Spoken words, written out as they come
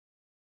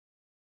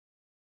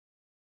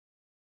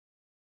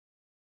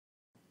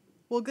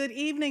Well, good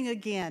evening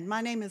again.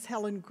 My name is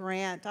Helen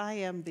Grant. I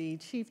am the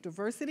Chief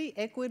Diversity,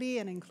 Equity,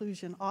 and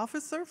Inclusion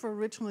Officer for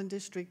Richland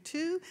District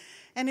 2,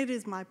 and it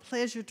is my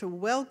pleasure to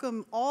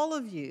welcome all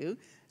of you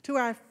to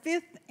our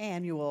 5th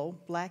annual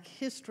Black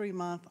History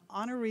Month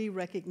Honoree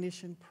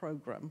Recognition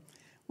Program.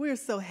 We're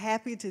so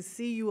happy to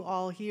see you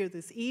all here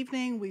this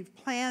evening. We've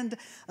planned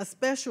a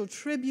special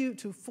tribute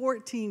to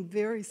 14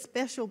 very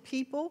special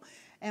people,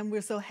 and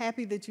we're so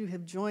happy that you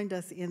have joined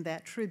us in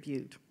that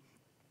tribute.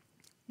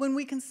 When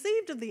we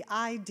conceived of the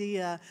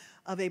idea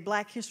of a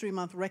Black History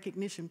Month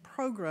recognition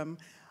program,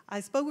 I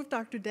spoke with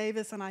Dr.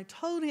 Davis and I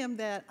told him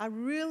that I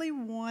really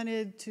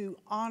wanted to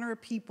honor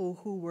people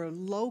who were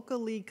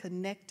locally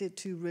connected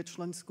to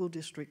Richland School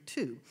District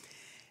 2.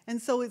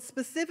 And so it's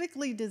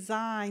specifically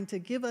designed to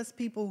give us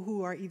people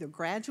who are either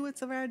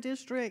graduates of our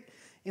district,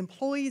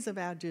 employees of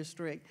our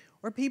district,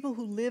 or people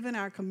who live in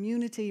our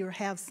community or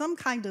have some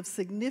kind of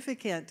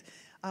significant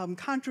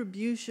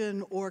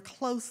contribution or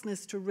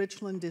closeness to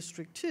Richland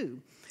District 2.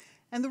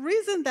 And the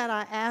reason that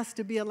I asked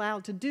to be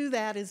allowed to do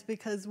that is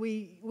because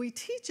we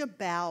teach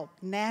about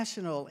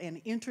national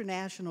and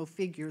international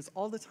figures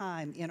all the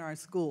time in our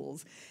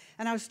schools.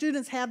 And our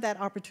students have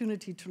that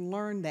opportunity to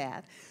learn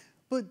that.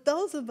 But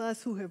those of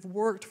us who have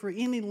worked for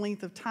any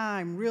length of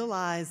time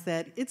realize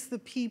that it's the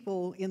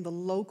people in the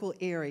local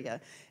area.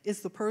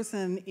 It's the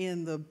person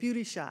in the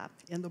beauty shop,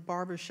 in the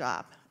barber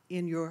shop,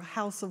 in your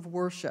house of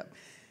worship.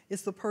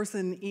 It's the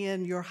person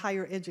in your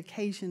higher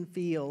education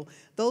field.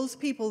 Those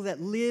people that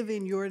live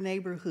in your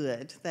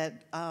neighborhood,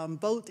 that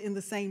vote in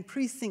the same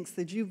precincts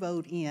that you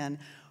vote in,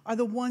 are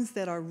the ones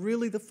that are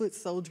really the foot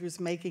soldiers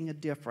making a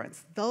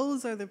difference.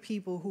 Those are the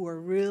people who are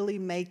really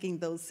making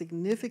those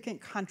significant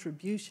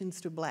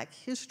contributions to Black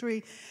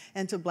history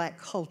and to Black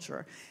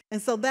culture.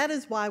 And so that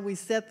is why we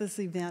set this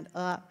event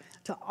up,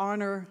 to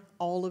honor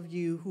all of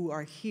you who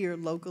are here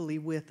locally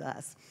with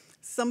us.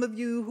 Some of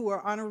you who are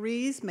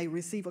honorees may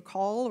receive a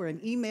call or an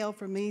email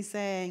from me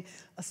saying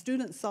a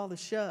student saw the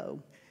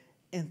show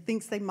and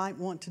thinks they might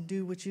want to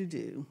do what you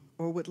do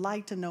or would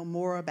like to know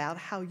more about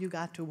how you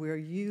got to where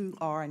you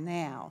are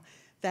now.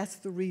 That's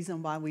the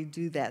reason why we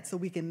do that, so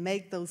we can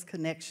make those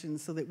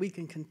connections so that we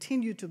can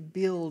continue to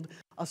build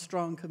a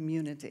strong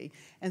community.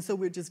 And so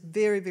we're just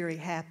very, very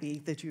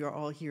happy that you are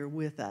all here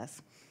with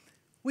us.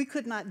 We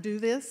could not do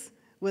this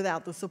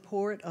without the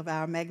support of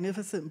our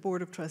magnificent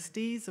Board of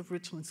Trustees of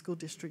Richland School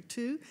District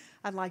 2.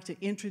 I'd like to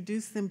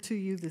introduce them to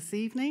you this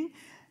evening.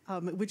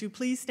 Would you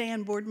please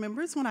stand, board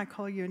members, when I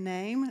call your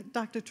name?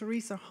 Dr.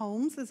 Teresa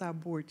Holmes is our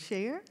board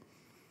chair.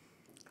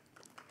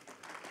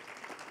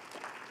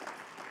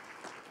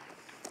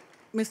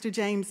 Mr.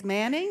 James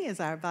Manning is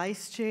our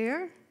vice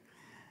chair.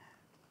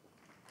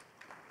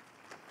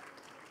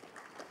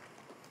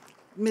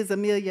 Ms.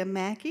 Amelia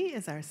Mackey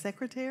is our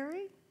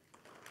secretary.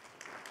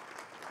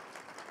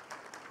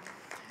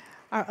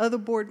 Our other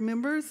board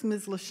members,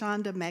 Ms.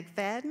 LaShonda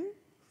McFadden,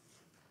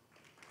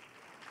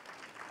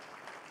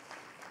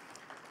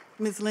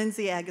 Ms.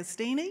 Lindsay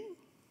Agostini,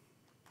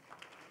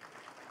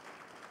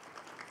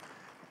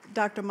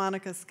 Dr.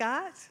 Monica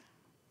Scott,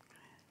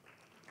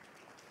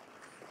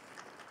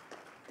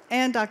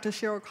 and Dr.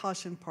 Cheryl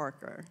Caution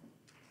Parker.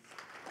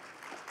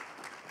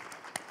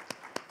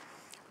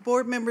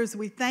 Board members,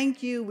 we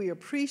thank you, we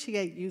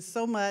appreciate you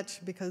so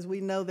much because we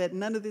know that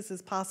none of this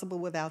is possible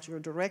without your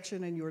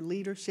direction and your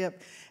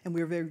leadership, and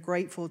we're very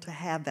grateful to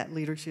have that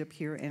leadership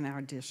here in our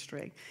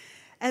district.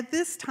 At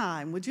this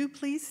time, would you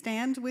please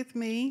stand with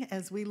me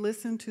as we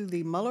listen to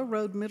the Muller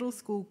Road Middle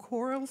School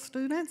choral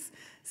students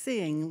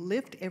sing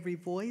Lift Every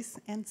Voice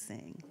and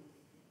Sing.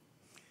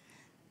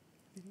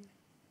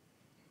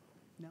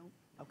 No?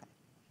 Okay.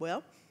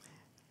 Well,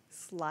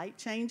 slight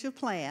change of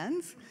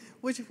plans,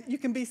 which you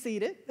can be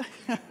seated,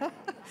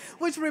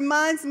 which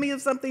reminds me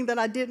of something that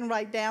I didn't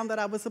write down that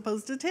I was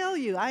supposed to tell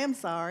you. I am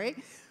sorry.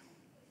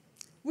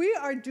 We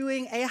are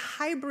doing a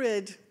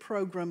hybrid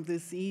program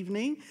this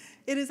evening.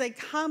 It is a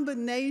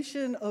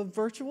combination of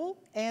virtual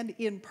and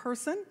in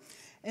person.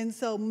 And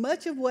so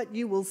much of what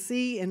you will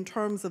see in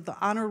terms of the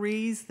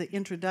honorees, the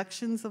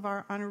introductions of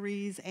our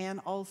honorees, and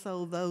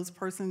also those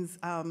persons'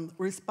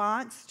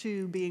 response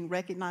to being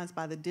recognized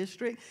by the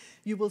district,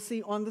 you will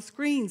see on the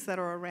screens that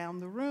are around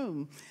the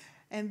room.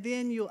 And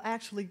then you'll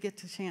actually get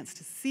the chance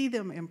to see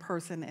them in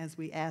person as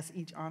we ask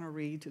each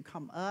honoree to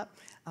come up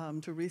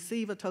to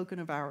receive a token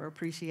of our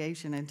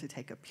appreciation and to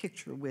take a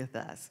picture with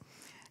us.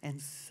 And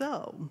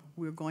so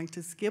we're going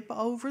to skip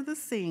over the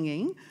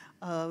singing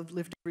of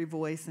Lift Every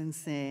Voice and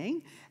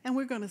Sing, and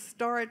we're going to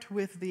start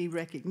with the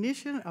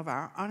recognition of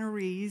our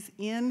honorees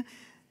in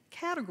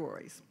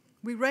categories.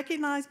 We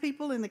recognize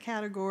people in the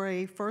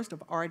category first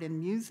of art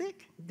and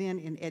music, then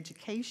in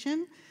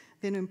education,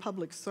 then in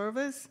public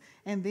service,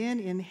 and then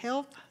in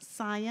health,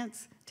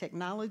 science,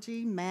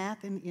 technology,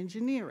 math, and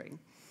engineering.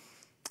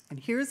 And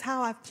here's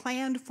how I've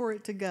planned for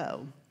it to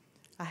go.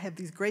 I have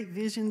these great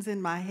visions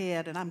in my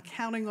head, and I'm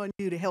counting on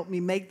you to help me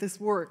make this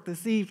work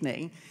this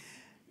evening.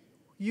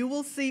 You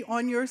will see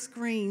on your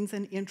screens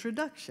an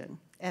introduction.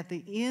 At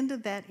the end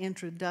of that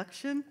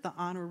introduction, the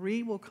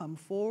honoree will come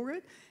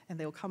forward, and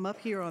they'll come up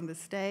here on the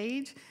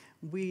stage.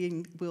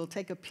 We will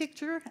take a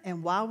picture,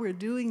 and while we're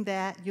doing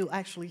that, you'll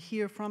actually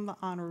hear from the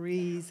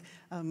honorees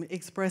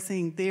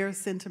expressing their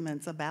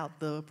sentiments about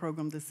the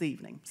program this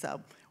evening.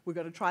 So we're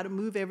going to try to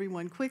move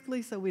everyone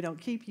quickly so we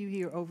don't keep you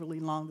here overly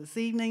long this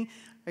evening.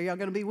 Are y'all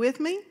going to be with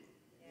me?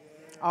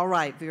 All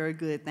right, very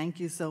good.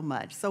 Thank you so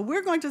much. So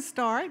we're going to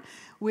start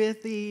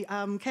with the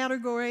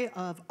category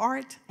of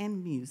art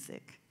and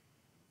music.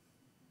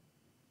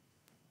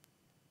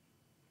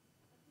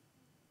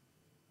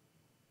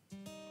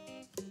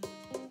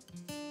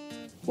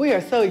 We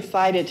are so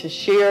excited to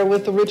share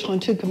with the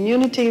Richland 2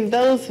 community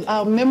those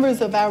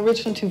members of our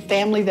Richland 2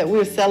 family that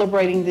we're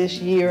celebrating this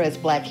year as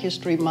Black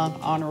History Month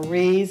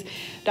honorees.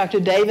 Dr.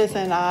 Davis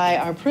and I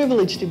are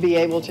privileged to be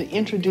able to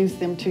introduce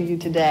them to you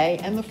today.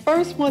 And the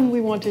first one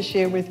we want to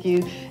share with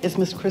you is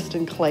Ms.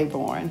 Kristen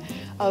Claiborne.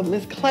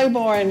 Ms.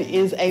 Claiborne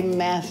is a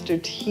master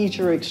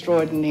teacher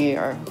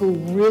extraordinaire who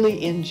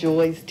really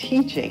enjoys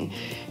teaching.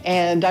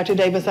 And Dr.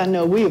 Davis, I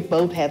know we have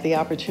both had the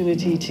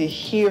opportunity to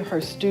hear her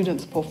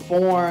students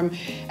perform,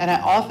 and I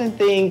often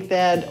think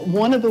that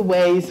one of the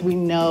ways we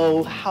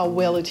know how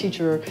well a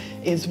teacher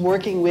is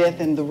working with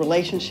and the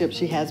relationship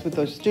she has with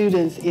her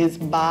students is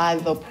by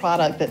the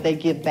product that they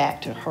give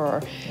back to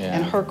her. Yeah.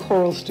 And her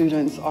choral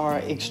students are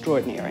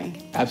extraordinary.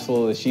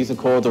 Absolutely. She's a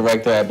choral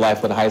director at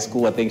Blackfoot High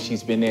School. I think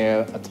she's been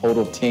there a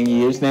total of 10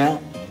 years now.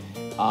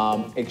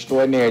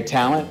 Extraordinary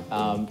talent.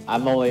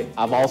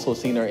 I've also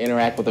seen her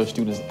interact with her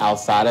students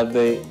outside of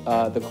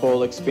the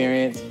choral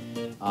experience.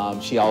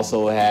 She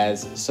also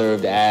has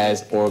served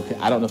as, or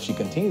I don't know if she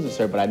continues to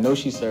serve, but I know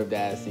she served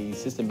as the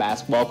assistant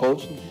basketball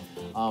coach,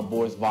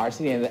 boys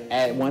varsity, and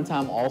at one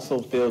time also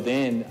filled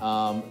in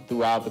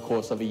throughout the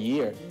course of a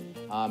year,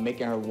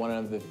 making her one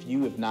of the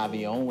few, if not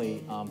the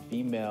only,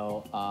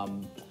 female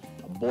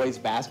boys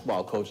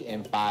basketball coach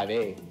in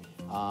 5A.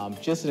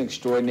 Just an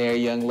extraordinary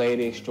young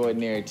lady,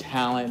 extraordinary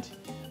talent,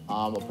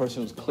 a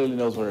person who clearly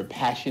knows what her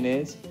passion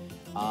is,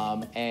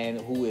 and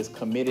who is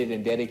committed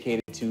and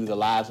dedicated to the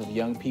lives of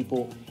young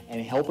people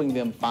and helping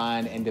them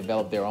find and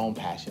develop their own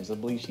passions. I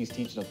believe she's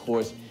teaching a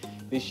course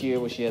this year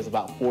where she has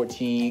about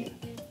 14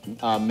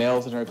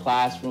 males in her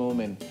classroom,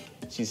 and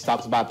she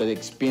talks about the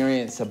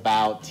experience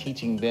about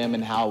teaching them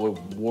and how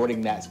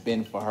rewarding that's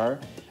been for her.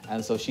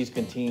 And so she's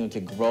continuing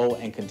to grow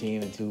and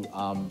continuing to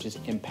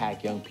just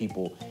impact young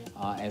people.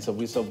 And so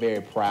we're so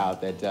very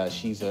proud that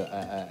she's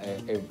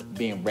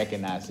being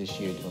recognized this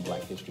year during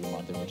Black History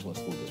Month in Richland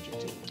School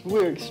District 2.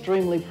 We're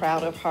extremely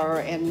proud of her.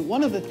 And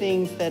one of the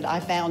things that I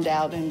found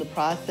out in the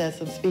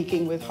process of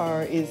speaking with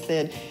her is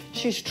that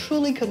she's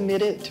truly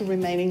committed to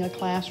remaining a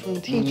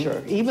classroom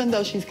teacher. Even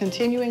though she's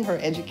continuing her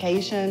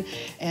education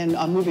and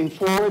moving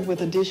forward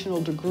with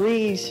additional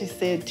degrees, she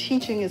said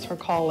teaching is her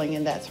calling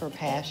and that's her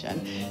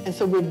passion. And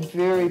so we're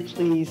very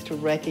pleased to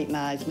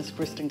recognize Ms.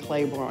 Kristen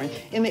Claiborne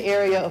in the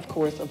area, of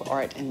course, of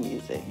art and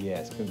music.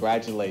 Yes,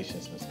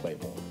 congratulations, Ms.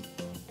 Claiborne.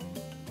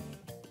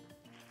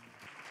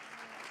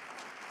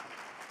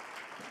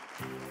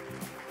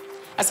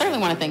 I certainly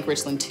want to thank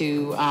Richland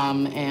 2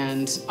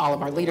 and all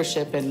of our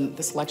leadership and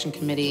the selection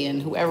committee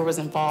and whoever was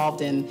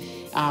involved in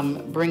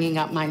bringing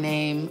up my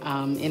name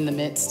in the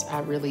midst. I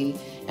really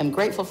am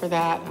grateful for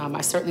that. I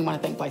certainly want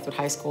to thank Blackfoot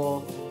High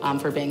School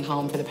for being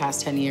home for the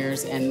past 10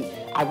 years, and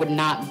I would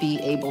not be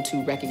able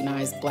to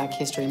recognize Black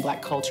history and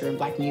Black culture and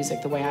Black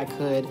music the way I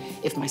could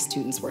if my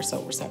students were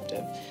so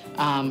receptive.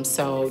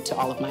 So to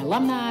all of my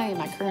alumni and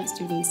my current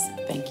students,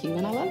 thank you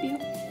and I love you.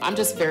 I'm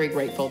just very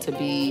grateful to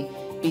be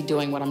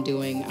doing what I'm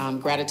doing.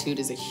 Gratitude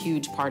is a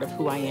huge part of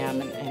who I am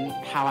and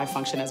how I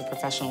function as a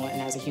professional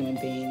and as a human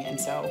being. And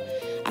so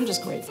I'm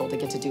just grateful to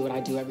get to do what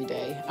I do every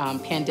day.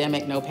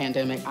 Pandemic, no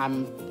pandemic,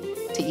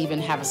 to even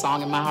have a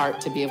song in my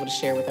heart to be able to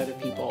share with other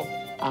people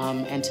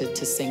and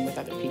to sing with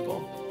other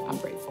people. I'm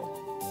grateful.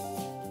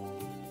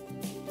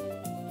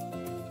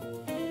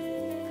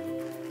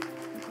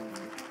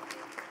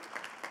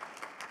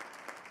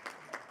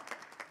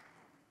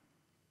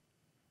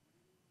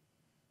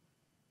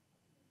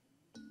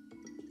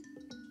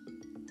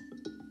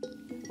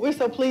 We're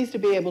so pleased to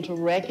be able to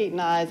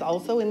recognize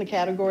also in the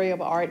category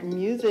of art and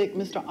music,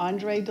 Mr.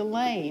 Andre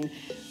Delane.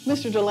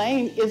 Mr.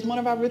 Delane is one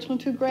of our Richland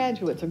 2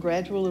 graduates, a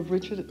graduate of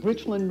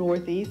Richland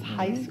Northeast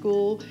High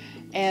School,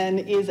 and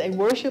is a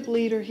worship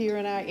leader here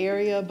in our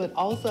area, but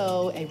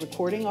also a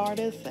recording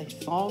artist, a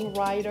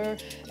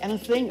songwriter, and a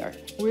singer.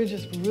 We're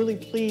just really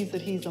pleased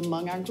that he's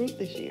among our group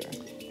this year.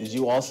 Did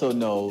you also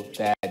know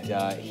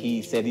that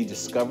he said he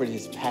discovered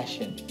his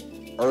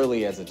passion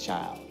early as a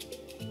child?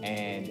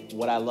 And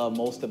what I love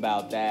most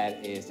about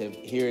that is that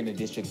here in the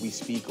district we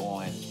speak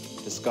on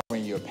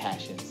discovering your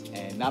passions.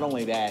 And not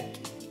only that,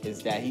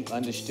 is that he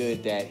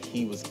understood that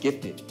he was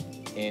gifted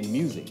in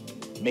music,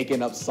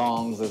 making up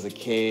songs as a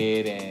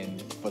kid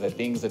and for the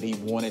things that he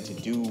wanted to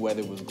do, whether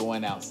it was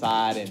going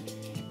outside,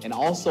 and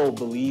also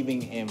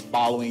believing in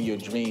following your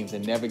dreams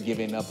and never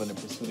giving up in the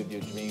pursuit of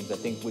your dreams, I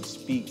think which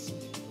speaks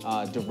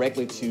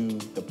directly to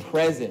the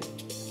present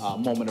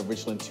moment of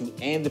Richland 2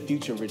 and the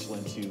future of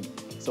Richland 2.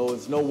 So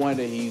it's no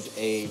wonder he's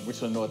a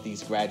Richland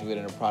Northeast graduate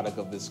and a product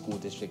of this school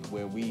district,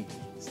 where we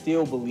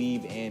still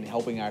believe in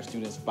helping our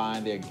students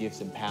find their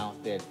gifts and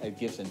talents,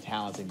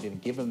 and then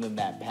giving them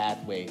that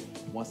pathway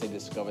once they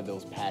discover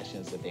those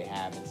passions that they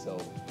have. And so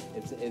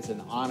it's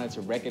an honor to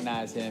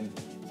recognize him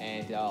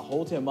and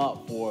hold him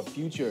up for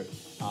future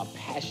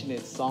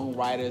passionate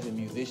songwriters and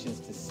musicians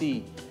to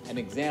see an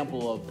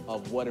example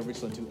of what a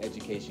Richland 2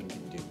 education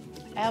can do.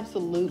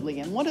 Absolutely,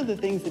 and one of the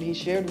things that he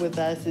shared with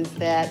us is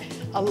that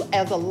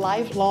as a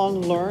lifelong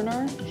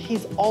learner,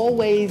 he's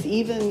always,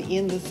 even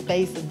in the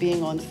space of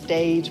being on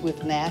stage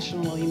with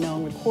nationally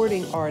known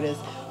recording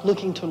artists,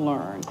 looking to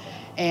learn.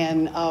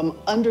 And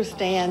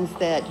understands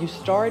that you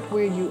start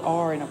where you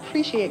are and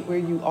appreciate where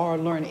you are,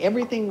 learn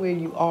everything where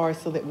you are,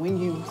 so that when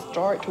you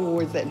start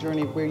towards that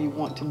journey of where you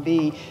want to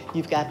be,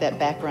 you've got that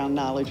background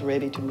knowledge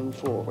ready to move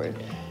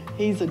forward.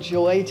 He's a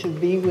joy to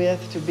be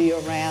with, to be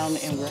around,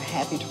 and we're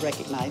happy to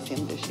recognize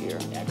him this year.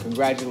 Yeah,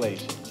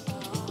 congratulations.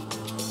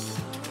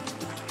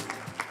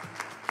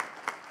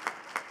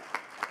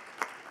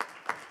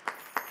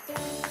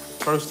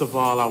 First of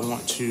all, I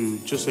want to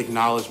just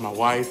acknowledge my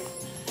wife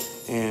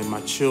and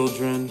my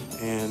children,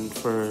 and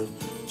for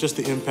just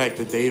the impact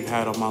that they've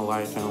had on my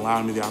life and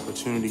allowing me the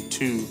opportunity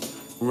to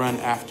run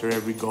after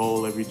every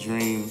goal, every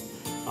dream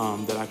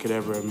that I could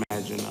ever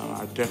imagine.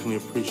 I definitely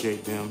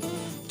appreciate them.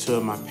 To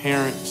my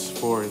parents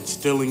for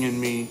instilling in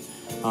me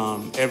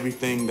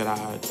everything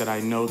that I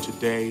know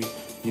today,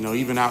 you know,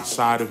 even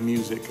outside of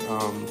music,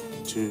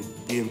 to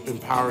be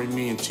empowering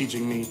me and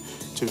teaching me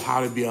to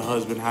how to be a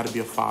husband, how to be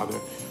a father,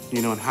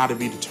 you know, and how to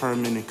be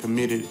determined and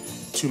committed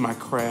to my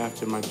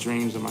craft and my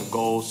dreams and my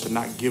goals, to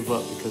not give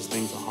up because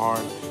things are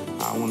hard.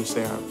 I want to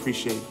say I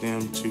appreciate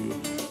them.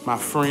 To my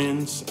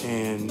friends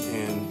and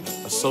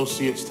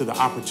associates, to the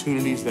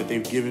opportunities that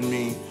they've given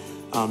me,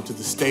 to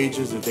the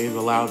stages that they've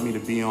allowed me to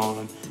be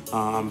on.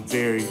 I'm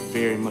very,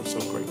 very much so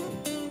grateful.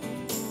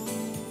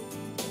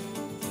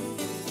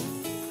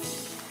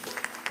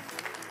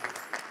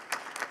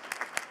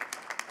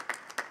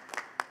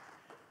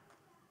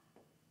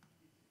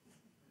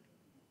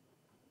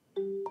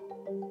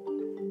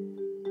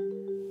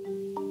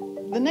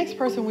 The next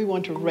person we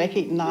want to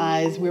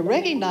recognize, we're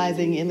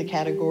recognizing in the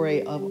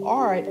category of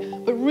art,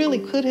 but really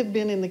could have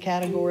been in the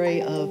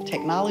category of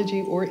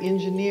technology or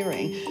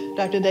engineering.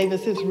 Dr.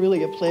 Davis, it's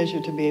really a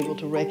pleasure to be able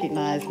to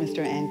recognize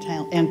Mr.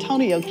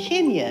 Antonio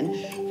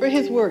Kenyon for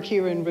his work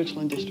here in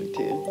Richland District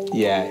 2.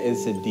 Yeah,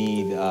 it's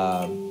indeed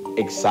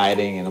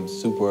exciting, and I'm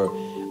super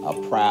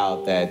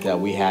proud that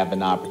we have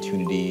an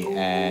opportunity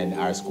in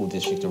our school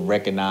district to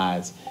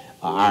recognize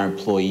our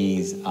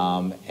employees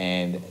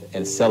and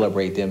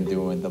celebrate them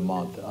during the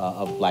month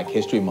of Black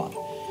History Month.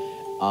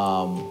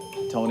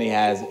 Tony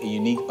has a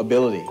unique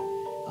ability,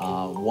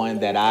 one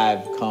that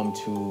I've come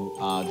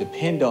to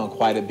depend on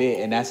quite a bit,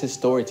 and that's his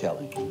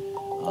storytelling.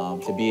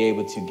 To be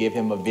able to give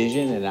him a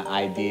vision and an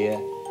idea,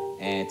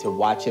 and to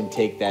watch him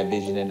take that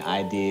vision and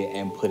idea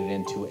and put it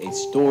into a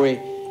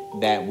story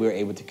that we're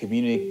able to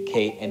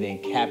communicate and then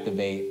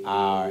captivate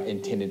our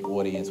intended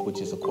audience, which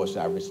is, of course,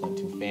 our Richland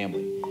 2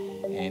 family.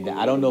 And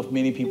I don't know if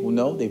many people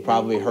know, they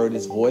probably heard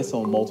his voice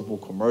on multiple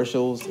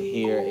commercials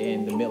here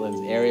in the Midlands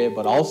area,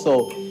 but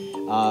also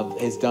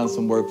has done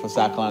some work for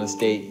South Carolina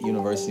State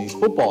University's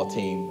football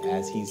team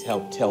as he's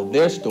helped tell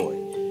their story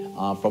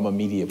from a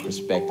media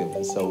perspective.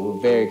 And so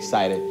we're very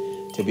excited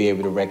to be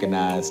able to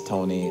recognize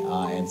Tony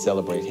and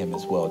celebrate him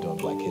as well during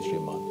Black History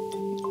Month.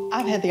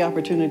 I've had the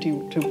opportunity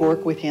to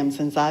work with him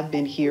since I've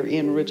been here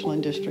in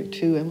Richland District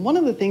 2, and one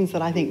of the things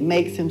that I think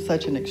makes him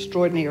such an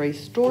extraordinary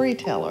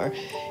storyteller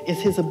is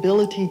his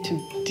ability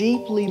to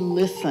deeply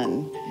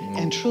listen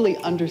and truly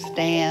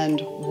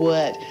understand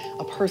what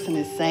a person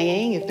is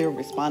saying, if they're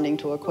responding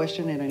to a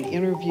question in an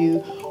interview,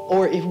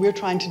 or if we're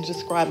trying to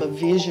describe a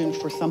vision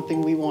for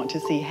something we want to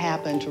see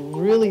happen, to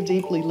really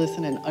deeply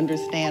listen and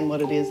understand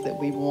what it is that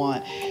we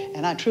want.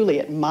 And I truly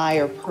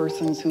admire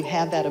persons who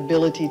have that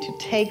ability to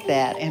take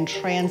that and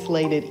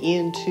translate it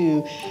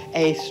into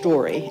a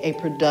story, a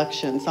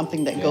production,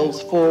 something that goes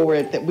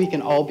forward that we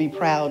can all be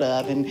proud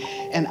of.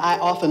 And I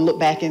often look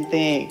back and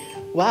think,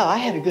 wow, I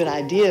had a good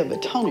idea,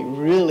 but Tony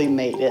really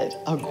made it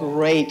a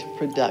great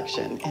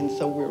production. And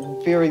so we're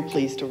very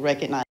pleased to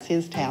recognize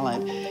his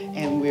talent,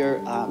 and we're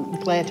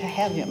glad to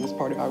have him as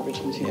part of our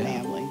Richland 2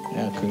 family.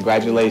 Yeah,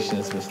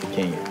 congratulations, Mr.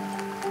 Kenyon.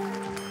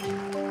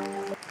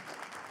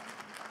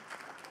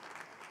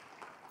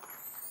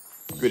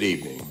 Good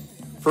evening.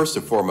 First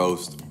and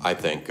foremost, I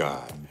thank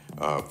God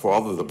for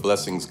all of the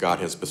blessings God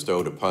has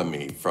bestowed upon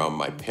me, from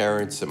my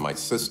parents and my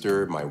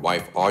sister, my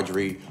wife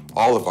Audrey,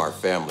 all of our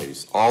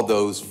families, all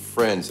those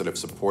friends that have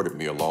supported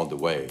me along the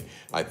way.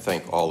 I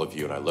thank all of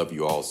you, and I love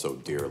you all so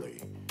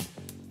dearly.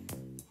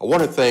 I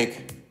want to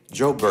thank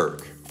Joe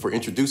Burke for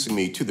introducing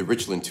me to the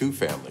Richland 2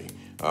 family,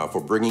 for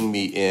bringing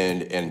me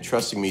in and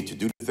trusting me to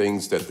do the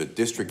things that the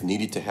district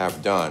needed to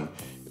have done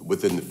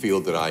within the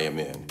field that I am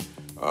in.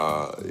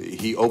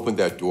 He opened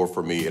that door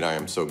for me, and I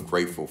am so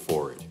grateful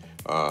for it,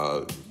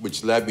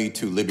 which led me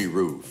to Libby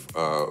Roof,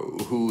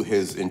 who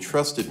has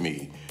entrusted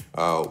me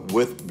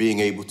with being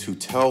able to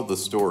tell the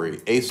story,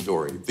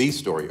 the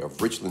story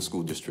of Richland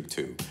School District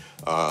 2,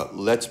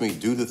 lets me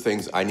do the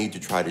things I need to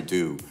try to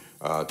do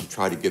to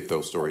try to get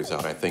those stories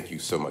out. I thank you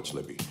so much,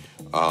 Libby.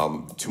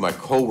 To my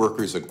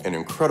co-workers, an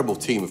incredible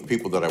team of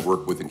people that I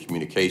work with in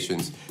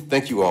communications,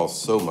 thank you all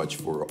so much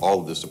for all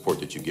of the support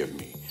that you give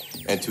me.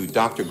 And to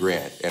Dr.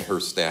 Grant and her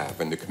staff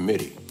and the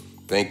committee,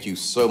 thank you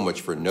so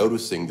much for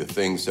noticing the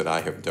things that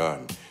I have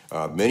done.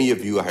 Many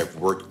of you I have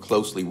worked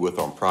closely with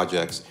on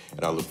projects,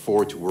 and I look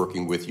forward to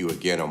working with you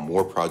again on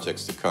more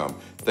projects to come.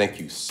 Thank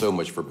you so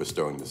much for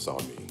bestowing this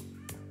on me.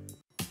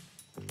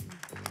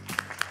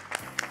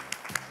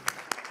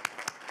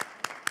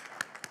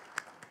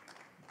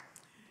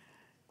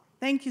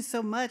 Thank you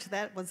so much.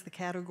 That was the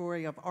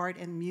category of art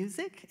and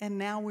music. And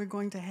now we're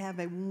going to have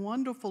a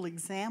wonderful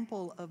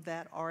example of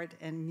that art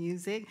and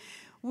music.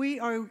 We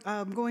are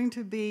going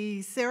to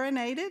be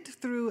serenaded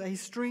through a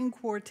string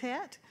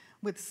quartet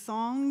with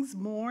songs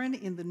born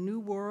in the New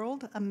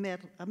World, a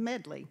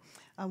medley.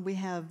 We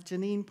have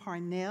Janine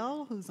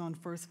Parnell, who's on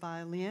first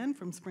violin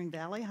from Spring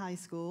Valley High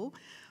School,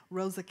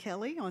 Rosa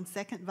Kelly on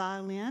second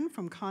violin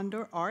from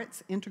Condor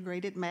Arts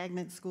Integrated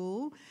Magnet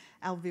School,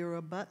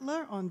 Alvira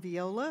Butler on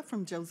viola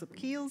from Joseph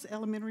Keels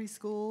Elementary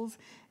Schools,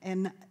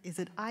 and is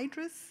it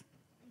Idris?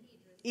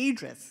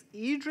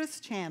 Idris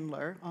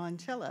Chandler on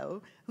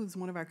cello, who's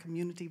one of our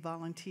community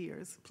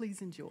volunteers.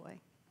 Please enjoy.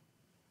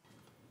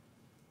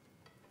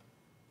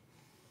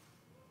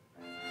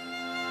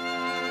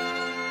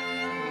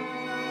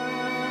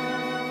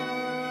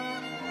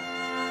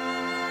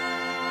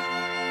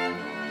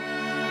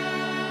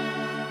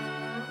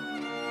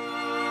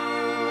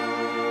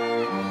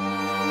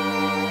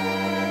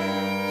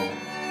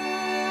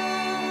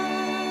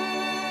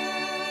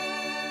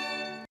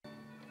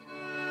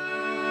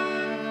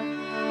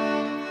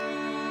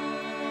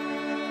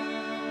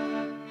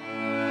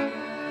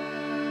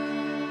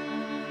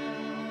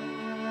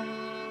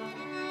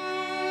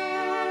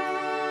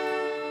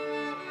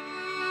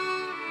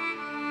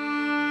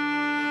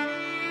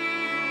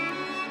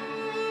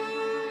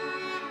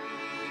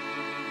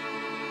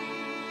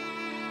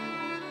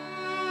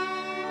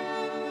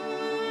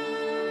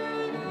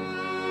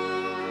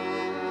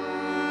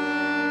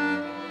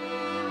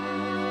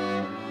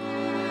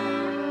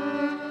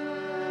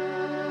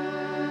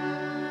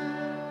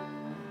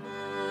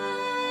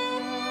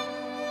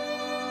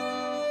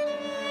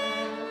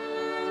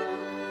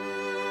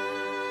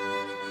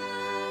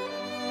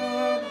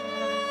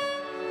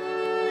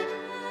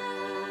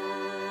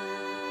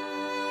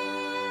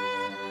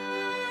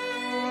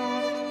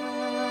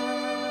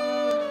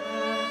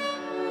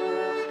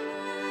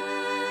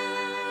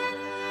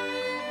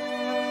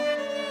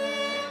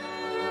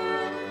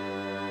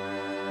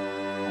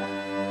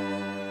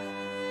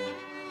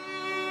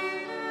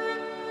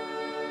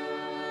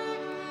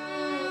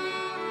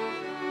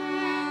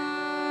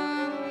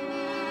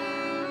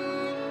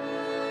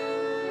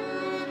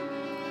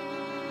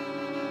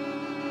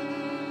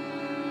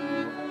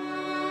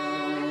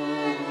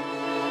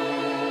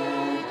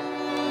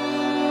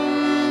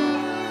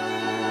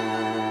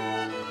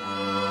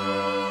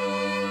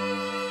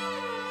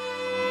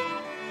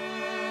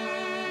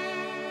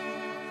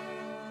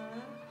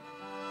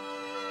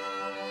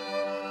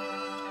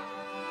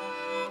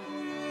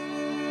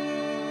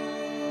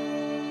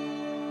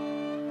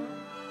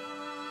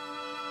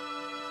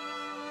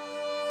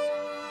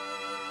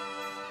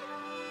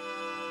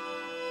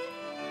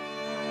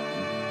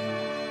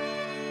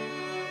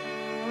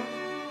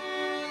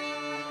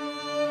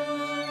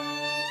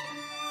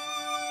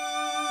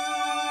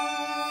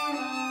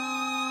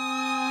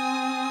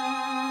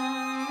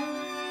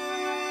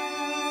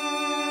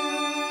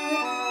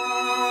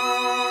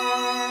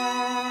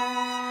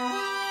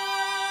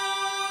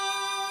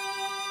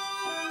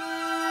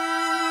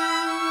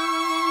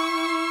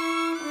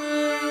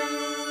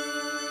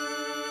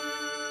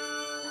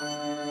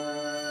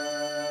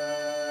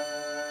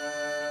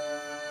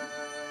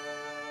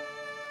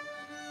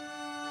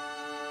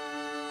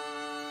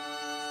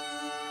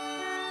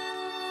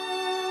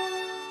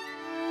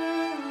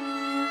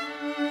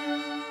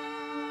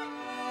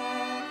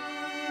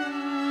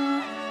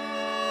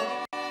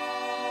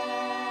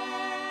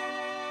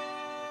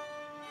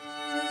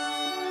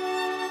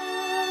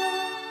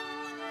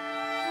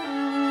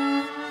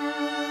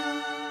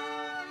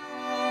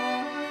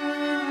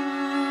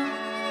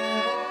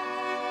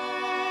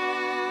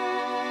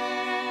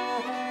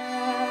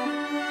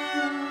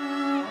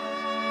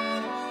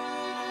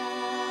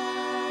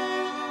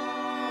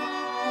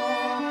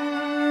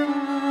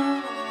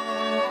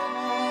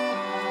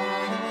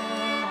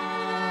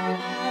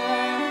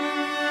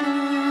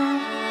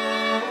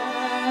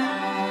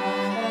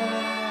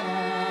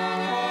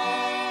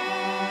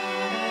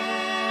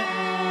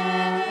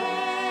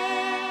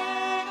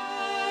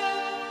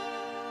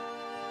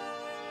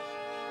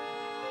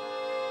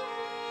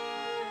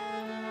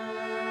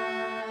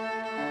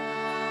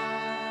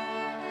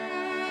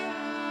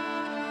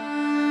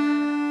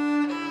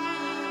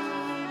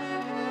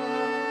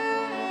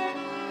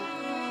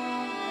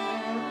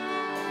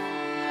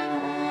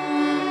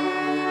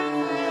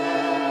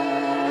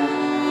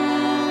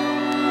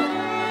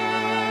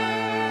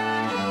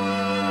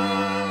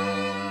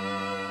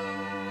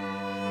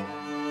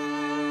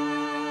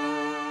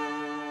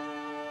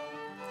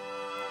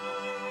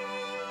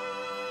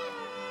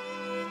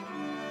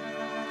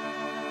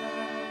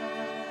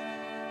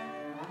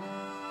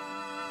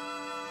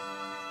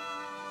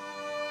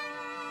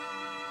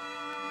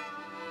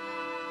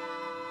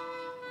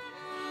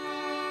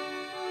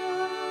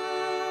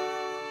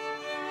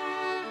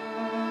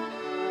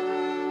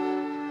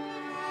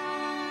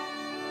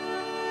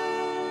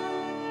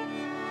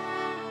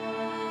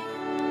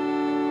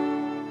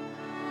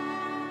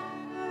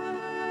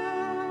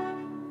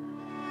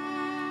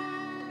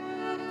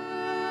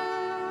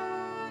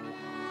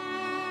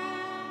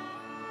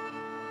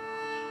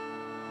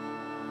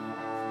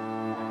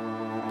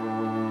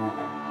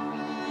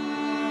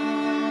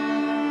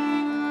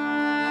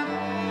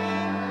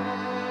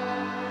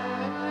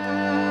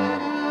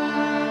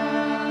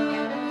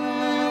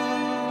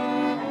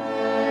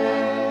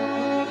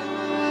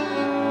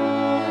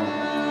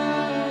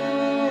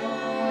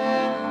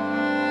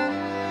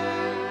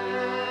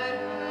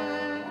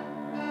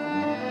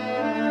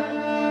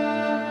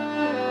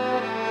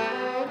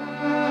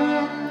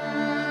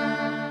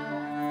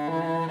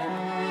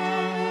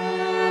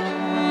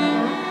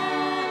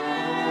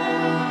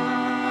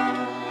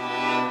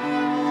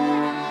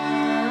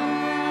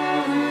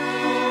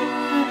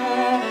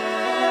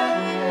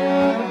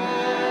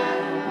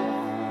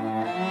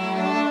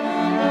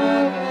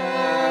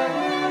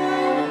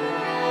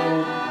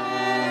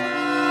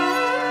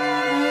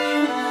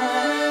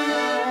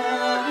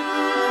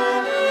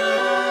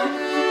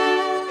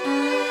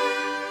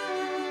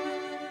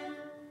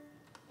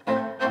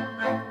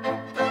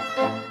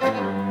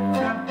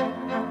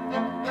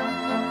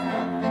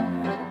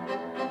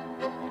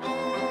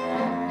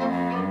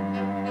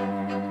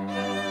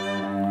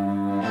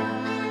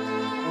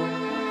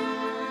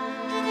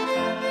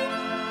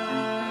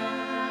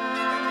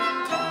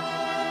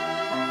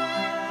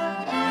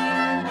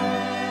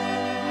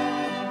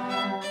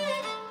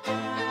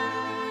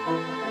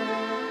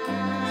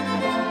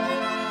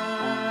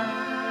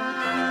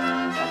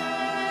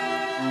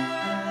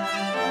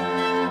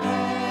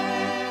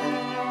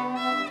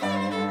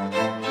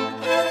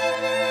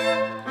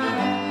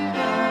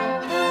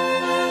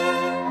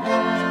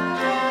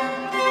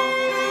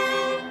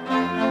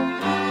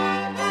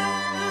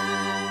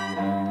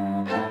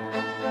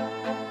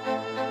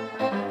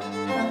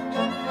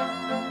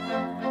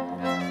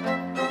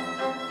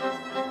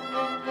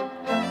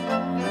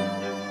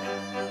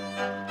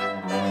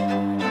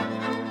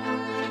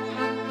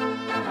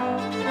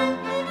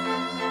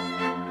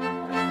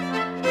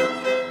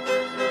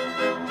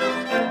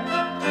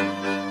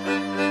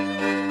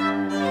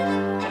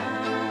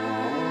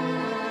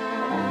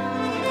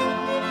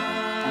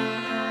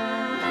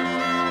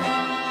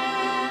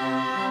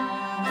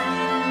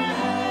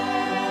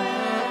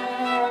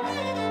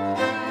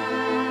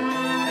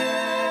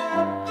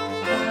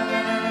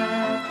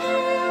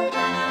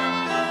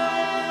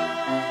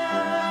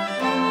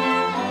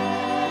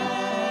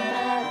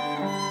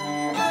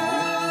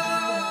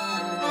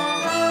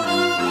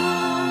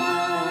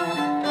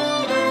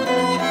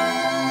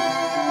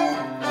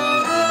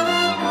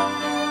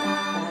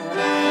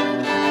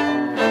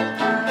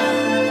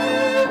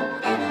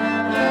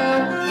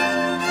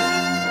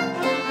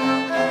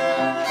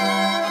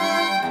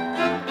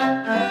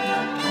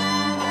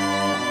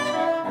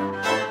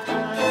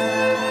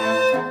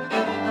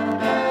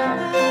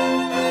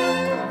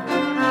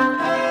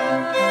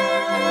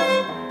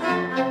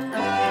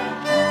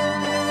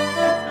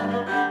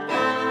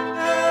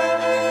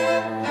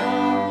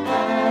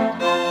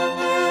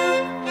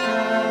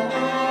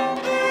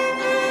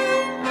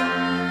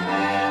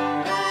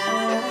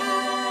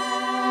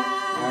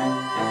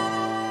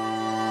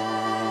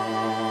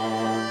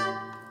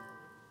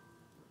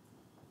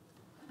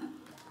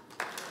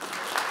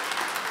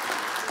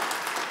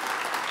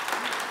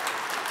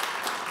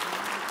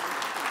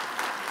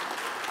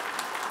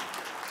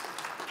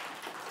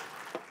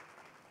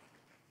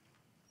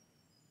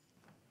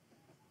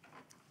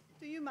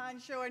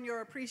 showing your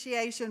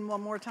appreciation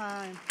one more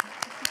time.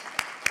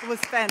 It was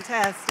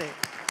fantastic.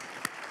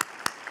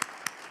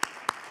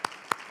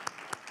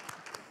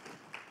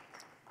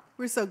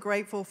 We're so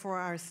grateful for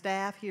our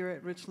staff here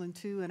at Richland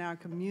 2 and our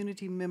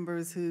community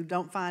members who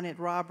don't find it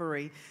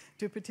robbery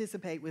to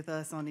participate with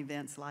us on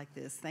events like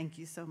this. Thank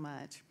you so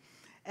much.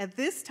 At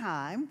this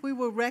time, we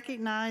will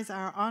recognize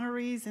our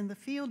honorees in the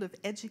field of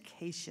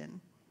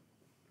education.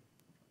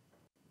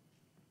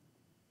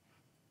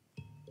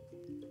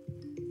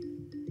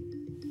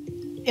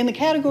 In the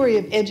category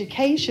of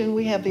education,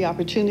 we have the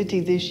opportunity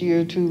this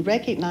year to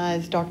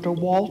recognize Dr.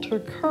 Walter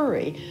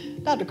Curry.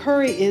 Dr.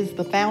 Curry is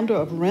the founder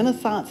of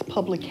Renaissance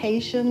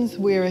Publications,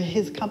 where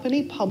his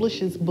company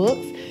publishes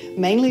books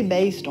mainly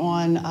based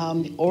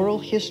on oral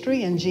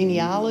history and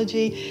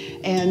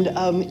genealogy. And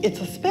it's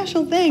a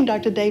special thing,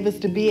 Dr. Davis,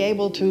 to be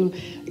able to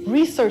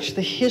research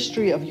the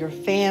history of your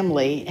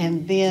family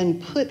and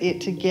then put it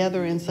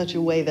together in such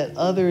a way that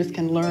others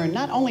can learn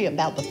not only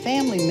about the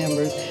family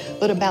members,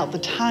 but about the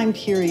time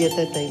period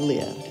that they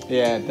lived.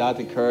 Yeah,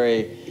 Dr.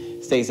 Curry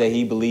states that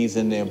he believes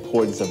in the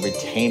importance of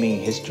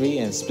retaining history,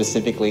 and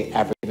specifically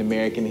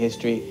African-American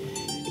history,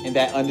 and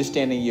that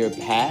understanding your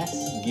past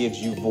gives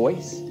you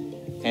voice,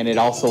 and it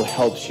also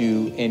helps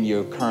you in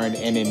your current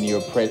and in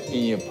your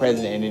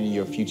present and in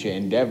your future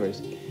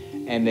endeavors.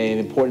 And the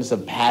importance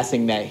of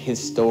passing that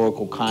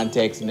historical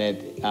context and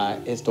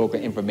that historical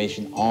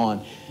information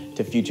on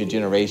to future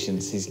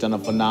generations. He's done a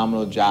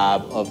phenomenal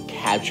job of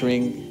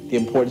capturing the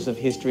importance of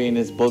history in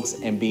his books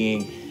and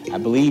being, I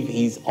believe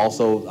he's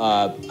also,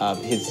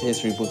 his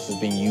history books is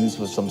being used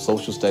with some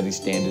social studies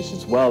standards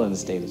as well in the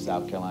state of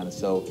South Carolina.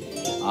 So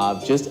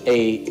just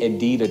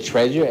indeed a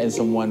treasure and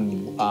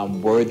someone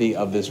worthy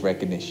of this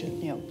recognition.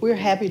 Yeah, we're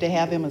happy to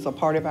have him as a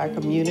part of our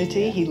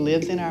community. He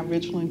lives in our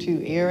Richland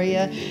 2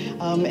 area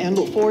and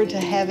look forward to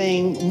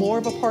having more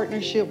of a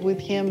partnership with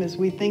him as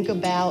we think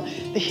about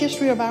the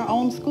history of our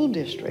own school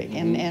district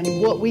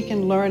and what we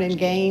can learn and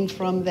gain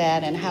from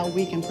that and how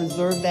we can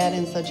preserve that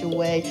in such a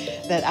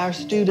way that our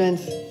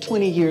students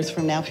 20 years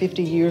from now,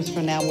 50 years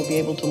from now, will be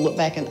able to look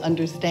back and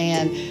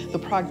understand the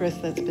progress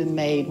that's been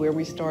made, where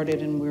we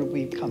started and where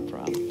we've come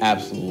from.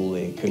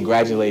 Absolutely.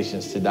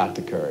 Congratulations to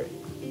Dr. Curry.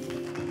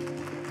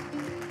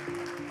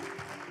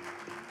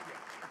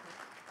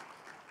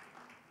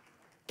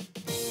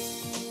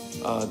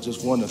 I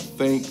just want to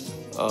thank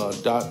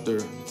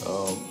Dr.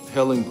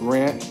 Helen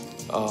Grant,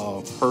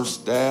 her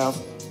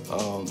staff,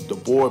 the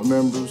board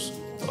members,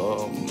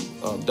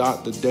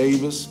 Dr.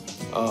 Davis,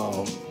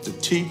 the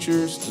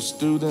teachers, the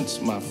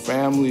students, my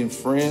family and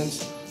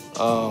friends,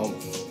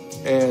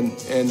 and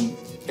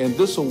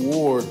this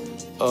award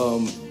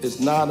is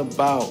not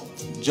about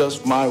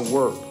just my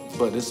work,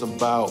 but it's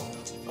about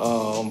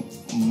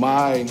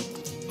my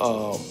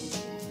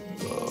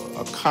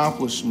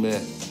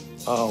accomplishment,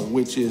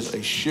 which is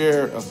a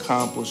shared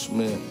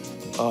accomplishment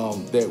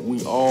that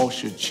we all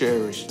should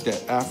cherish,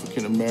 that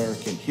African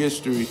American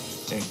history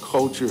and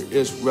culture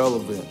is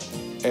relevant,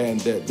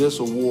 and that this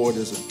award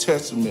is a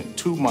testament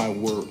to my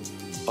work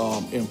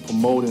in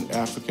promoting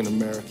African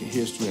American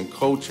history and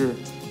culture,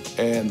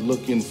 and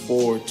looking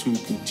forward to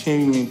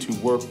continuing to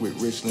work with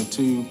Richland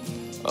 2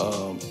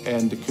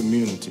 and the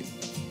community.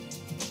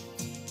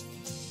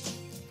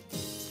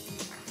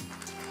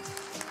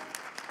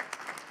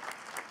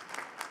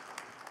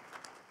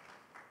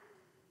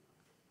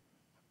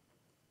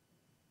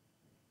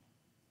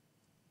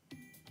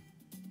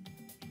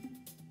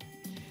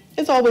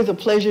 It's always a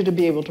pleasure to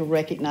be able to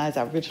recognize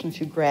our Richland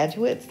 2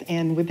 graduates.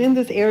 And within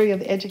this area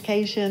of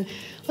education,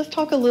 let's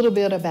talk a little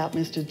bit about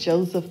Mr.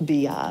 Joseph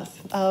Bias.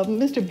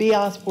 Mr.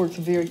 Bias works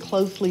very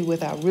closely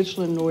with our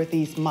Richland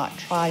Northeast mock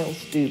trial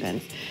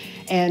students.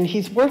 And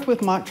he's worked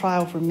with mock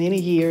trial for many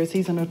years.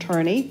 He's an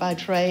attorney by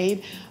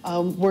trade,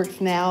 works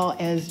now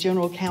as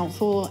general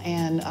counsel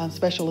and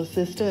special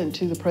assistant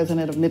to the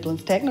president of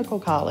Midlands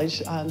Technical College,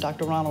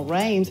 Dr. Ronald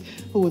Rames,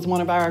 who was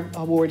one of our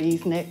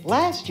awardees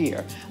last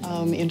year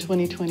in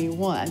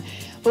 2021.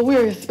 But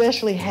we're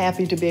especially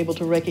happy to be able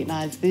to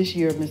recognize this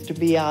year Mr.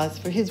 Bias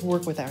for his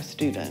work with our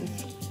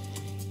students.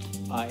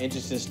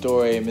 Interesting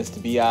story.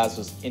 Mr. Bias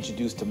was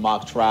introduced to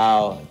mock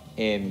trial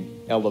in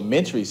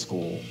elementary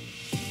school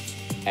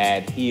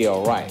at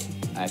E.L. Wright,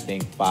 I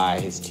think by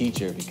his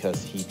teacher,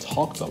 because he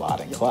talked a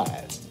lot in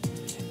class.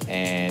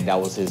 And that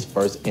was his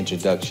first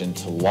introduction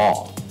to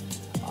law.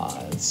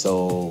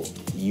 So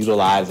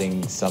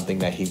utilizing something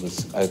that he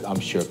was, I'm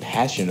sure,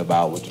 passionate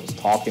about, which was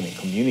talking and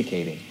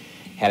communicating,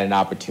 had an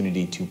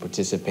opportunity to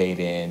participate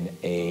in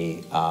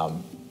a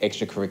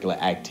extracurricular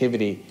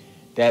activity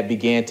that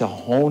began to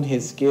hone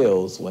his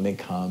skills when it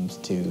comes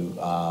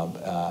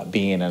to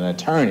being an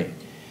attorney.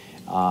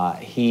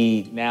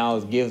 He now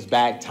gives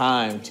back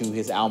time to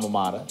his alma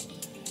mater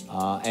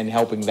and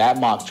helping that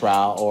mock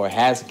trial, or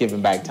has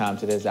given back time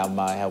to this alma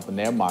mater, helping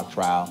their mock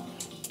trial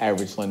at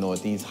Richland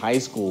Northeast High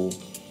School,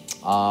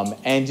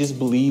 and just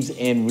believes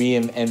in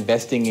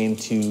reinvesting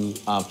into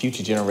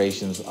future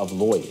generations of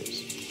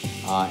lawyers.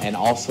 And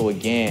also,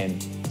 again,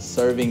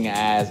 serving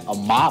as a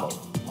model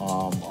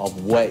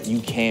of what you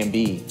can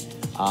be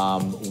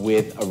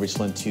with a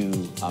Richland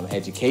 2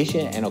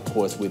 education, and of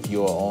course with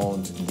your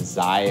own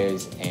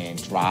desires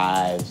and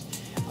drives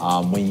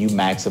when you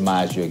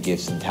maximize your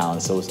gifts and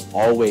talents. So it's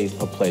always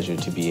a pleasure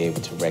to be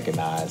able to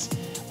recognize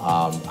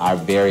our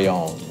very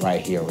own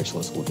right here in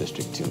Richland School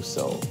District 2.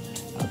 So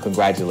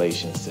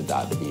congratulations to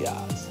Dr.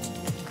 Diaz.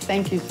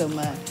 Thank you so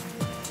much.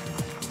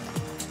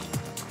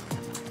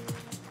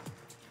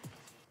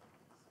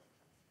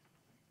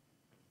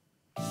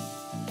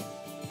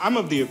 I'm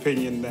of the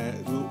opinion that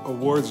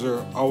awards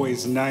are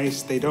always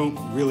nice. They don't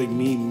really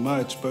mean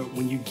much, but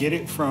when you get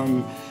it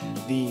from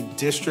the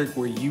district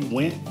where you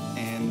went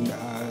and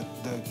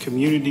the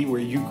community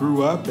where you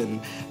grew up and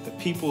the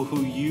people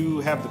who you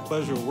have the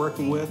pleasure of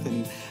working with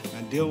and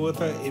deal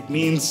with, it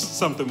means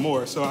something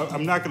more. So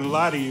I'm not going to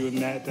lie to you in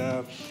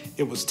that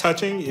it was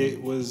touching.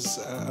 It was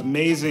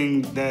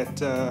amazing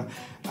that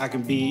I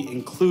can be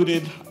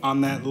included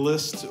on that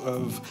list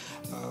of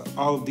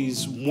all of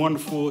these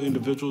wonderful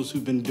individuals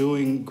who've been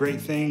doing great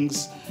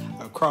things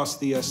across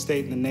the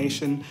state and the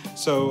nation.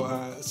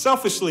 So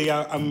selfishly,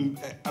 I'm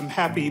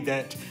happy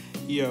that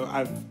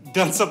I've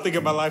done something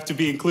in my life to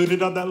be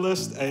included on that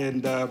list,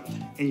 and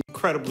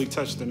incredibly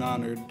touched and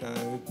honored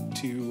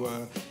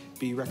to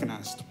be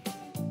recognized.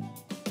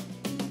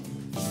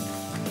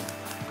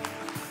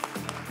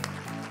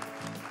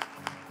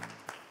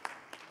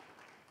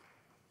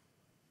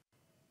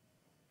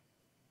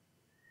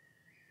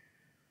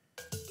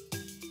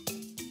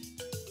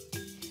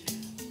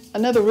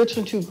 Another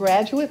Richland 2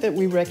 graduate that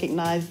we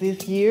recognize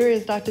this year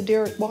is Dr.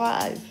 Derek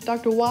Wise.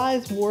 Dr.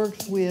 Wise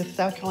works with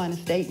South Carolina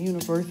State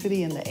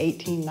University in the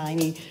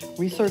 1890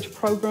 research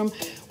program,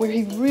 where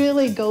he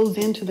really goes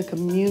into the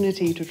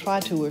community to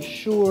try to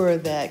assure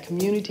that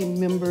community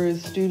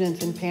members,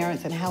 students, and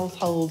parents and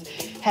households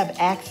have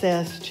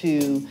access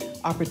to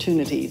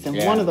opportunities. And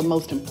one of the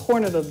most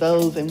important of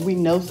those, and we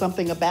know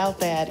something about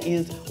that,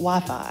 is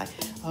Wi-Fi.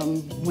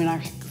 When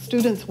our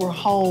students were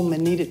home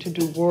and needed to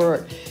do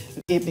work,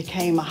 it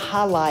became a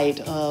highlight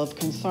of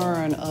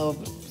concern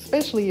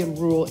especially in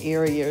rural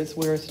areas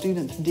where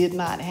students did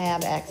not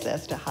have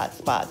access to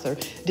hotspots or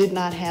did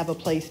not have a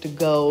place to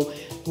go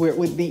where it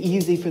would be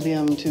easy for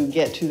them to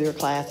get to their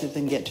classes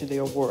and get to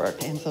their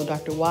work. And so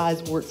Dr.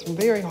 Wise works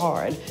very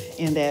hard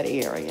in that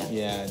area.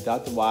 Yeah,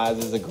 Dr. Wise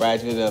is a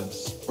graduate of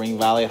Spring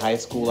Valley High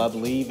School, I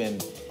believe,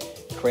 and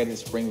credit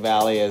Spring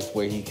Valley as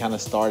where he kind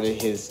of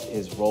started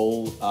his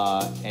role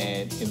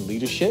in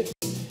leadership.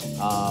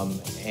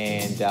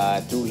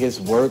 Through his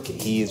work,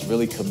 he is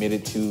really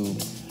committed to,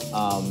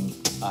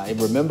 I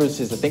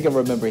think I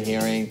remember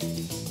hearing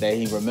that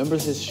he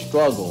remembers his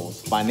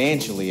struggles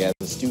financially as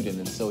a student,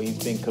 and so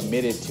he's been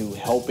committed to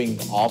helping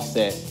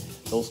offset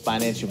those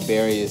financial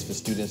barriers for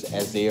students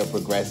as they are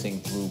progressing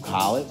through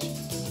college.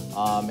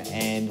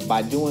 And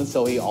by doing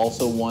so, he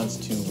also wants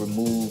to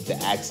remove the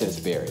access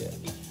barrier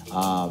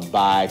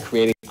by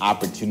creating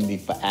opportunity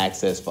for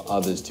access for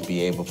others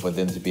for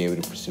them to be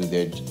able to pursue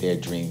their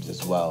dreams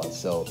as well. And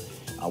so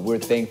we're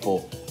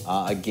thankful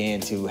again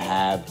to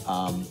have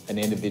an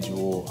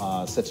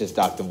individual such as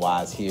Dr.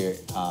 Wise here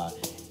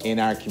in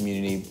our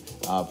community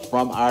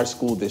from our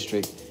school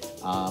district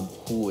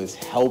who is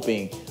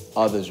helping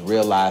others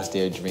realize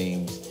their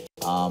dreams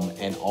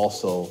and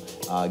also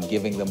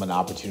giving them an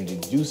opportunity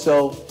to do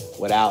so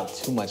without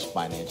too much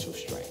financial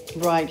strain.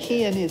 Right.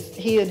 He and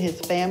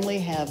his family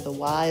have the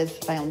Wise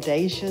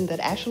Foundation that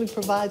actually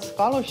provides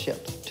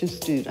scholarships to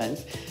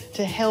students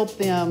to help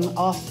them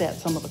offset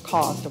some of the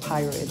cost of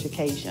higher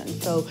education.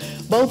 So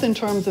both in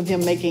terms of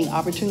him making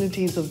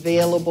opportunities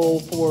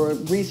available for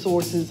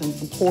resources and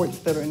supports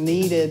that are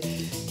needed,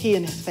 he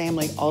and his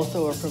family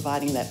also are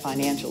providing that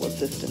financial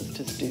assistance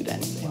to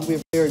students. And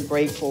we're very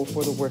grateful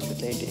for the work that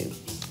they do.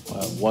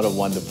 What a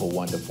wonderful,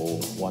 wonderful,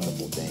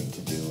 wonderful thing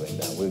to do.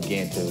 And we're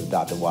again to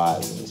Dr.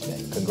 Wise and his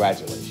family.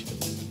 Congratulations.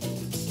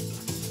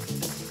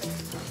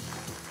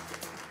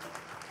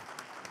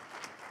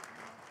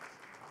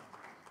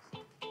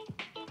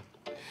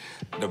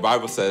 The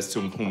Bible says,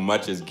 to whom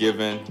much is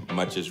given,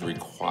 much is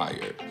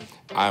required.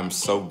 I'm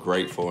so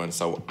grateful and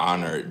so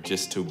honored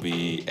just to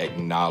be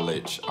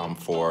acknowledged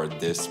for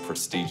this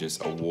prestigious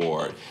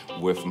award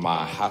with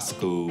my high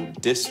school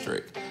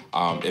district.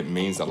 It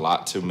means a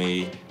lot to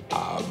me.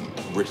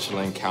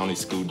 Richland County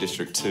School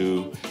District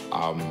 2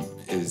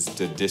 is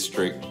the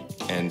district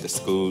and the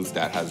schools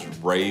that has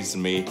raised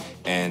me,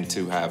 and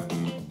to have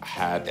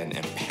had an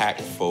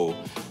impactful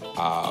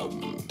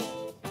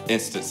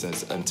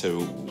instances into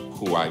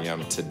who I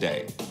am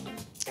today.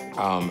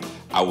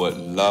 I would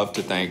love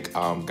to thank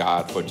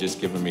God for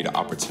just giving me the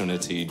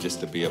opportunity just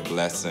to be a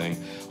blessing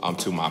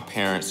to my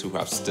parents who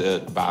have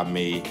stood by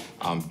me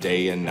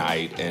day and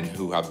night and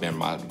who have been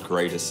my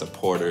greatest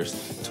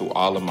supporters, to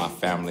all of my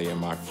family and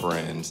my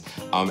friends,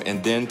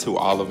 and then to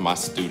all of my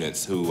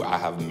students who I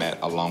have met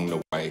along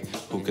the way,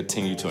 who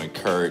continue to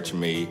encourage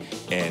me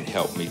and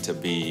help me to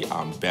be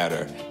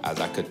better as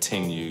I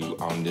continue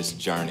on this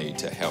journey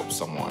to help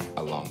someone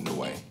along the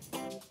way.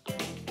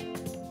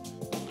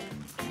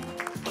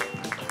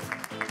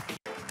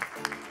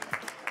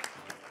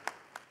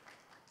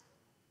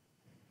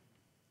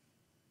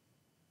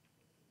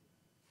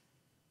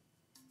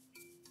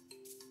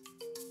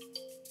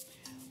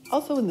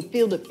 Also in the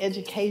field of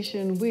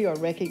education, we are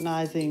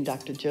recognizing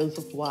Dr.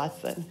 Joseph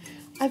Watson.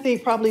 I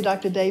think probably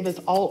Dr. Davis,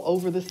 all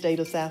over the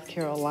state of South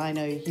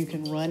Carolina, you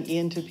can run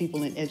into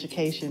people in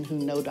education who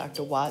know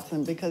Dr.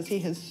 Watson because he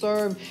has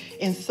served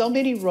in so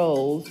many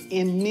roles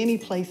in many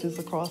places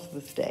across the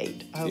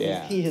state.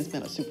 He has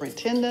been a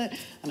superintendent,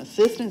 an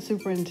assistant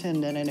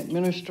superintendent, an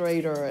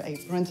administrator, a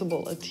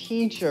principal, a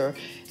teacher.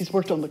 He's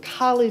worked on the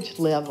college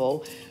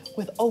level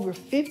with over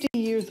 50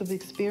 years of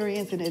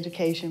experience in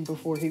education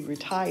before he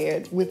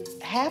retired, with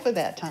half of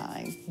that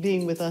time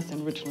being with us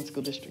in Richland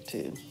School District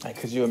 2.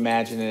 Could you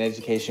imagine an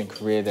education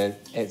career that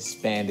has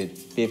spanned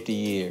 50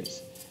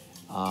 years?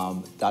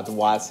 Dr.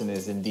 Watson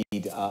is indeed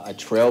a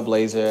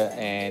trailblazer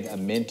and a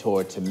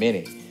mentor to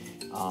many.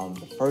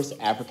 The first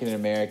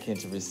African-American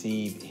to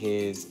receive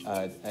his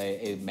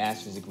a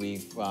master's degree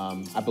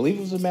from, I believe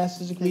it was a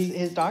master's degree?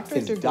 His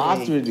doctorate degree. His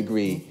doctorate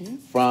degree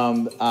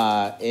from,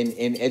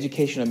 in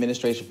education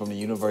administration from the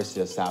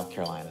University of South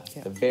Carolina.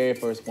 Yeah. The very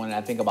first one. And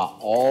I think about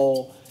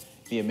all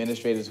the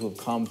administrators who have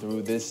come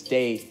through this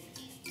state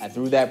and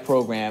through that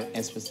program,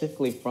 and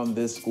specifically from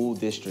this school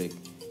district,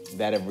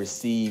 that have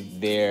received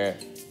their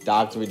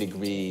doctorate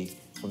degree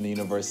from the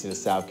University of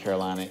South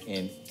Carolina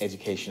in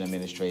education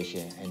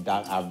administration. And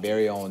our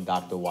very own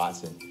Dr.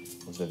 Watson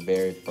was the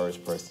very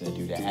first person to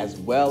do that, as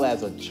well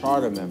as a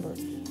charter member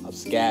of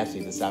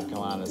SCASE, the South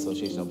Carolina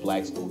Association of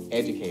Black School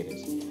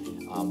Educators,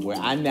 where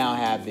I now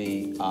have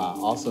the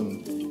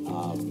awesome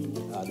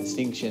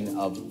distinction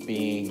of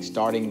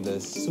starting the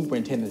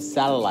superintendent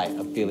satellite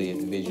affiliate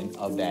division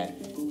of that.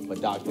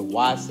 But Dr.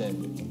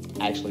 Watson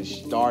actually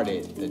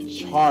started the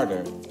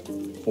charter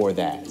for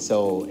that.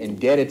 So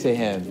indebted to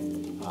him,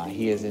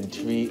 he is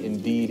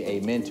indeed a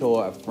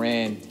mentor, a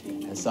friend,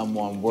 and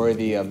someone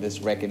worthy of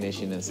this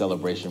recognition and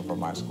celebration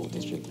from our school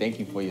district. Thank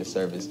you for your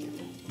service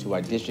to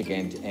our district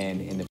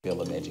and in the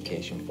field of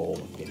education for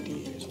over 50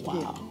 years.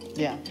 Wow.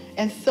 Yeah.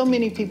 And so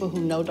many people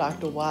who know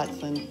Dr.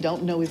 Watson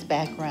don't know his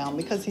background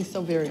because he's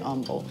so very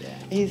humble. Yeah.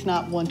 He's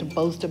not one to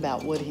boast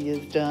about what he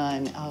has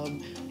done,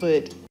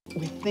 but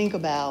we think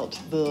about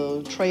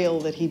the trail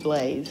that he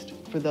blazed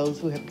for those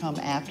who have come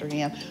after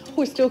him,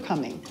 who are still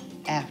coming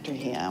after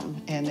him,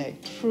 and it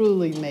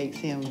truly makes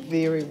him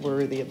very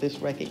worthy of this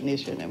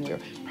recognition, and we're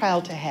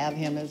proud to have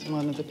him as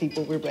one of the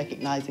people we're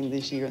recognizing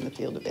this year in the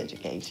field of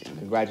education.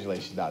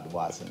 Congratulations, Dr.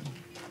 Watson.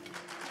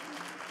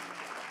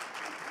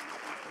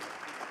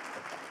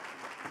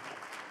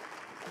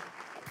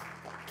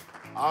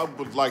 I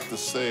would like to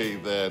say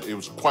that it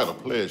was quite a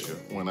pleasure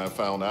when I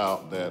found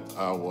out that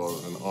I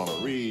was an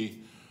honoree.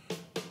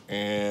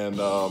 And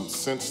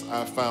since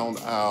I found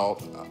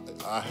out,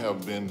 I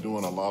have been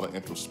doing a lot of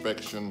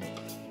introspection,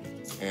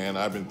 and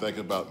I've been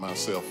thinking about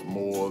myself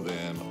more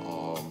than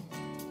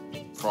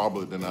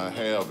probably than I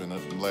have in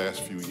the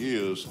last few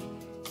years.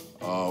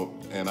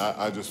 And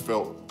I just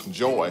felt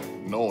joy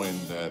knowing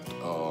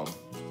that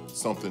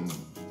something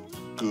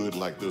good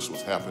like this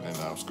was happening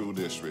in our school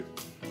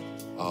district.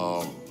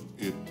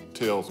 It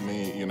tells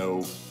me, you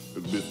know,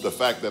 the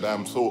fact that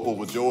I'm so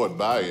overjoyed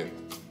by it,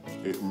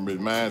 it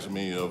reminds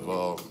me of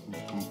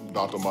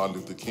Dr. Martin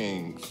Luther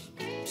King's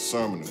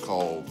sermon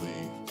called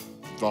The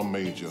Drum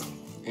Major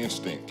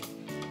Instinct.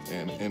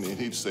 And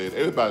he said,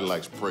 everybody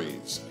likes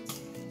praise.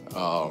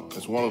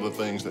 It's one of the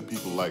things that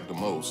people like the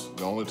most.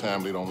 The only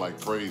time they don't like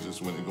praise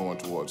is when they're going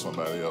towards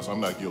somebody else. I'm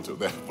not guilty of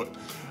that, but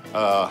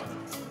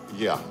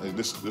yeah,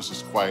 this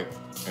is quite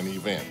an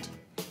event.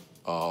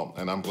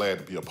 And I'm glad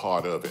to be a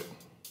part of it.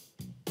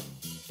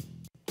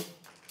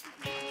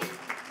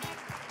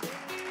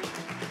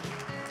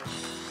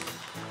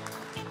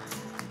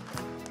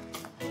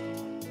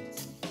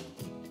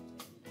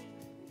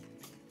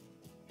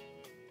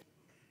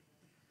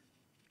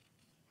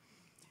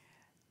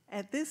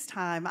 At this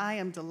time, I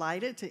am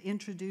delighted to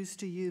introduce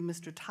to you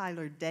Mr.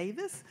 Tyler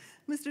Davis.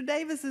 Mr.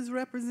 Davis is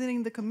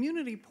representing the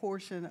community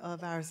portion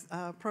of our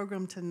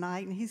program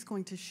tonight, and he's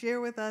going to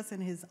share with us in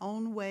his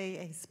own way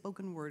a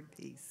spoken word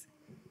piece.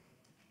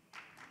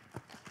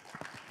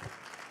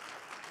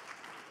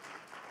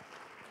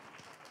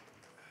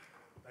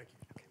 Thank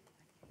you.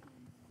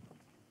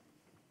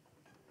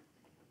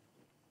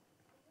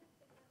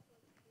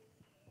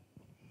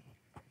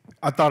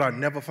 I thought I'd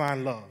never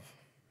find love.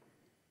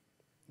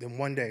 Then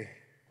one day,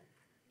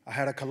 I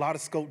had a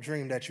kaleidoscope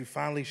dream that you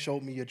finally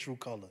showed me your true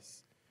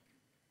colors.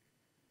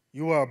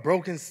 You were a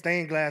broken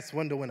stained glass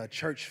window in a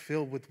church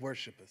filled with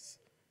worshipers,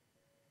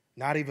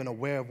 not even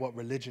aware of what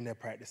religion they're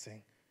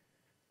practicing,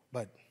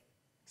 but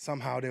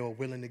somehow they were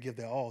willing to give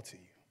their all to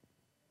you.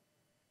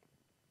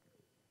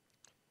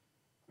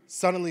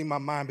 Suddenly, my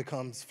mind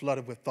becomes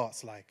flooded with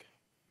thoughts like,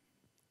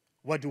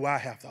 what do I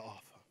have to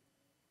offer?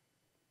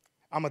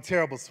 I'm a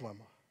terrible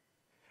swimmer.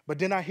 But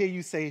then I hear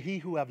you say, he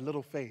who have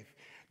little faith,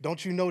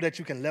 don't you know that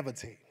you can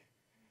levitate?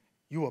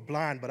 You are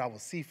blind, but I will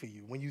see for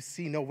you. When you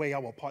see no way, I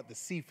will part the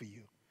sea for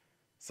you.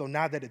 So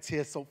now that the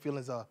tear-soaked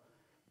feelings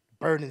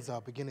burdens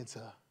are beginning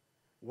to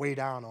weigh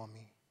down on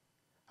me,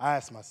 I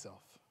ask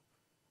myself,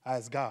 I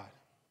ask God,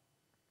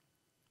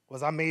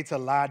 was I made to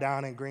lie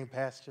down in green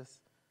pastures?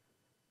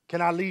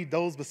 Can I lead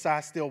those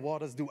beside still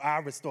waters? Do I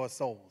restore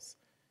souls?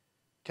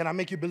 Can I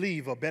make you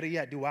believe, or better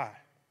yet, do I?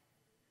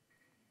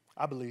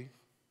 I believe.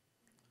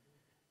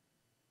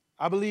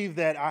 I believe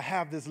that I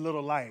have this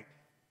little light.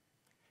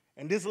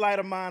 And this light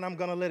of mine, I'm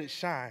going to let it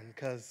shine,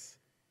 because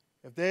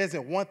if there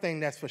isn't one thing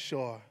that's for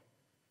sure,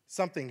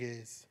 something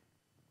is.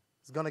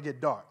 It's going to get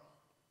dark.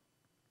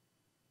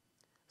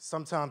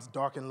 Sometimes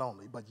dark and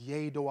lonely, but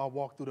yea, though I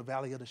walk through the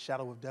valley of the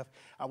shadow of death,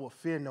 I will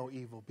fear no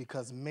evil,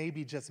 because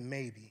maybe, just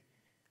maybe,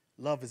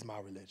 love is my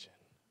religion.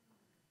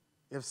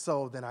 If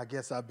so, then I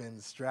guess I've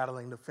been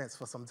straddling the fence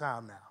for some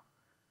time now.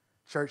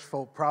 Church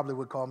folk probably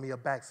would call me a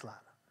backslider.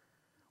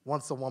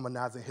 Once a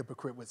womanizing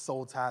hypocrite with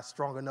soul ties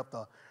strong enough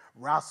to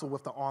wrestle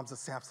with the arms of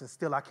Samson.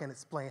 Still, I can't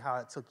explain how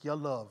it took your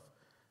love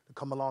to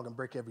come along and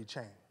break every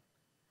chain.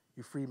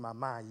 You freed my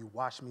mind. You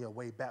washed me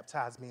away,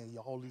 baptized me in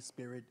your Holy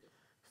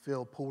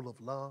Spirit-filled pool of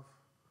love.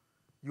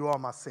 You are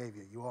my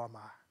Savior. You are my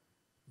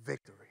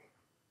victory.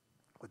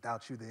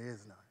 Without you, there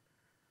is none.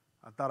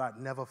 I thought I'd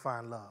never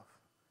find love.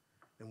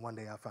 Then one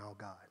day I found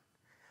God.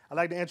 I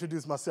like to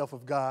introduce myself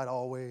with God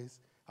always.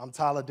 I'm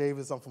Tyler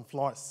Davis. I'm from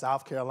Florence,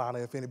 South Carolina,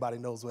 if anybody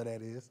knows where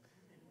that is.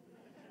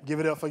 Give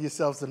it up for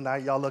yourselves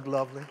tonight. Y'all look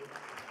lovely.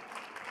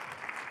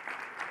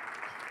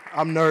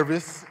 I'm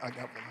nervous,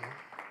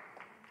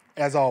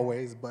 as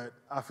always, but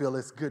I feel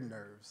it's good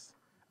nerves.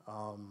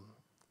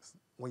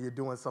 When you're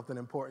doing something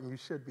important, you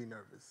should be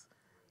nervous.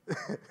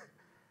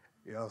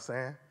 You know what I'm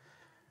saying?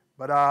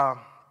 But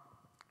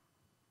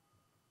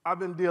I've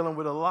been dealing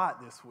with a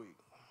lot this week.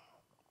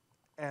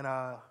 And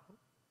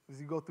as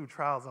you go through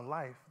trials in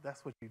life,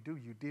 that's what you do.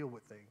 You deal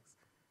with things,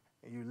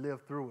 and you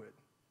live through it.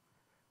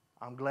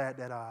 I'm glad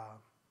that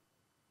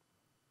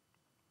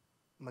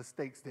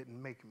mistakes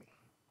didn't make me,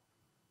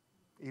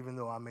 even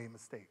though I made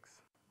mistakes.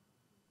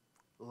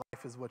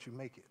 Life is what you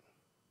make it.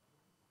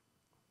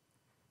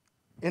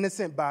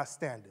 Innocent by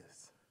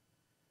standards,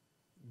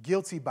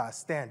 guilty by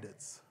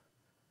standards.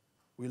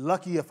 We're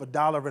lucky if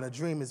 $1 and a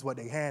dream is what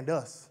they hand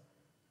us.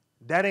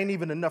 That ain't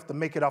even enough to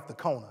make it off the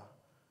corner.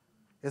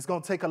 It's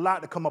going to take a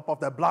lot to come up off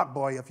that block,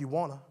 boy, if you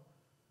want to.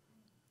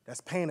 That's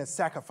pain and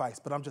sacrifice,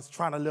 but I'm just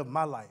trying to live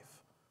my life.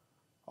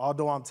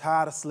 Although I'm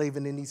tired of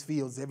slaving in these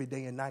fields every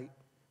day and night.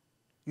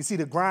 You see,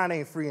 the grind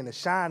ain't free and the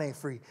shine ain't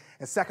free.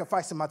 And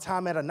sacrificing my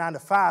time at a 9 to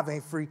 5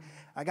 ain't free.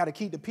 I got to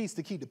keep the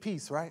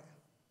peace, right?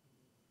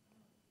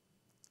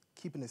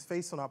 Keeping his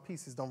face on our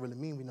pieces don't really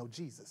mean we know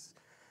Jesus.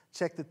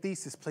 Check the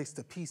thesis, place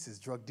to pieces.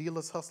 Drug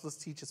dealers, hustlers,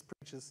 teachers,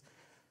 preachers.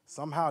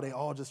 Somehow they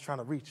all just trying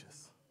to reach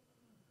us.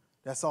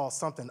 That's all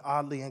something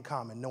oddly in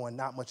common, knowing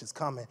not much is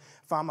coming.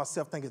 Find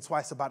myself thinking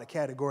twice about the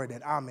category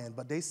that I'm in,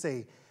 but they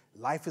say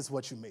life is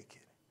what you make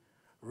it.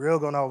 Real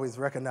gonna always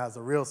recognize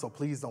the real, so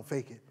please don't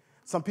fake it.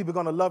 Some people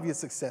gonna love your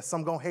success,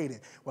 some gonna hate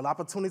it. Well,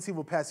 opportunity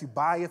will pass you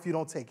by if you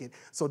don't take it,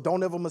 so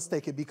don't ever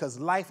mistake it, because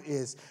life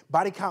is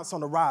body counts on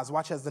the rise,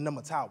 watch as the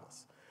number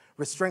towers.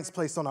 Restraints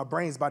placed on our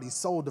brains by these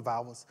soul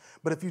devours.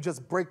 But if you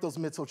just break those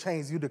mental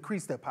chains, you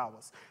decrease their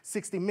powers.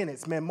 60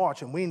 minutes, men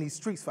marching, we in these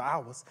streets for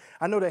hours.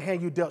 I know the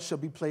hand you dealt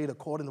should be played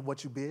according to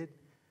what you bid,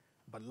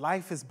 but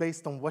life is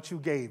based on what you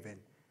gave and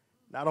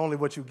not only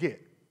what you get.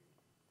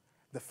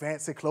 The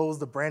fancy clothes,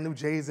 the brand new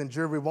J's and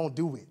jewelry won't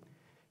do it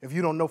if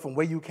you don't know from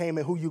where you came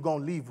and who you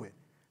gonna leave with.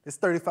 It's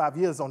 35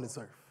 years on this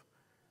earth.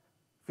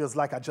 Feels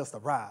like I just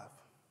arrived.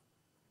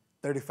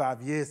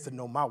 35 years to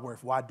know my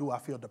worth. Why do I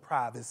feel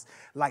deprived? It's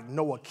like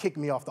Noah kicked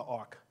me off the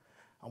ark.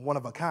 I'm one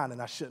of a kind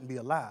and I shouldn't be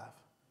alive.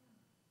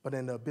 But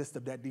in the abyss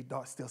of that deep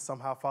dark, still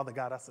somehow, Father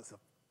God,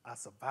 I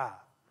survived.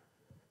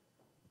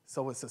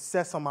 So with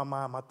success on my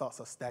mind, my thoughts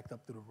are stacked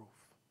up through the roof.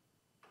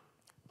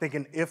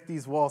 Thinking if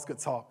these walls could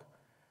talk,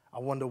 I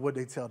wonder would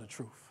they tell the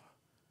truth.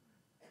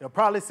 They'll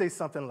probably say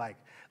something like,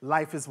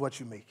 life is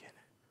what you make it.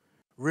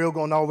 Real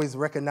gonna always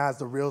recognize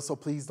the real, so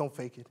please don't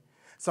fake it.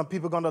 Some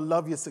people are going to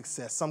love your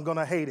success. Some going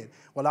to hate it.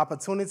 Well,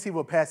 opportunity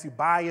will pass you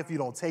by if you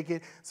don't take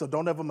it, so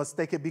don't ever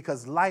mistake it,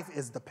 because life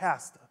is the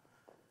pastor.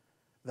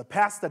 The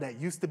pastor that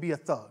used to be a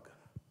thug.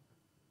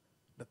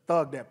 The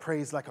thug that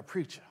prays like a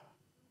preacher.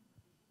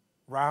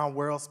 Round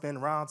world, spin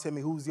round, tell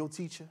me who's your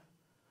teacher,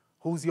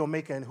 who's your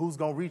maker, and who's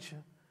going to reach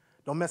you.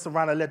 Don't mess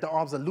around and let the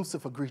arms of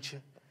Lucifer greet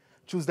you.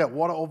 Choose that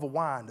water over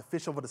wine, the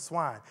fish over the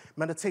swine.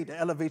 Meditate to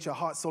elevate your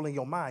heart, soul, and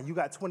your mind. You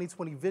got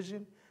 20/20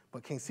 vision,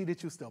 but can't see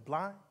that you're still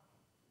blind?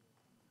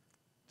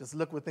 Just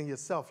look within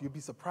yourself. You'll be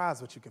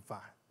surprised what you can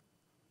find.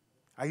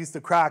 I used to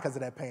cry because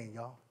of that pain,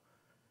 y'all.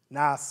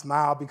 Now I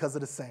smile because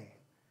of the same.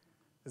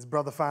 This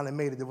brother finally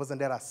made it. It wasn't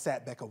that I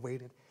sat back and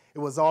waited. It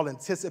was all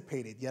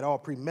anticipated, yet all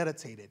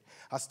premeditated.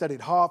 I studied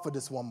hard for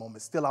this one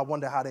moment. Still, I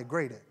wonder how they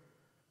graded.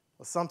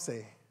 Well, some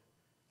say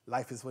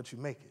life is what you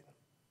make it.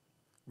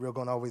 Real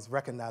gonna always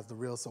recognize the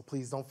real, so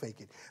please don't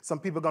fake it. Some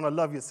people gonna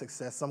love your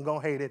success. Some gonna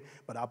hate it,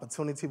 but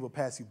opportunity will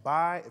pass you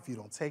by if you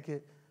don't take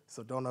it,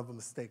 so don't ever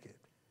mistake it.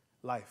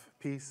 Life,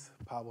 peace,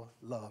 power,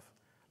 love.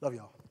 Love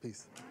y'all.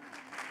 Peace.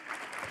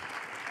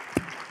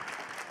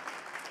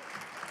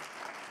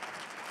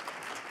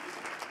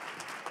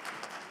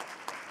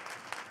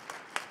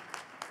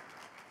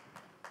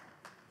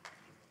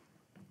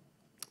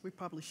 We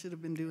probably should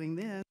have been doing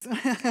this.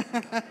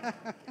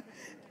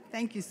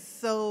 Thank you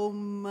so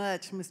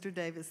much, Mr.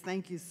 Davis.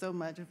 Thank you so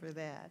much for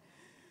that.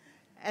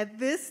 At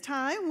this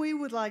time, we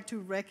would like to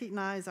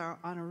recognize our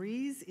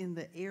honorees in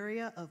the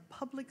area of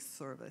public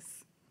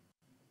service.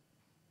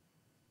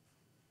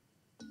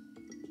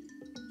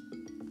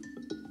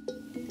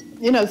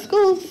 You know,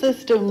 school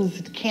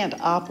systems can't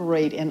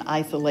operate in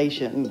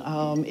isolation.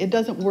 It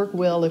doesn't work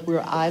well if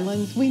we're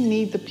islands. We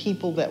need the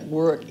people that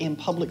work in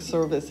public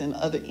service and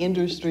other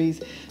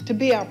industries to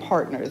be our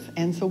partners.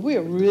 And so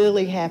we're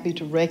really happy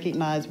to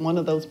recognize one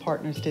of those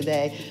partners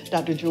today,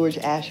 Dr. George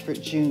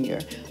Ashford Jr.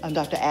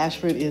 Dr.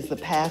 Ashford is the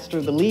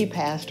pastor, the lead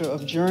pastor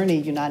of Journey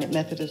United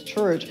Methodist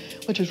Church,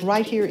 which is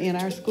right here in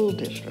our school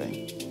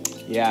district.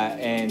 Yeah,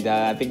 and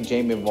I think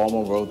Jamie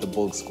Vollmer wrote the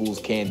book,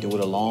 Schools Can't Do It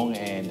Alone,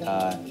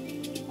 and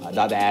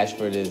Dr.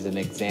 Ashford is an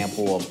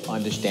example of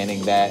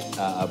understanding that,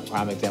 a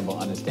prime example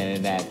of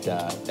understanding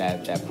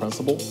that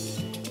principle.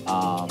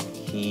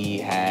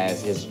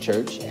 His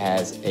church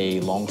has a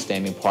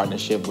long-standing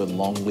partnership with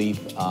Longleaf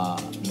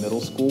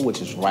Middle School,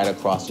 which is right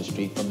across the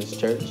street from his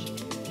church.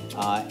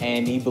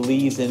 And he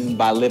believes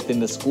by lifting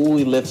the school,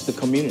 he lifts the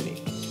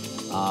community.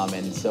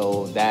 And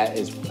so that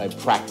is a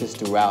practice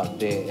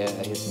throughout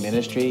his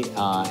ministry.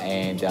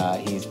 And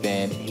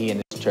he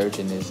and his church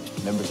and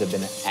his members have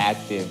been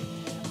active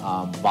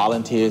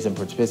volunteers and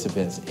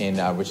participants in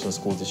Richland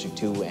School District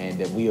 2, and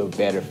that we are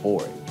better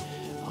for it.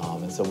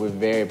 And so we're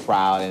very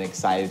proud and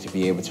excited to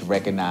be able to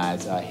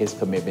recognize his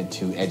commitment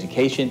to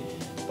education,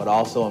 but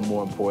also, and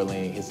more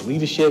importantly, his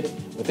leadership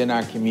within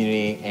our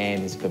community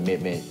and his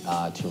commitment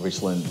to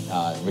Richland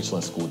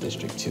School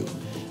District 2.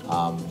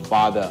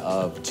 Father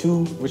of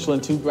 2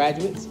 Richland 2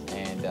 graduates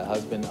and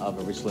husband of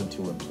a Richland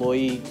 2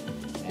 employee.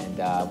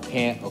 And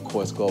can't, of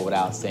course, go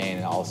without saying,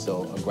 and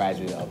also a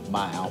graduate of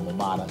my alma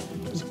mater,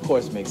 which, of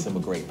course, makes him a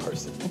great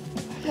person.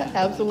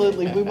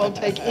 Absolutely. We won't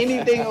take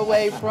anything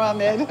away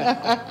from it.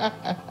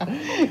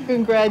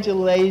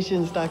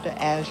 Congratulations, Dr.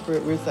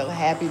 Ashford. We're so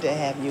happy to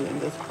have you in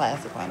this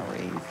class of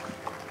honorees.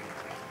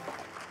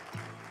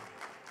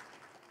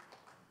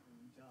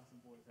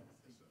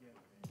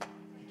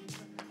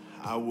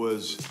 I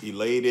was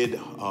elated,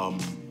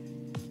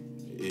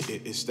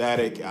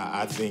 ecstatic,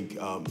 I think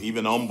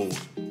even humbled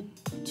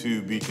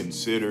to be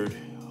considered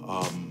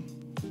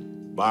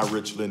by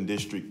Richland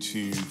District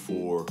 2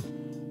 for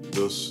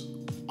this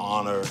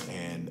honor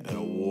and an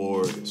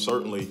award.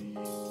 Certainly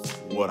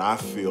what I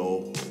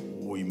feel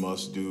we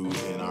must do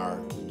in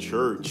our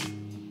church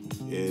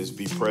is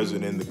be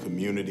present in the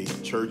community.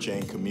 Church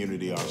and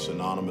community are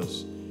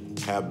synonymous,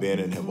 have been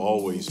and have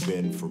always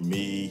been for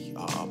me.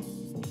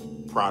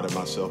 Proud of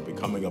myself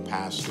becoming a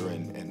pastor,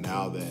 and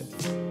now that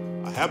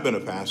I have been a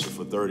pastor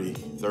for 30,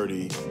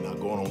 now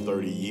going on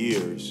 30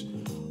 years.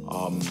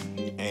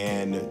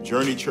 And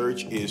Journey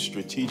Church is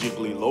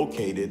strategically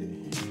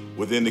located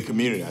within the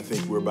community. I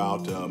think we're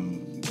about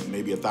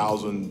maybe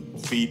 1,000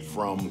 feet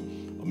from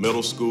a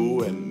middle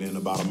school and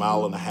about 1.5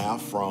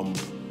 miles from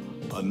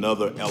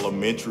another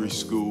elementary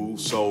school.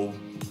 So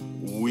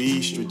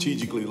we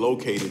strategically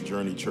located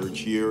Journey Church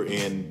here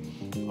in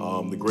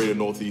the greater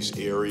Northeast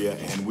area,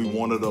 and we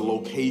wanted a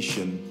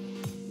location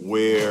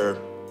where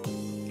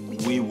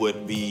we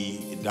would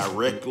be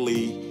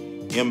directly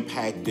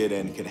impacted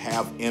and could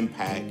have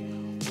impact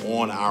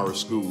on our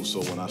school.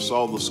 So when I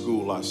saw the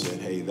school, I said,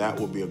 hey, that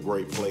would be a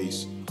great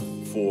place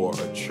for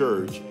a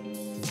church.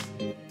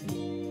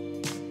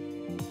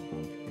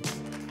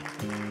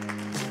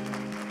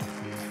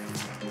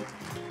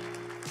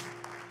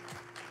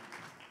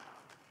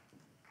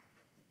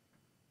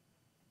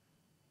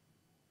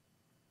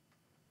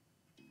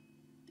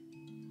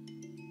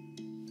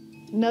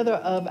 Another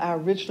of our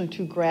Richland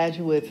 2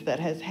 graduates that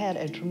has had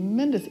a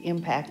tremendous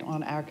impact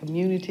on our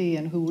community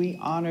and who we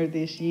honor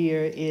this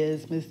year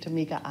is Ms.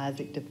 Tamika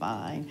Isaac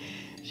Devine.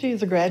 She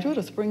is a graduate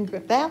of Spring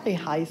Valley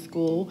High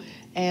School,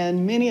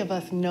 and many of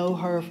us know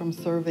her from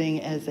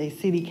serving as a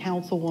city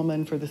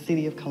councilwoman for the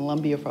city of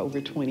Columbia for over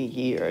 20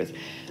 years.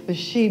 But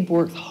she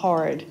works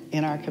hard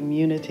in our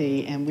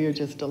community, and we're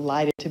just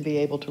delighted to be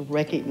able to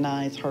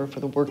recognize her for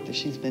the work that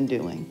she's been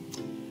doing.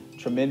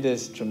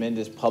 Tremendous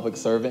public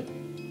servant.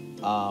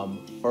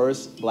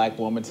 First Black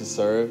woman to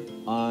serve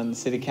on the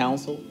city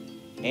council,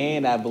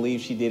 and I believe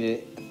she did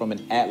it from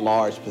an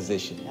at-large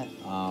position. Yes.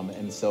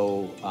 And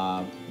so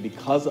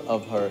because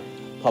of her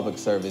public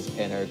service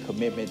and her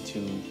commitment to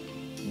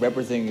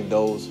representing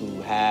those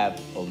who have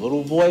a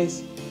little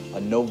voice or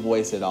no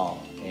voice at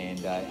all.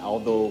 And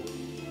although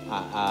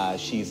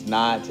she's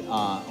not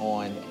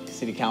on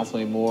city council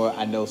anymore,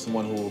 I know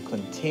someone who will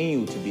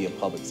continue to be a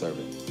public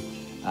servant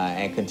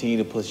and continue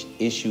to push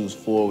issues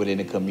forward in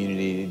the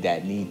community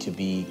that need to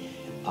be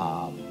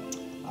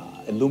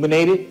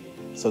illuminated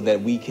so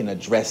that we can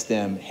address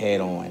them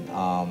head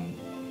on.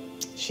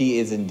 She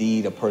is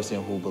indeed a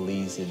person who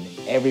believes in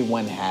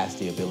everyone has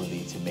the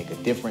ability to make a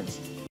difference,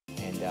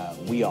 and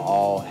we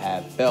all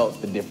have felt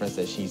the difference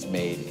that she's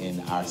made in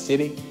our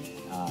city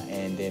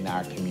and in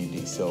our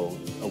community. So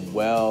a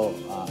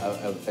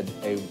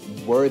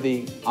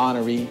worthy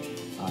honoree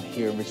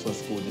here in Richland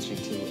School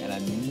District 2, and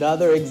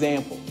another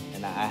example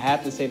And I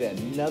have to say that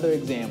another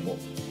example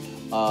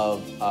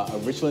of a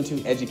Richland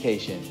 2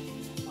 education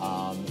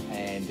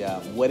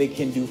and what it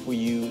can do for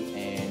you,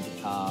 and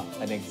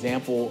an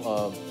example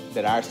of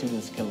that our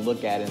students can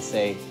look at and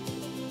say,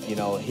 you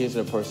know, here's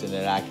a person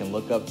that I can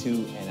look up to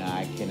and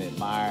I can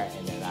admire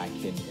and that I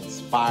can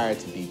inspire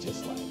to be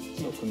just like.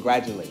 So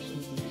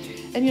congratulations.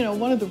 And you know,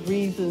 one of the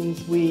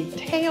reasons we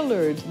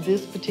tailored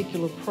this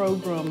particular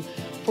program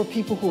for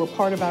people who are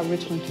part of our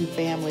Richland 2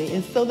 family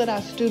is so that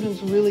our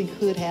students really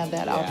could have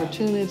that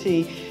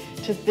opportunity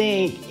to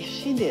think, if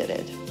she did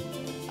it,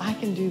 I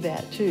can do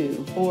that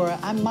too. Or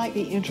I might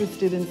be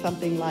interested in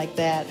something like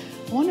that.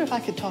 I wonder if I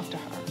could talk to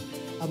her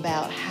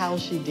about how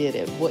she did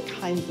it, what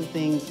kinds of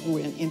things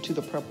went into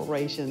the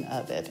preparation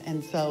of it.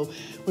 And so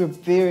we're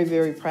very,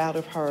 very proud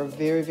of her,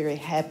 very, very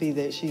happy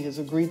that she has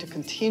agreed to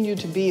continue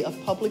to be of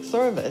public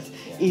service,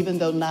 even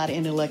though not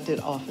in elected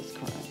office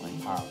currently.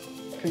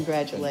 Powerful.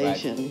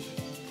 Congratulations.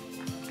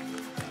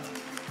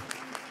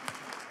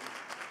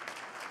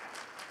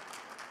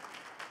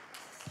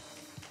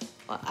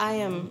 Well, I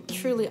am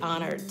truly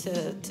honored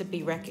to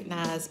be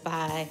recognized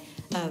by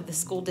the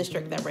school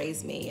district that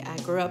raised me. I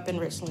grew up in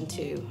Richland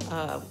 2,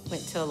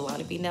 went to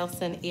Lonnie B.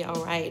 Nelson,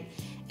 E.L. Wright,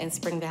 and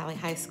Spring Valley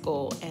High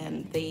School,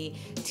 and the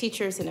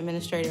teachers and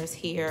administrators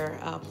here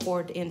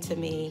poured into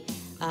me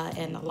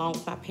and along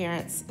with my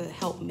parents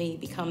helped me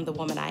become the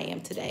woman I am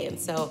today. And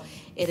so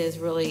it is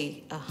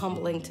really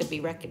humbling to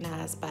be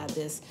recognized by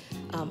this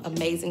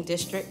amazing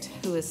district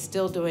who is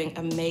still doing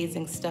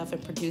amazing stuff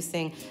and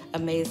producing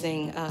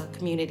amazing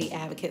community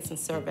advocates and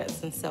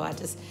servants. And so I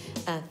just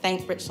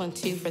thank Richland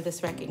 2 for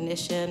this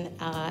recognition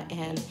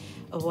and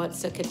want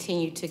to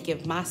continue to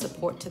give my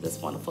support to this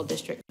wonderful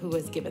district who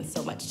has given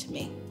so much to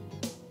me.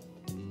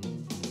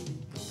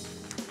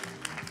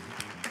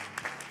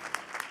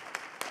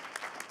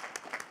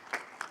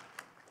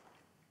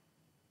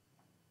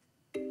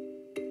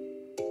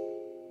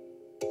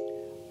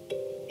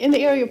 In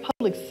the area of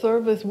public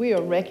service, we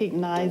are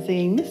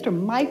recognizing Mr.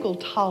 Michael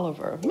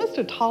Tolliver.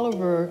 Mr.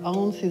 Tolliver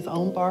owns his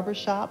own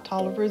barbershop,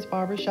 Tolliver's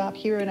Barbershop,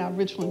 here in our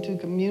Richland 2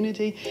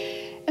 community.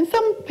 And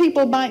some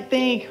people might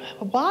think,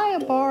 why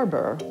a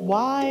barber?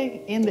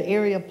 Why in the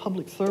area of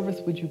public service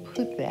would you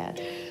put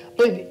that?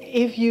 But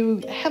if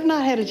you have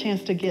not had a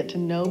chance to get to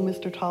know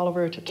Mr.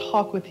 Tolliver, to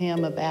talk with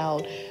him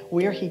about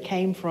where he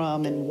came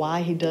from and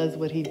why he does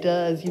what he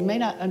does, you may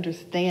not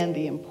understand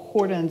the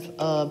importance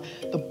of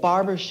the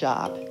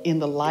barbershop in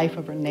the life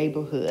of a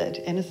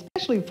neighborhood, and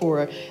especially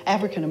for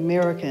African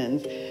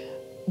Americans.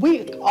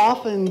 We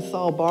often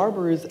saw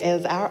barbers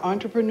as our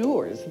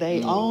entrepreneurs.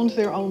 They owned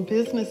their own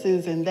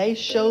businesses and they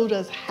showed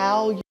us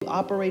how you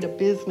operate a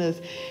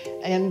business.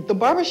 And the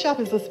barbershop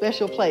is a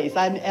special place.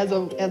 As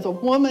a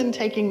woman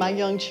taking my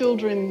young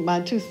children,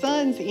 my 2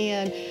 sons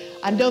in,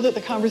 I know that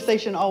the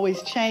conversation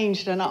always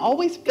changed, and I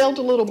always felt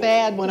a little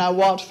bad when I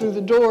walked through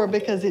the door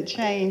because it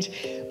changed.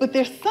 But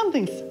there's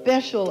something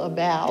special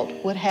about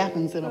what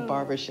happens in a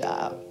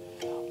barbershop.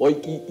 Well,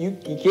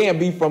 you can't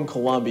be from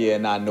Columbia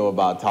and not know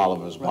about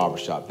Tolliver's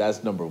Barbershop.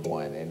 That's number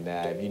one. And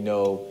if you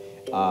know,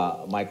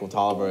 Michael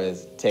Tolliver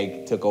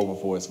took over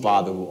for his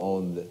father, who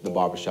owned the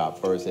barbershop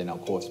first, and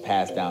of course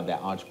passed down that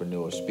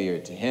entrepreneurial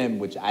spirit to him,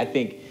 which I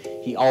think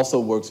he also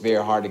works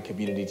very hard in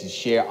community to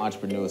share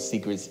entrepreneurial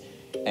secrets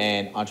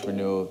and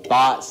entrepreneurial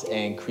thoughts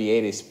and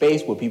create a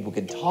space where people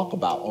can talk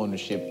about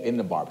ownership in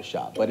the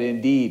barbershop. But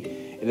indeed,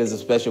 it is a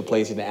special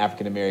place in the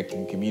African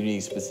American community,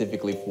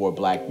 specifically for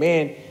Black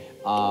men.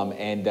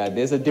 And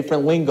there's a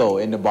different lingo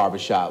in the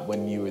barbershop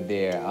when you were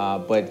there.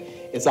 But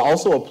it's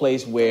also a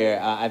place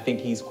where I think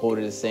he's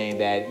quoted as saying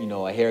that, you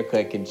know, a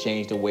haircut can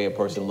change the way a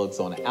person looks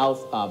on the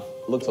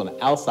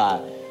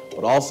outside,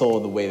 but also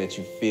the way that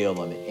you feel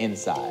on the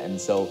inside. And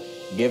so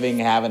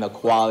having a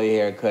quality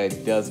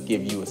haircut does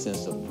give you a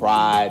sense of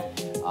pride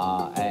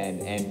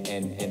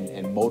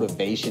and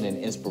motivation and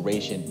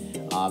inspiration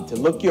to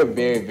look your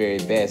very, very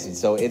best. And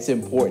so it's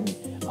important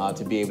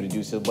to be able to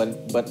do so.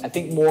 But I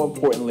think more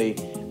importantly,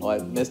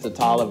 Mr.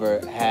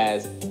 Tolliver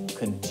has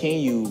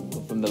continued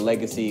from the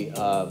legacy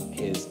of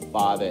his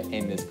father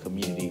in this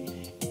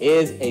community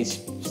is a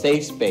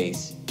safe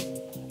space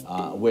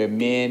where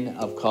men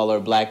of color,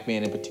 Black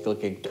men in particular,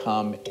 can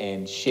come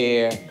and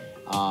share,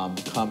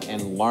 come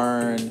and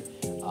learn,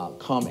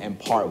 come and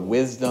impart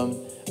wisdom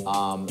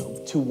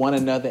to one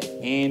another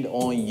and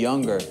on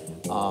younger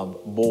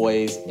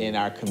boys in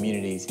our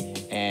communities.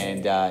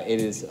 And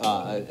it is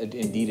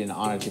indeed an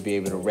honor to be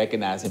able to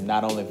recognize him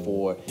not only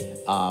for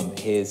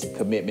his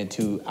commitment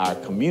to our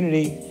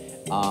community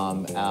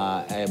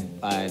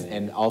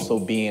and also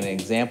being an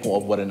example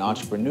of what an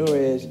entrepreneur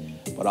is,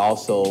 but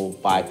also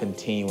by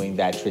continuing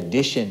that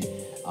tradition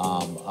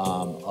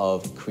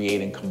of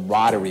creating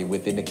camaraderie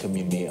within the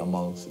community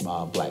amongst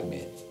Black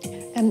men.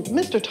 And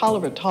Mr.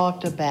 Tolliver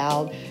talked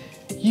about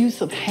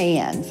use of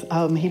hands.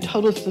 He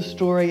told us the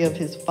story of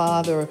his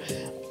father.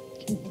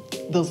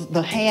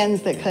 The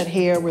hands that cut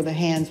hair were the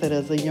hands that,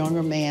 as a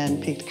younger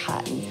man, picked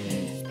cotton.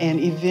 and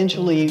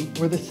eventually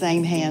were the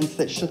same hands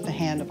that shook the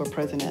hand of a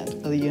president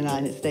of the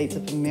United States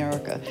of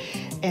America.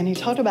 And he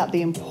talked about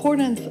the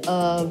importance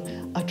of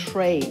a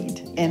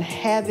trade and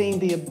having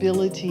the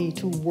ability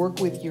to work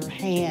with your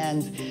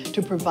hands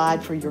to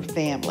provide for your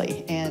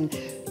family. And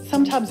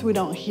sometimes we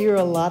don't hear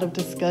a lot of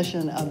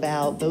discussion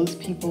about those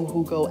people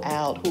who go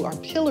out, who are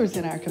pillars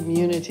in our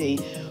community,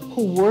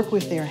 who work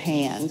with their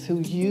hands, who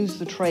use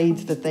the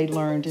trades that they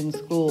learned in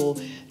school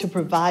to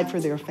provide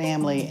for their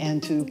family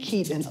and to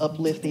keep and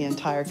uplift the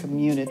entire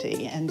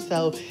community. And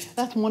so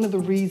that's one of the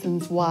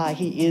reasons why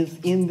he is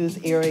in this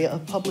area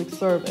of public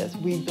service.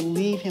 We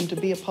believe him to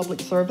be a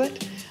public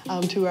servant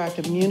to our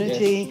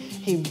community. Yes.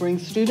 He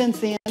brings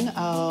students in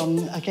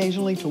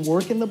occasionally to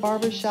work in the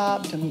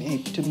barbershop, to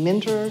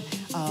mentor.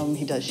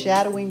 He does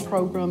shadowing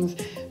programs,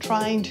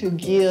 trying to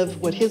give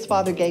what his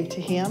father gave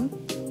to him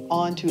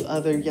on to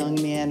other young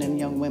men and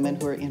young women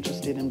who are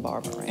interested in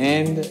barbering.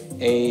 And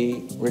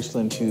a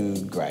Richland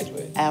 2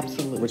 graduate.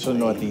 Absolutely. Richland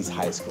Northeast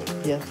High School.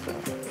 Yes, sir.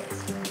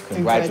 Yes.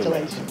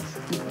 Congratulations.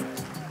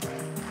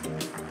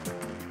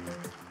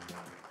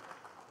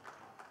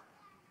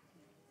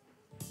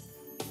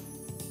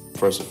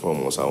 First and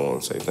foremost, I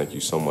want to say thank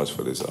you so much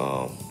for this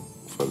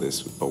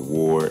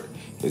award.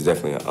 It's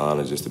definitely an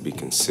honor just to be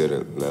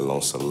considered, let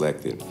alone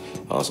selected.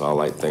 So I'd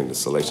like to thank the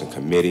selection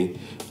committee,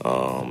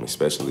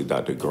 especially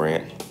Dr.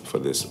 Grant, for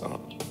this,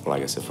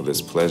 like I said, for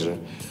this pleasure.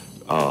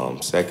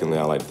 Secondly,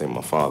 I'd like to thank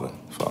my father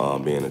for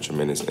being a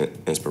tremendous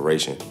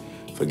inspiration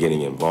for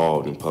getting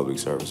involved in public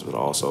service, but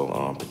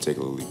also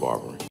particularly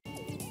barbering.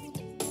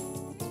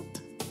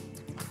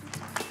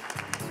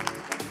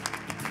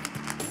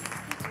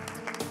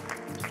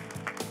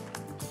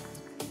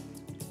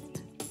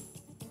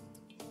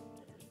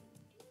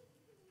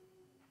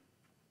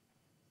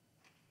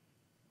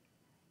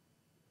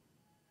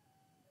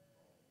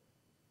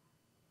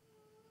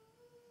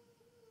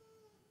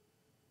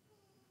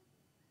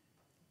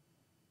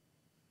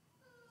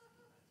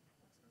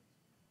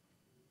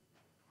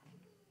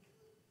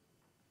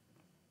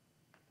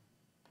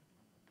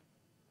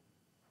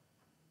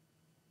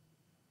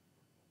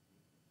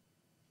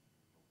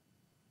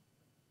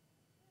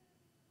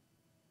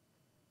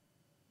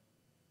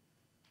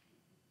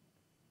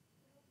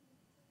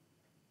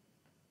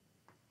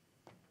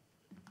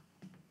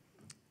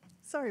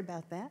 Sorry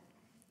about that.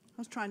 I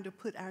was trying to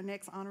put our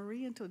next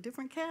honoree into a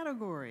different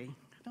category.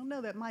 I don't know,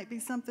 that might be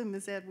something,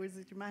 Ms. Edwards,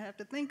 that you might have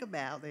to think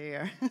about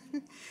there.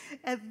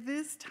 At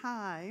this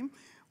time,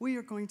 we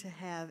are going to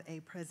have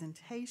a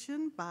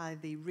presentation by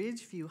the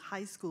Ridgeview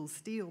High School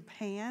Steel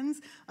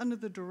Pans under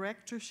the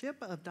directorship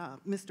of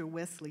Mr.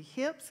 Wesley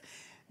Hips.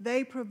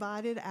 They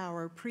provided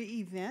our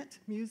pre-event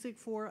music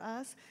for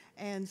us.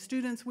 And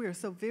students, we are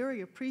so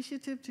very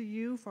appreciative to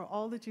you for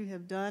all that you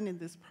have done in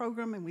this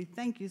program, and we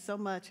thank you so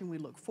much, and we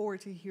look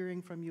forward to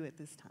hearing from you at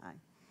this time.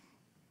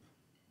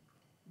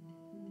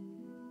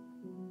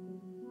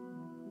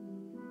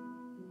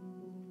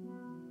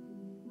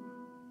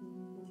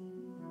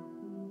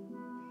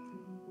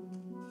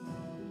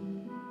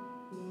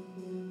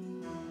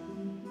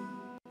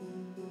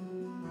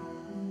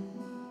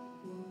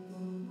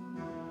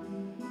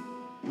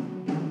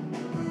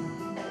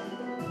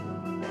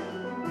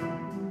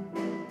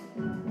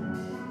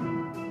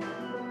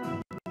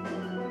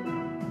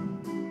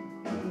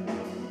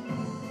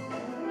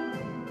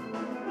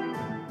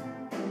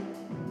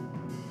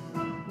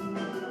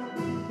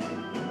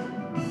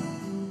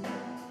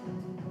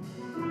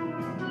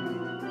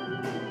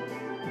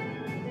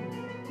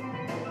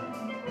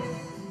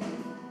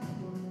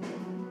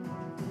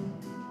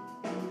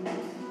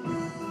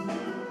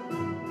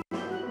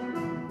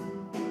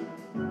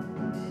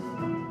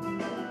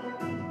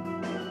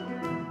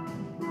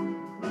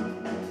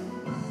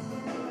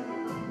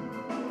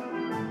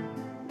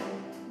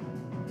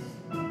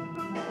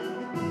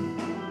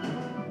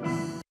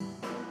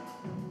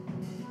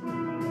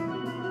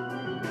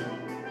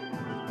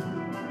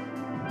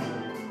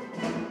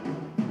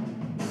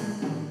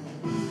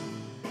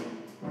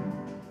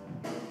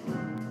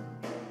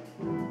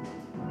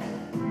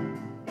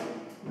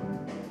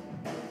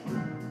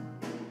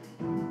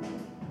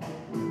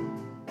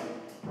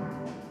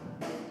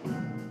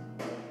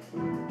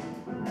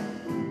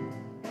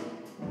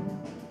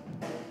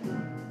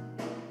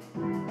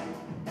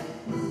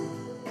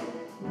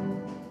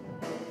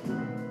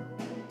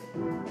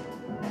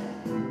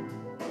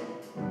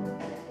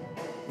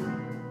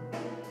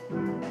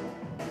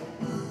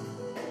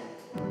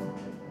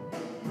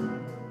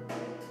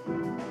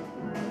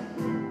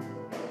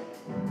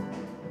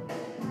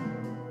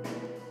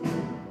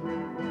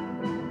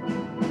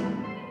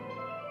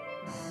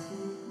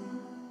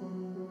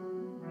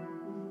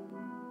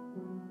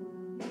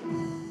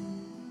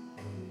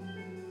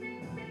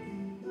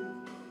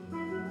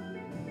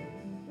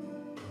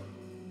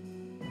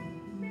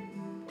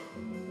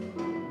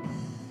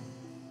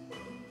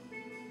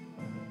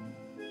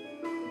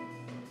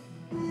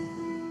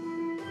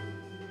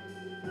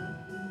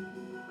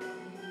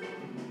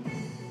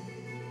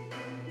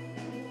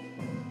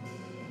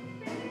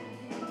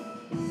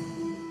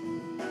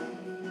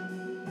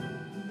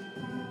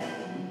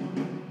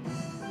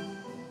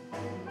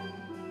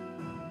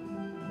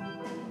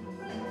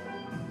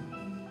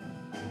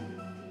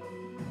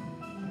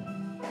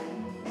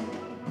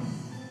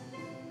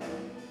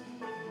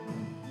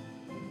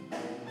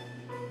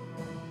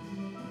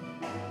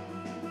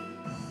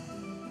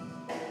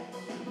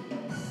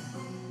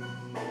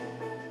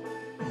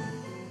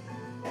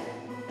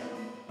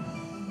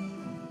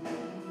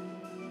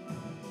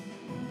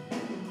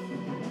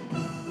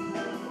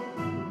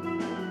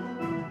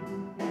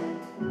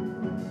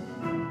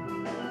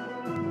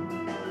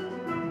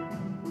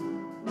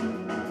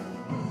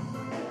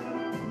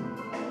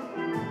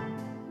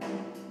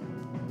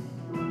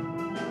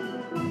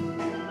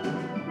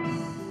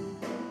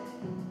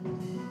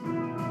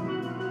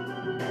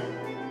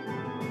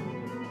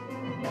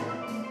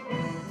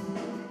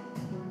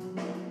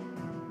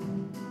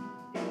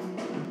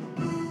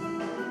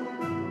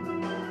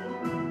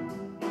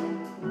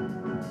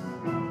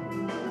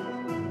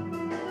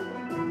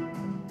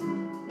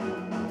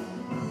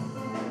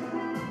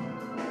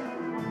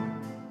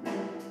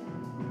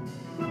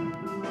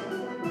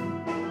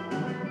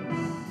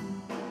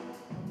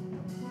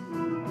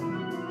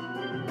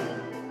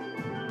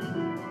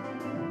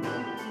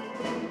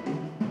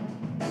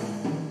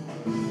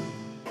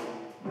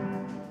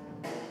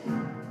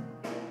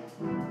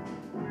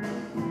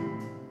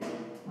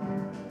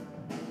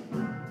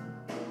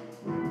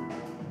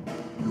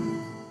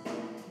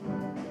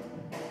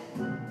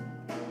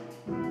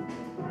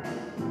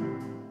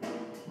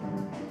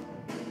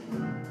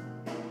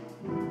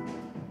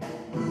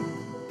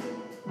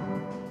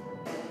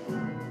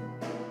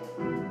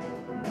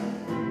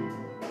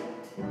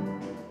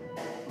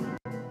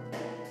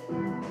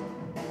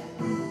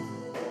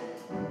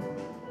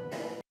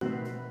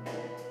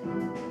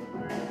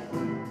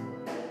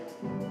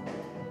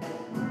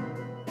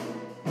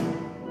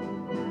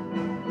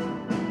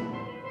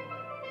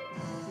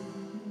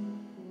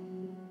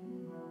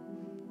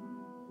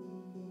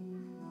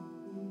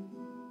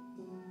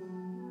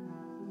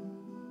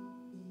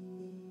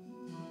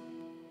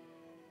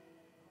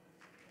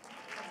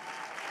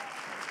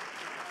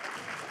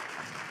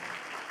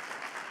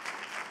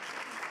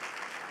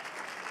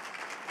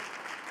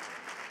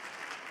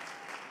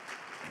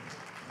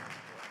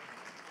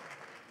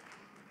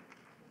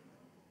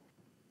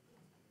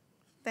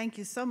 Thank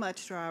you so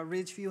much to our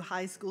Ridgeview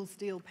High School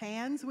Steel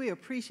Pans. We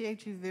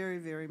appreciate you very,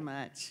 very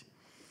much.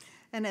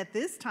 And at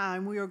this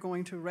time, we are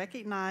going to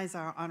recognize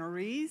our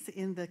honorees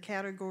in the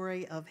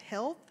category of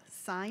health,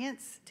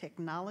 science,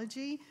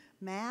 technology,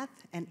 math,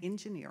 and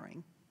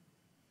engineering.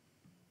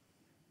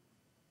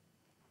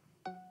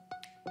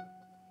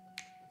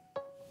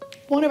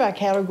 One of our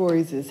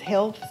categories is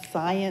health,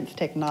 science,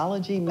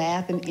 technology,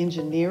 math, and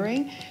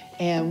engineering.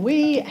 And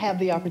we have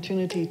the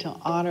opportunity to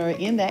honor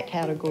in that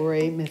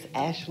category Ms.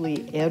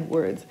 Ashley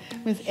Edwards.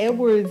 Ms.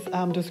 Edwards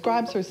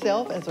describes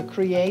herself as a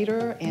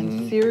creator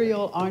and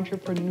serial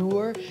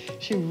entrepreneur.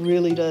 She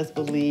really does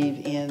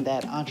believe in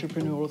that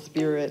entrepreneurial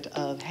spirit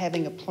of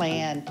having a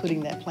plan,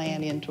 putting that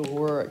plan into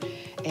work,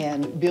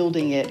 and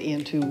building it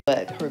into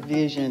what her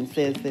vision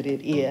says that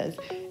it is.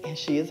 And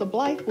she is a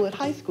Blythewood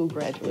High School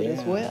graduate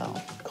as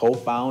well.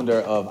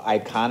 Co-founder of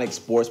Iconic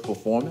Sports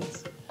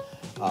Performance,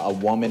 a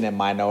woman and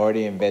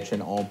minority and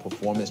veteran-owned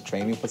performance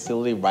training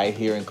facility right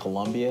here in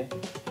Columbia.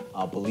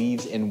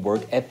 Believes in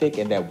work ethic,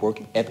 and that work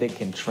ethic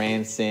can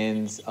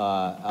transcend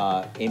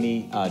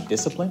any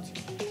discipline,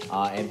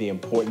 and the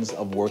importance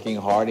of working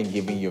hard and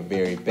giving your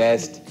very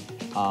best.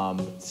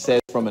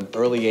 Says from an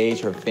early age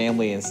her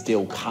family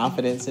instilled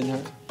confidence in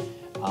her.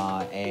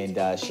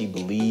 And she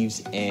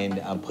believes in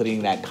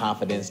putting that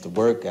confidence to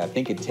work. I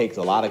think it takes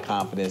a lot of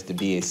confidence to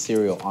be a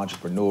serial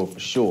entrepreneur for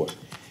sure.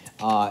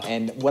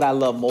 And what I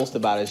love most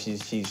about it,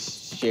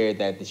 she's shared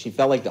that she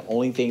felt like the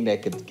only thing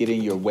that could get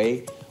in your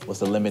way was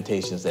the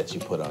limitations that you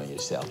put on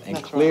yourself. And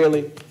that's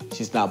clearly, right.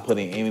 She's not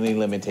putting any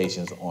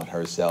limitations on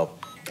herself.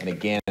 And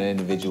again, an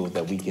individual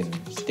that we can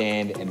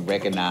stand and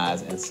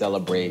recognize and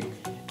celebrate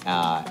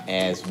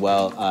as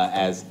well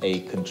as a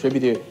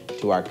contributor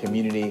to our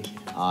community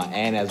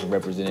and as a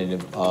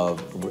representative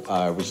of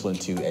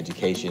Richland 2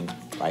 education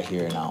right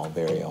here in our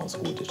very own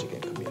school district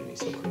and community.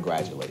 So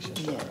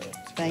congratulations to her.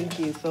 Thank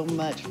you so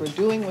much for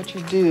doing what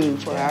you do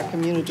for our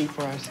community,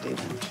 for our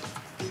students.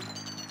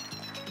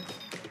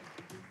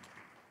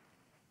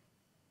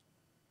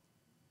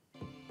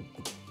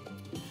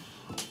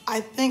 I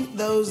think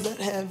those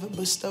that have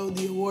bestowed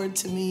the award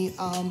to me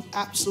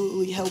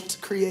absolutely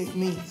helped create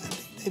me. I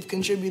think they've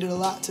contributed a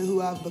lot to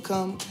who I've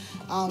become.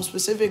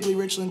 Specifically,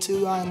 Richland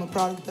 2, I am a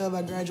product of.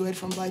 I graduated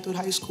from Blythewood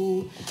High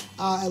School,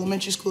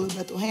 elementary school at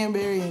Bethel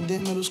Hanbury, and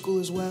Dent Middle School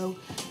as well.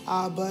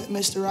 But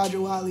Mr. Roger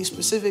Wiley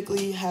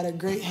specifically had a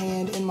great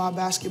hand in my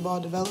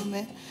basketball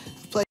development.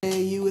 I've played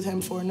AAU with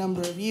him for a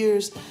number of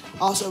years.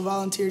 Also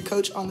volunteered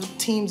coach on the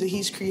teams that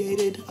he's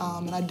created,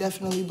 and I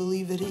definitely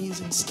believe that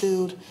he's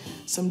instilled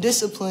some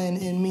discipline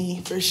in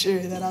me for sure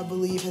that I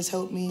believe has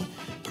helped me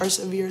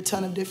persevere a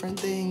ton of different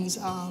things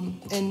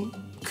and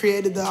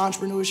created the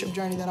entrepreneurship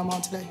journey that I'm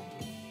on today.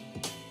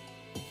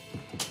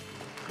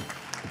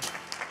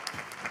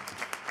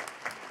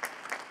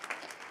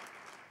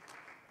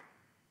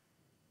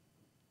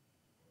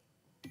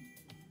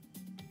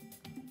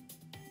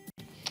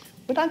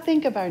 When I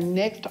think of our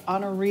next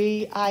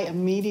honoree, I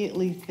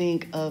immediately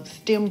think of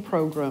STEM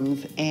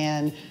programs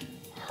and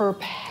her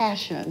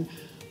passion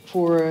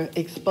for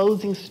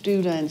exposing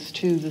students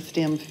to the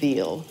STEM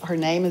field. Her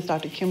name is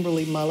Dr.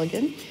 Kimberly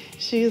Mulligan.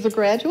 She is a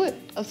graduate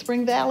of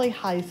Spring Valley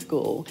High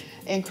School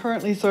and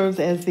currently serves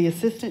as the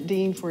Assistant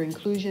Dean for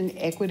Inclusion,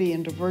 Equity,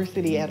 and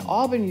Diversity at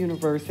Auburn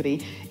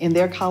University in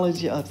their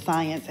College of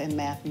Science and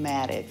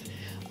Mathematics.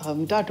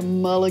 Dr.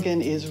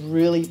 Mulligan is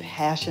really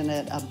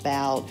passionate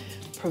about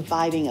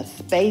providing a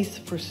space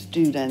for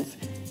students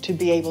to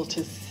be able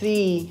to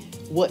see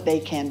what they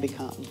can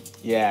become.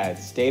 Yeah,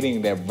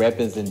 stating that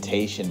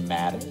representation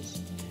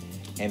matters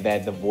and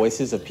that the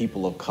voices of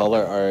people of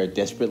color are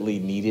desperately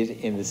needed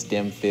in the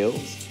STEM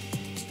fields,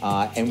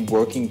 and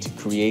working to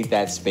create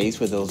that space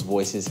where those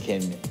voices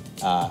can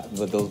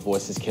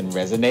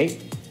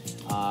resonate,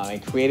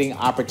 and creating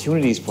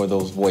opportunities for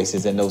those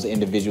voices and those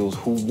individuals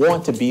who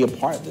want to be a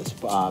part of this,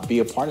 be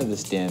a part of the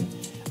STEM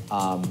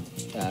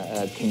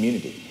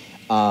community.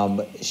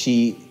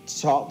 She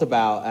talked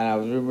about, and I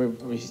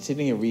remember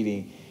sitting here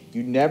reading,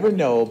 you never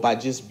know by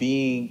just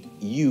being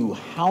you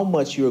how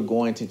much you're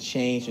going to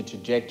change the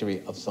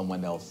trajectory of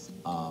someone else,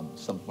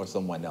 for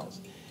someone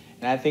else.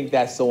 And I think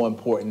that's so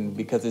important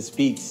because it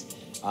speaks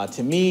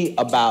to me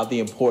about the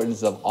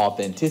importance of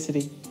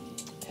authenticity.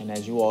 And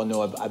as you all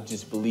know, I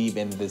just believe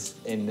in this,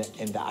 in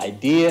the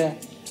idea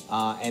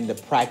and the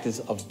practice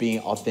of being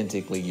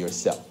authentically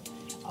yourself.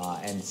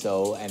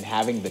 And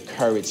having the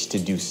courage to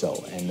do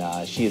so.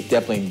 And she has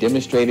definitely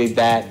demonstrated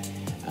that,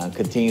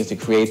 continues to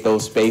create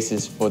those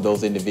spaces for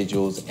those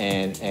individuals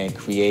and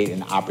create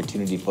an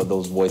opportunity for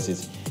those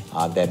voices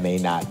that may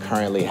not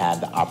currently have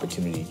the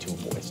opportunity to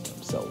voice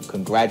them. So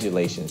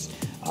congratulations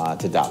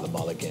to Dr.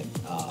 Mulligan,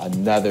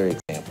 another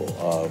example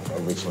of a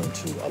Richland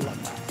 2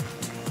 alumni.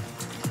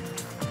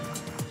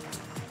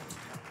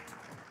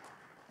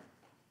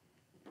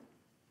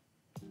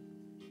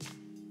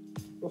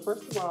 Well,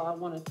 first of all, I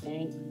want to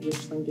thank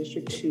Richland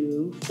District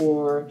 2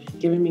 for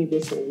giving me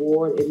this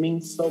award. It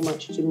means so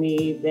much to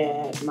me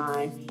that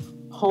my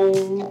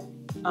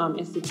home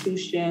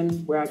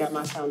institution, where I got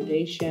my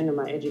foundation and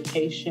my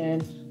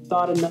education,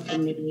 thought enough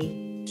of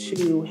me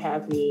to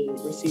have me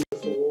receive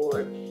this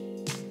award.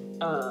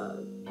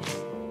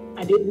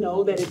 I didn't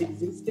know that it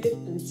existed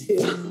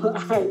until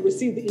I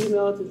received the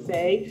email to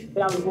say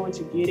that I was going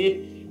to get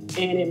it.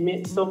 And it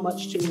meant so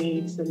much to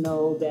me to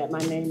know that my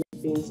name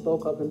is being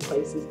spoke of in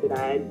places that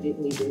I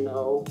didn't even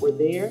know were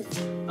there.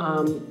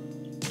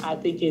 I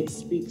think it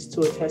speaks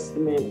to a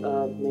testament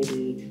of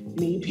maybe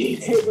me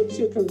being able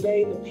to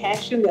convey the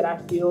passion that I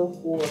feel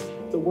for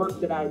the work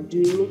that I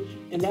do.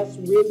 And that's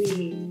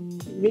really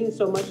means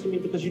so much to me,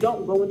 because you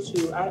don't go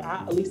into,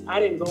 at least I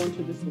didn't go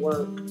into this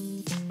work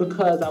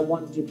because I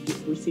wanted to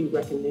receive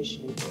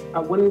recognition. I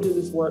went into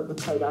this work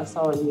because I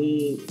saw a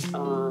need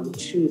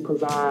to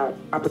provide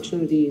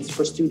opportunities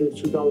for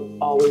students who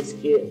don't always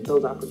get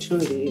those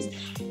opportunities.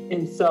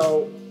 And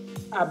so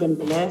I've been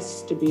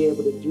blessed to be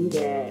able to do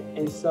that.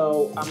 And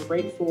so I'm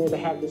grateful to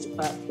have this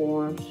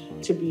platform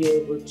to be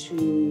able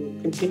to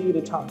continue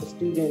to talk to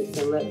students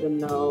and let them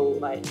know,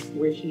 like,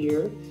 we're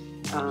here,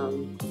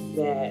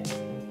 that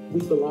we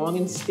belong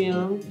in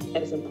STEM,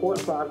 that it's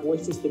important for our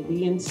voices to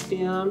be in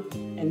STEM,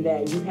 and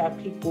that you have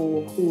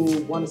people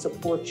who want to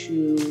support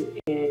you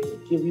and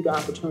give you the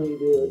opportunity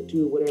to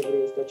do whatever it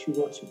is that you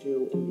want to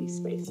do in these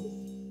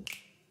spaces.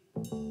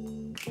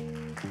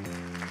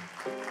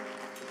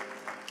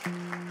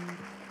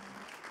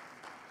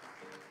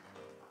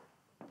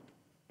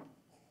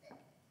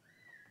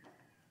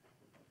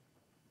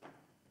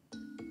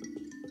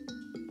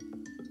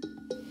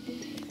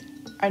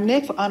 Our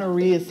next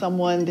honoree is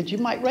someone that you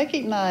might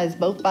recognize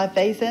both by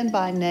face and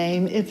by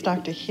name. It's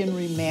Dr.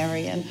 Henry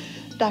Marion.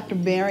 Dr.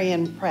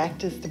 Marion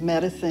practiced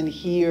medicine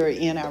here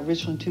in our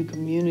Richland 2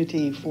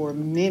 community for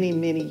many,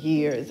 many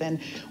years.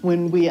 And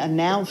when we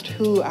announced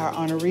who our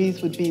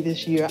honorees would be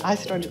this year, I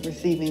started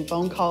receiving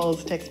phone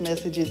calls, text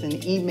messages, and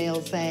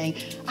emails saying,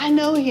 I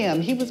know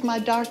him, he was my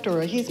doctor,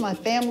 or he's my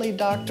family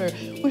doctor.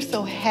 We're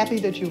so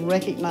happy that you're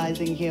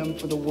recognizing him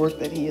for the work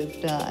that he has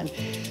done.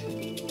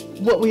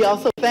 What we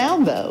also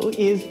found, though,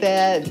 is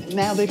that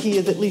now that he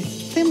is at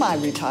least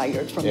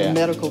semi-retired from the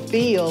medical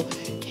field,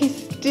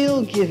 he's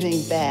still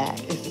giving back,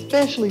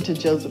 especially to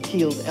Joseph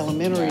Keels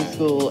Elementary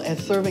School,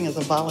 as serving as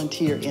a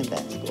volunteer in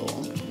that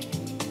school.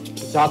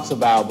 He talks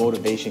about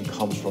motivation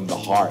comes from the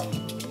heart.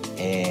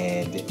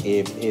 And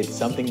if it's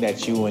something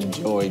that you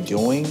enjoy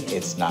doing,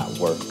 it's not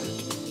work.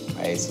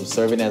 Right? So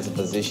serving as a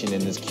physician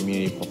in this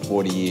community for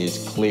 40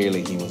 years,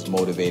 clearly he was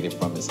motivated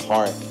from his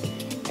heart.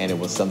 And it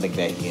was something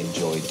that he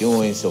enjoyed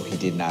doing, so he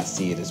did not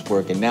see it as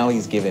work. And now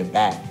he's giving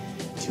back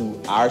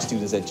to our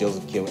students at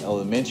Joseph Keels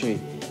Elementary.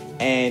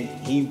 And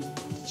he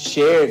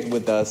shared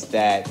with us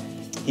that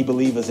he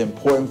believes it's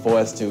important for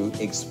us to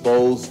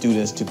expose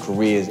students to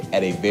careers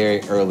at a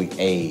very early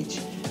age.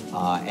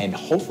 And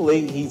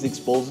hopefully he's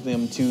exposing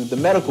them to the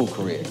medical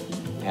career,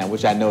 and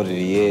which I know that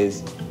he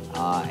is.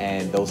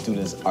 And those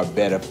students are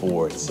better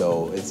for it.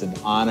 So it's an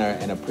honor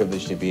and a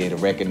privilege to be able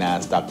to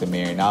recognize Dr.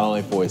 Marion, not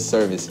only for his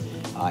service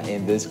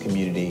in this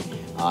community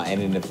and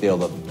in the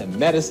field of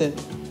medicine,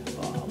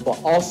 but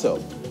also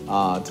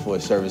for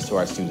his service to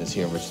our students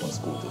here in Richland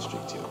School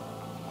District 2.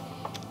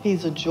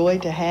 He's a joy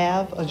to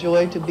have, a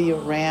joy to be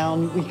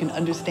around. We can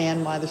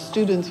understand why the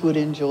students would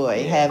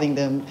enjoy having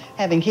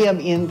him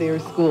in their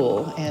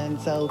school. And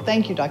so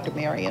thank you, Dr.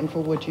 Marion, for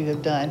what you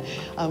have done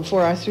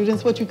for our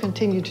students, what you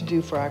continue to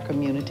do for our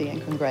community,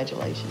 and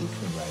congratulations.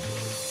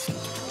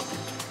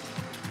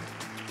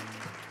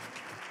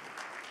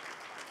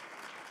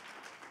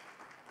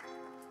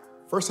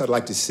 First, I'd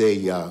like to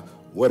say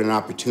what an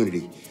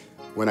opportunity.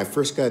 When I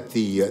first got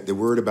the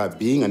word about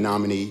being a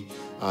nominee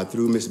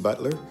through Ms.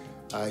 Butler,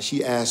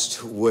 she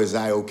asked, was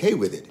I okay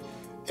with it?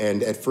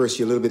 And at first,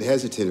 you're a little bit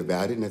hesitant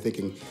about it, and I'm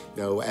thinking,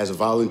 as a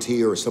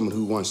volunteer or someone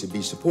who wants to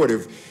be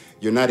supportive,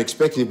 you're not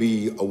expecting to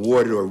be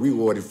awarded or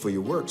rewarded for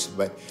your works.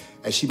 But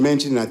as she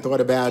mentioned, I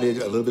thought about it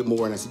a little bit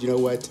more, and I said, you know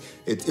what?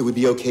 It would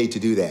be okay to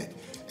do that.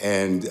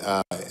 And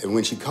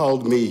when she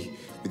called me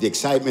with the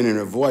excitement in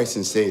her voice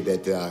and said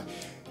that,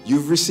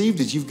 you've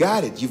received it, you've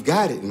got it, you've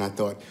got it. And I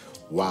thought,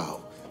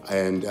 wow.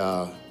 And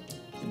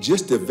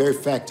just the very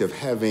fact of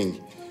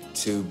having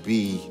to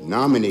be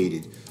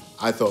nominated,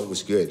 I thought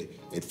was good.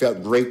 It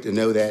felt great to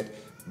know that,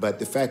 but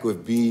the fact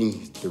of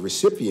being the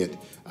recipient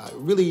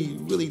really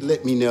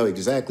let me know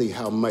exactly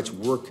how much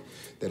work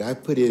that I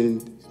put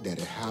in,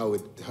 how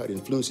it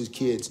influences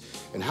kids,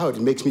 and how it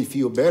makes me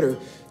feel better,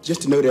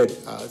 just to know that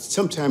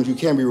sometimes you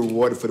can be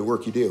rewarded for the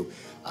work you do.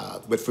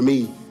 But for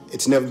me,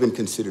 it's never been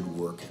considered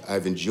work.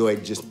 I've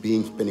enjoyed just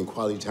spending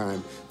quality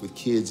time with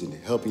kids and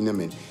helping them,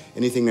 and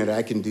anything that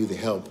I can do to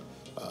help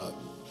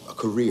a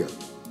career,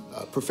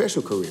 a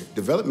professional career,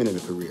 development in a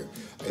career,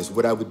 is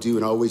what I would do,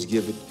 and always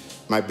give it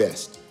my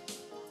best.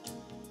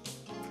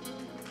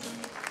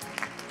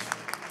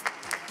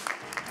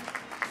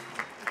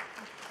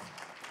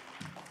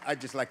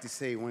 I'd just like to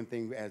say one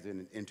thing as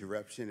an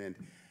interruption, and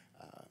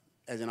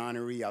as an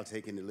honoree, I'll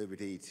take in the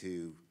liberty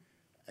to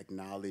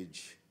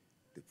acknowledge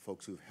the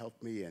folks who've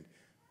helped me, and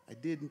I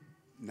did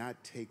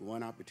not take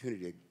one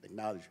opportunity to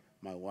acknowledge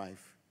my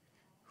wife,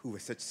 who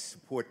was such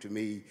support to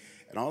me,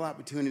 and all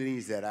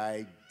opportunities that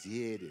I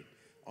did, and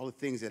all the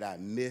things that I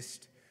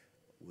missed,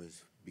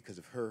 was because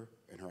of her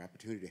and her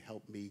opportunity to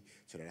help me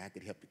so that I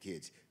could help the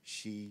kids.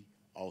 She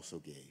also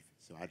gave.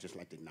 So I'd just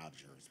like to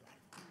acknowledge her as well.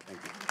 Thank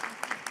you.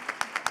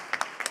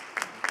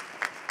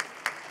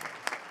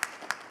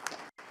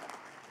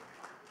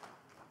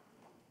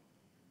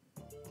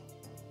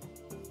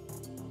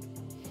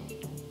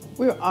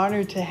 We're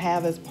honored to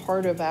have as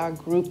part of our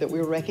group that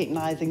we're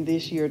recognizing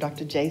this year,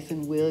 Dr.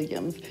 Jason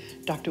Williams.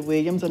 Dr.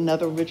 Williams,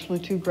 another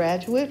Richland 2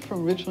 graduate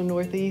from Richland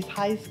Northeast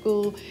High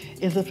School,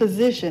 is a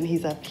physician.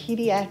 He's a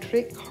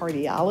pediatric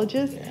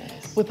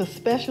cardiologist with a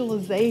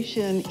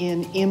specialization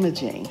in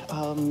imaging.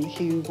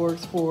 He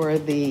works for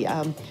the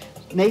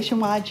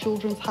Nationwide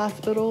Children's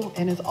Hospital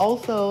and is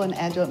also an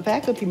adjunct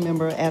faculty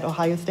member at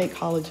Ohio State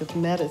College of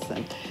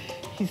Medicine.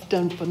 He's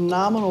done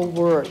phenomenal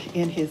work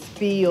in his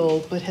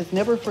field, but has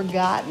never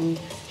forgotten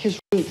his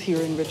roots here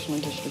in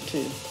Richland District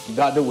 2.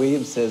 Dr.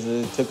 Williams says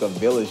that it took a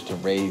village to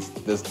raise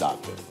this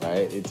doctor,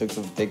 right? It takes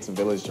a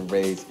village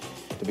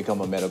to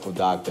become a medical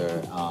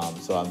doctor.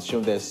 So I'm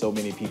sure there's so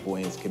many people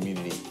in his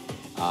community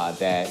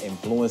that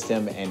influenced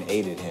him and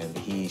aided him.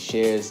 He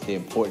shares the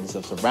importance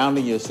of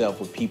surrounding yourself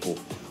with people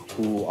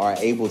who are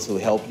able to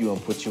help you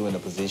and put you in a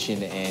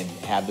position and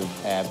have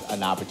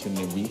an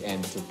opportunity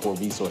and to pour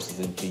resources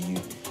into you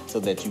so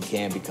that you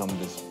can become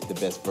the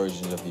best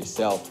version of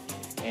yourself.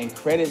 And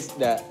credits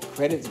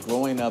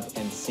growing up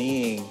and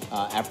seeing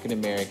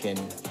African-American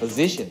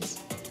physicians,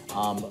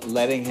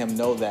 letting him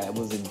know that it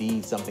was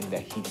indeed something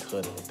that he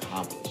could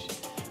accomplish.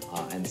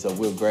 And so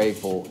we're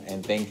grateful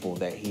and thankful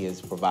that he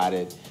has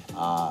provided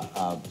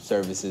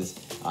services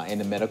in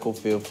the medical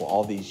field for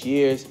all these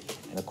years.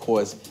 And of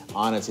course,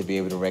 honored to be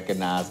able to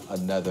recognize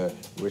another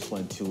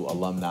Richland 2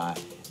 alumni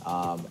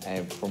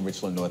and from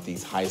Richland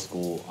Northeast High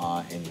School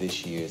in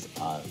this year's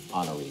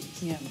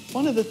honorees. Yeah.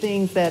 One of the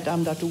things that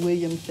Dr.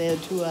 Williams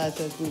said to us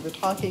as we were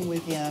talking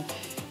with him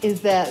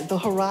is that the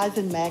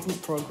Horizon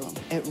Magnet program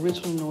at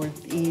Richland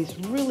Northeast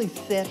really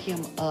set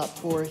him up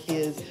for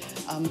his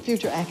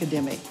future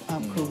academic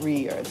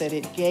career, that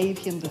it gave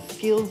him the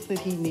skills that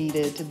he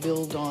needed to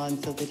build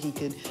on so that he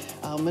could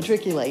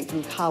matriculate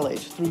through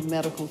college, through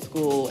medical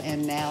school,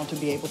 and now to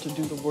be able to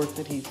do the work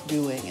that he's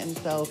doing. And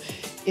so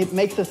it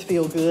makes us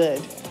feel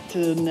good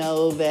to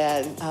know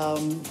that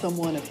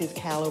someone of his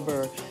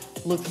caliber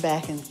looks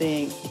back and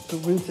thinks the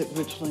roots at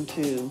Richland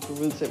 2, the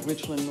roots at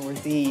Richland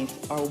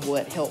Northeast are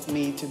what helped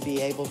me to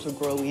be able to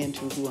grow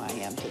into who I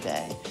am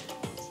today.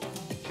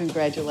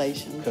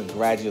 Congratulations.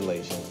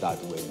 Congratulations,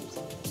 Dr. Williams.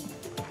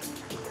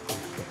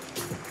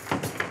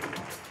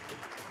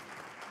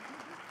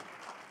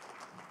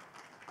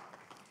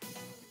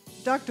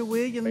 Dr.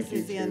 Williams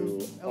Thank you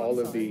to all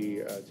of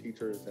the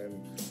teachers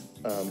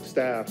and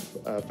staff,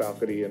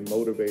 faculty, and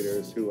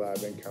motivators who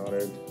I've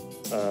encountered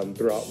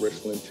throughout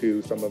Richland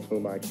 2, some of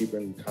whom I keep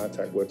in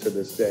contact with to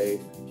this day,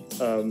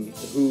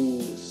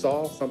 who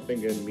saw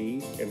something in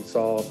me and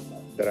saw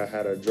that I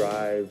had a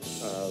drive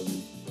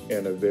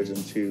and a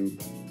vision to,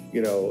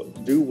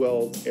 do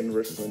well in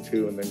Richland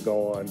 2 and then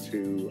go on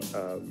to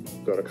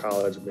go to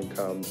college and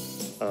become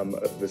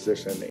a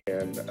physician.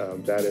 And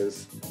that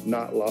is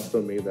not lost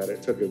on me that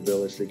it took a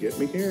village to get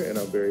me here, and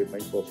I'm very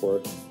thankful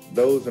for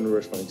those in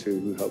Richland 2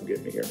 who helped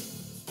get me here.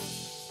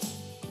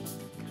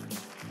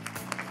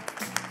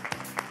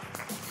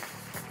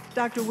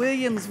 Dr.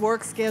 Williams'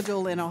 work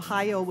schedule in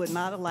Ohio would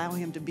not allow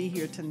him to be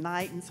here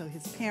tonight, and so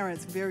his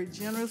parents very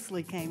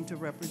generously came to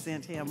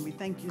represent him. We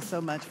thank you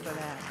so much for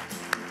that.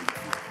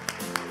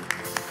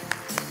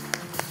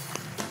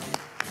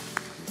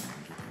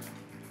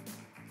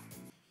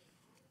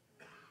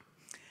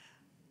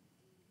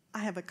 I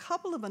have a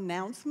couple of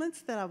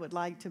announcements that I would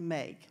like to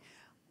make.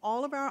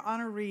 All of our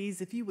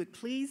honorees, if you would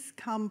please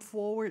come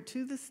forward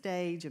to the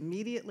stage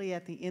immediately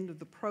at the end of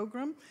the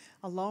program,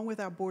 along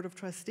with our Board of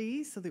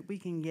Trustees, so that we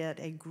can get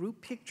a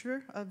group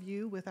picture of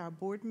you with our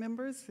board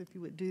members, if you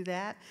would do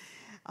that.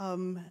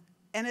 And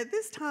at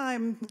this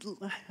time,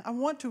 I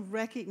want to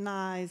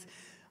recognize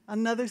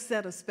another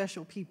set of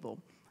special people.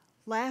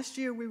 Last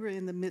year, we were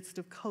in the midst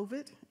of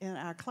COVID, and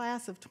our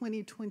class of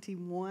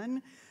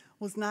 2021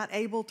 was not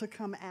able to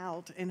come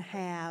out and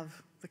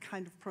have the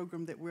kind of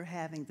program that we're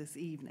having this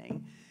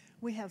evening.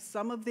 We have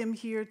some of them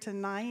here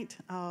tonight,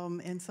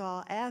 and so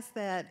I'll ask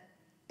that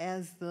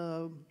as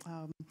the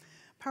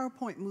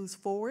PowerPoint moves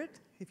forward,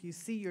 if you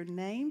see your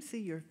name, see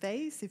your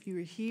face, if you're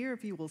here,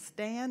 if you will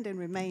stand and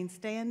remain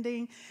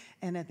standing,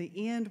 and at the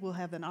end, we'll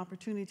have an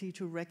opportunity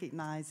to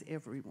recognize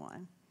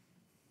everyone.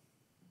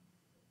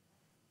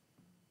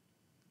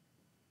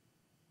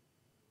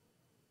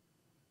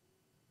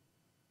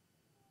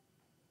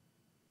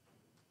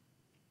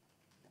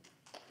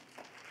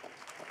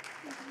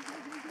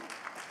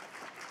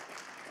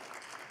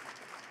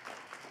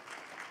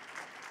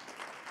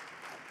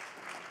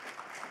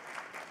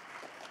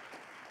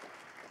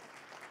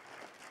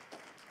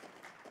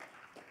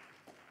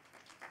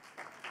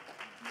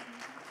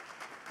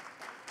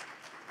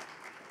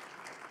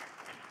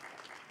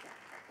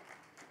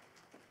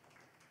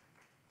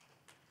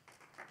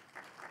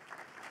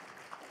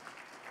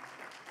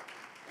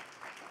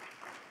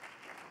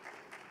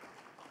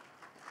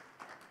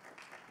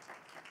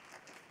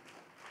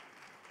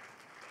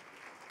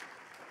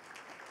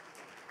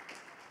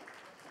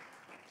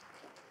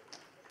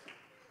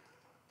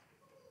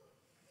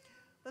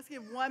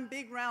 give one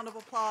big round of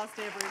applause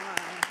to everyone.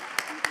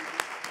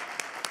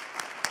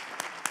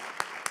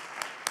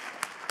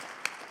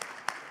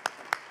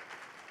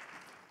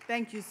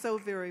 Thank you so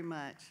very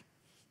much.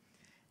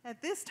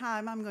 At this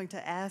time, I'm going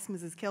to ask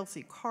Mrs.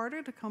 Kelsey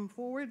Carter to come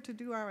forward to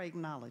do our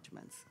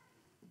acknowledgments.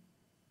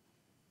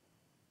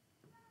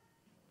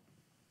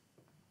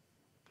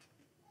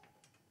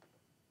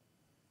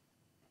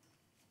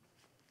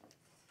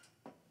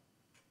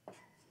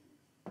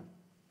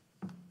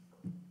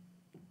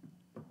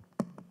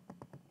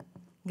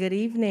 Good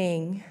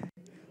evening.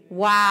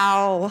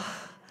 Wow.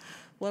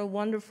 What a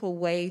wonderful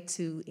way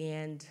to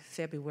end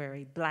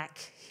February, Black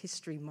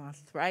History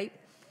Month, right?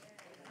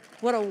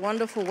 What a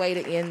wonderful way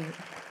to end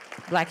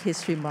Black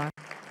History Month.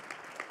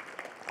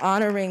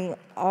 Honoring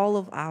all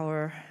of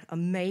our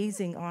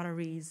amazing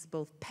honorees,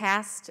 both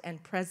past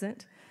and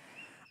present.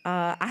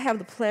 I have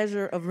the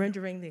pleasure of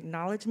rendering the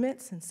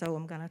acknowledgments, and so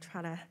I'm gonna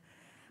try to,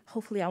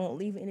 hopefully I won't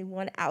leave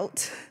anyone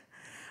out.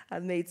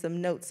 I've made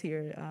some notes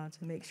here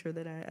to make sure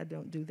that I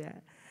don't do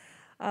that.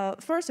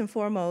 First and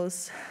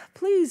foremost,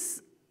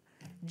 please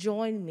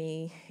join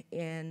me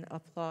in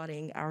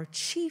applauding our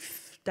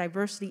Chief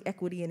Diversity,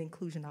 Equity, and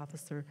Inclusion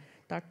Officer,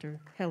 Dr.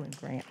 Helen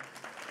Grant.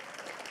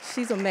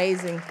 She's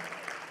amazing.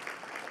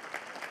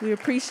 We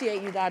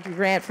appreciate you, Dr.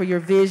 Grant, for your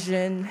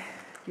vision,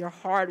 your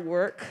hard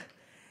work,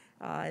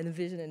 and the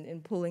vision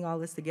in pulling all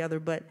this together.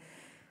 But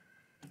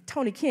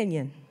Tony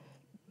Kenyon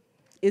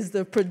is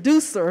the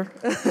producer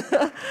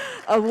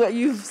of what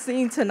you've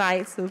seen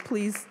tonight, so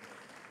please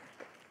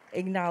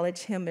acknowledge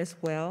him as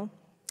well.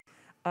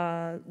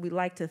 We'd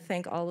like to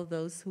thank all of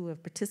those who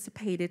have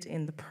participated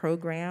in the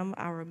program,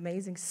 our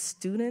amazing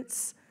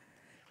students.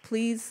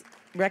 Please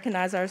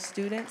recognize our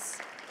students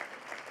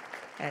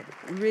at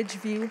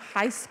Ridgeview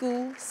High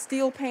School,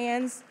 Steel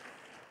Pans,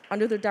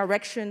 under the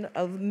direction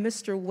of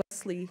Mr.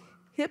 Wesley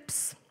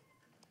Hips.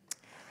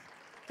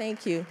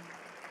 Thank you.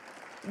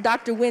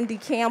 Dr. Wendy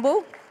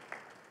Campbell,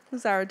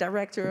 who's our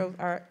director of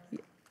our,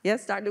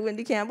 yes, Dr.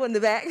 Wendy Campbell in the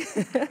back.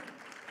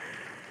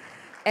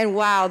 And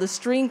wow, the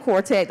string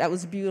quartet, that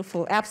was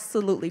beautiful,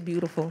 absolutely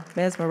beautiful,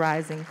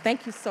 mesmerizing.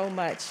 Thank you so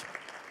much.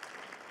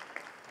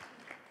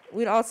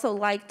 We'd also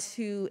like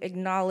to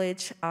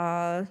acknowledge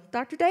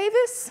Dr.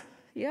 Davis,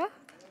 yeah?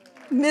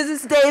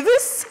 Mrs.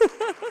 Davis.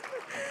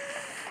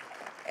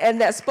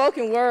 And that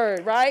spoken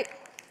word, right?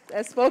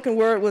 That spoken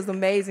word was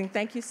amazing.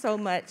 Thank you so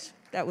much.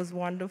 That was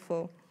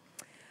wonderful.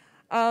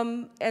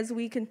 As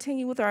we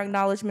continue with our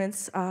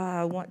acknowledgments,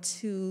 I want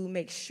to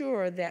make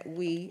sure that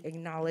we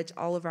acknowledge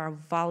all of our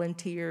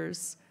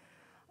volunteers,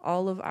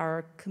 all of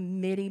our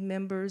committee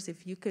members.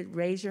 If you could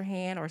raise your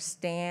hand or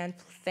stand,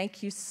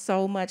 thank you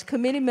so much.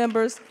 Committee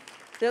members,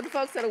 they're the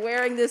folks that are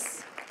wearing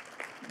this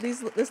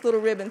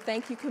little ribbon.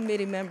 Thank you,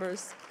 committee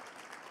members.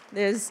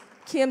 There's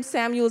Kim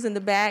Samuels in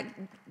the back.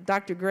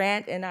 Dr.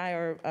 Grant and I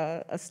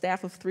are a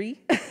staff of 3.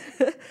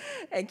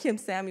 And Kim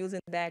Samuels in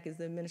the back is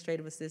the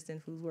administrative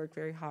assistant who's worked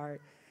very hard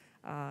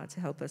to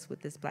help us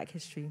with this Black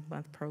History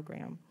Month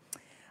program.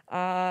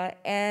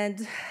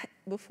 And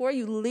before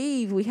you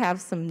leave, we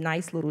have some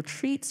nice little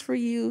treats for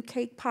you.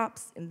 Cake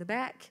pops in the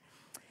back,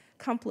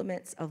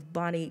 compliments of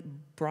Bonnie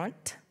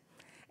Brunt,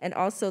 and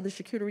also the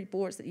charcuterie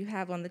boards that you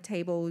have on the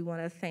table. We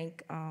want to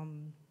thank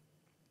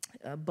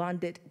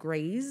Bonded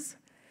Grays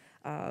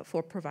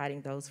for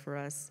providing those for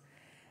us.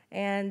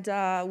 And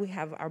we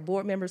have our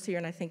board members here,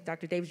 and I think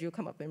Dr. Davis, you'll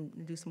come up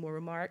and do some more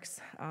remarks.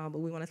 But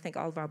we want to thank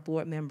all of our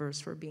board members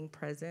for being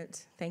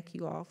present. Thank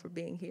you all for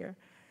being here.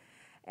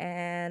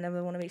 And I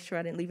want to make sure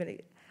I didn't leave any,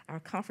 our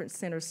conference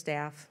center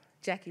staff,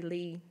 Jackie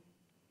Lee,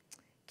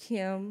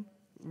 Kim,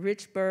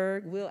 Rich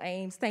Berg, Will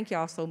Ames, thank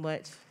y'all so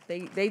much.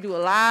 They do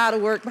a lot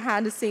of work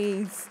behind the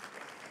scenes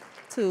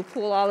to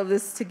pull all of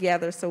this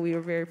together, so we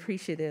are very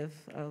appreciative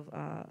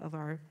of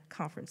our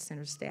conference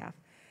center staff.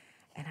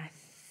 And I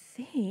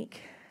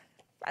think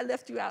I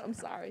left you out, I'm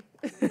sorry.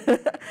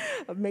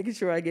 I'm making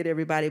sure I get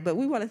everybody. But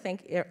we want to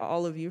thank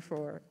all of you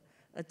for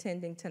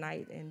attending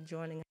tonight and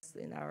joining us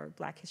in our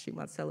Black History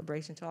Month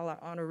celebration. To all our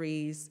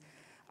honorees,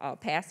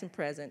 past and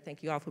present,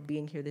 thank you all for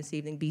being here this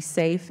evening. Be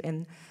safe.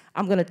 And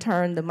I'm going to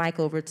turn the mic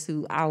over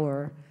to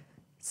our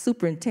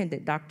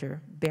superintendent,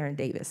 Dr. Baron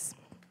Davis.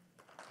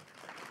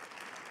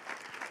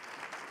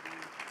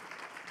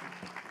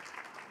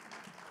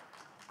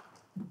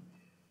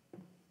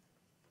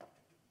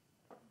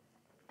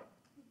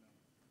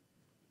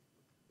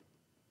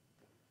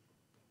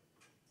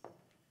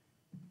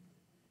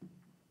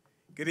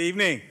 Good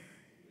evening.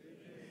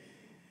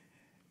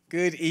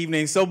 Good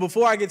evening. So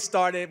before I get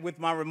started with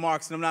my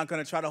remarks, and I'm not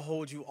going to try to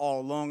hold you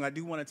all long, I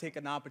do want to take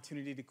an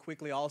opportunity to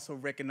quickly also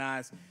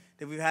recognize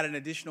that we've had an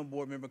additional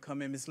board member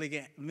come in. Ms.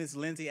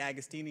 Lindsay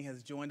Agostini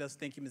has joined us.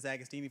 Thank you, Ms.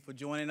 Agostini, for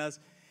joining us.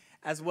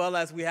 As well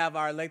as we have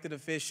our elected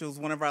officials,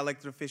 one of our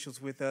elected officials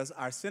with us,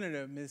 our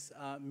Senator, Ms.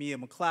 Mia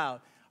McLeod.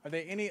 Are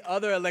there any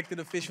other elected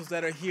officials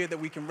that are here that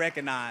we can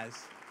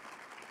recognize?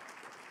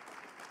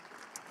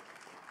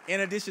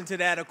 In addition to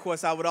that, of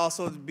course, I would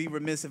also be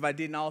remiss if I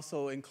didn't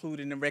also include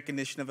in the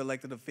recognition of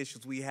elected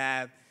officials, we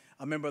have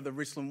a member of the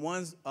Richland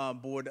 1's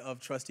Board of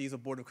Trustees or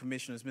Board of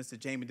Commissioners, Mr.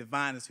 Jamie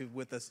Devine, is who's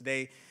with us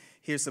today,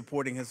 here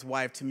supporting his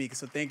wife, Tamika.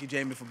 So thank you,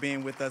 Jamie, for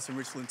being with us in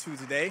Richland 2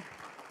 today.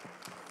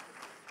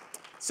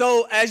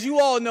 So as you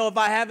all know, if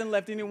I haven't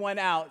left anyone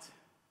out,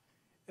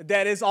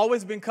 that has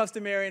always been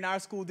customary in our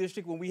school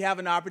district when we have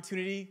an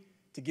opportunity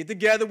to get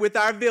together with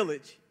our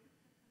village.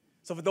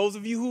 So for those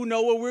of you who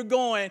know where we're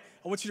going,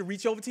 I want you to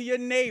reach over to your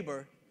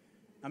neighbor.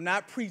 I'm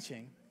not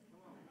preaching.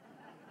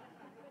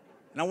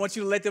 And I want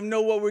you to let them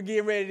know what we're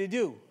getting ready to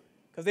do.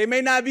 Because they may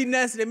not be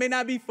necessary, they may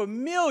not be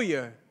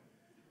familiar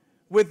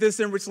with this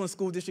in Richland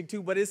School District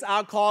 2, but it's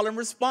our call and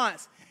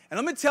response. And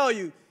let me tell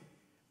you,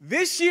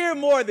 this year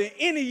more than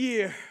any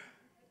year,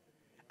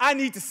 I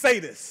need to say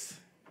this.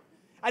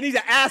 I need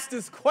to ask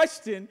this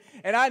question,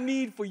 and I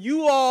need for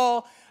you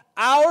all,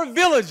 our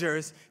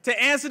villagers,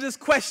 to answer this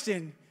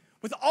question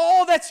with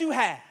all that you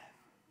have.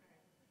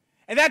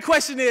 And that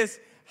question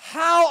is,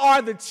 how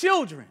are the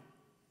children?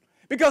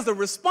 Because the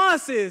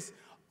response is,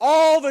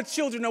 all the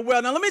children are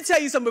well. Now, let me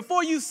tell you something.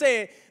 Before you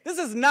say it, this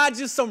is not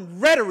just some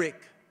rhetoric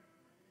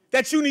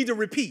that you need to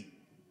repeat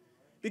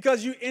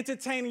because you're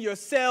entertaining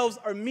yourselves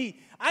or me.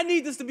 I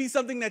need this to be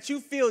something that you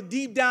feel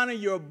deep down in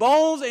your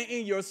bones and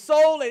in your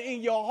soul and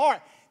in your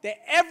heart, that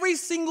every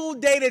single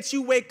day that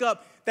you wake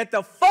up, that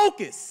the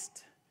focus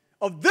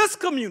of this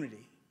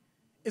community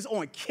is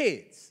on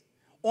kids,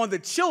 on the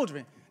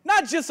children,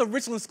 not just of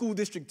Richland School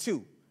District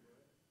 2,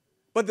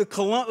 but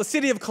the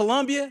city of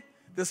Columbia,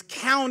 this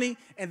county,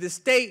 and the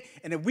state.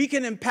 And if we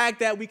can impact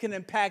that, we can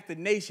impact the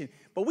nation.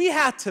 But we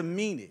have to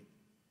mean it.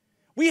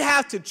 We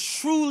have to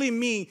truly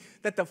mean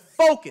that the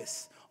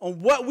focus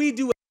on what we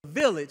do as a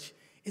village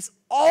is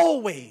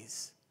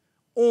always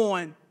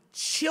on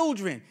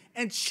children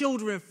and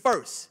children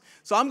first.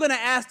 So I'm going to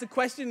ask the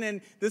question,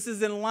 and this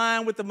is in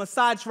line with the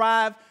Maasai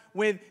tribe.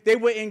 When they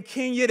were in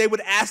Kenya, they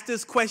would ask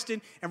this question.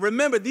 And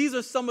remember, these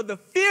are some of the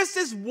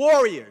fiercest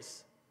warriors.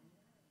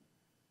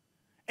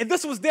 And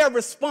this was their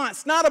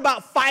response, not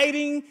about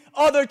fighting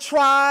other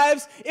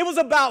tribes. It was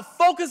about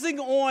focusing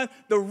on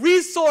the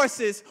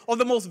resources, or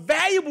the most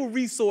valuable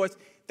resource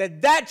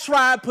that that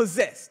tribe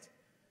possessed,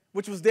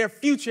 which was their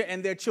future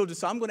and their children.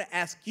 So I'm going to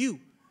ask you,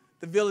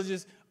 the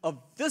villagers of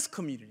this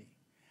community,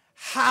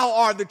 how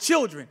are the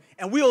children?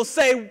 And we'll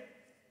say,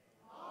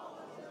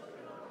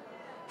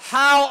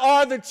 how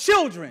are the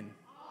children?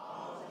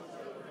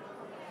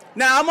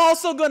 Now, I'm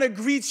also going to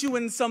greet you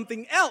in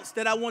something else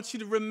that I want you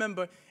to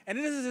remember. And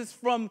this is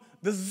from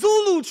the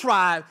Zulu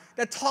tribe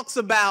that talks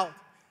about,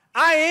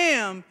 I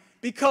am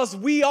because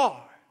we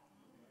are.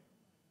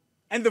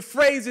 And the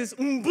phrase is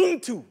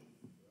Ubuntu.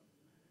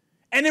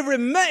 And it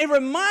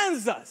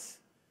reminds us,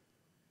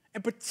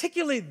 and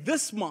particularly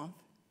this month,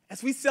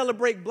 as we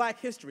celebrate Black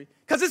history,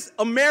 because it's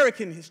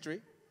American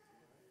history,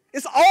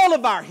 it's all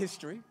of our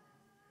history,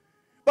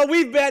 but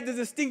we've had the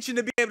distinction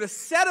to be able to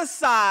set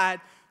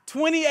aside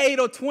 28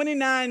 or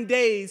 29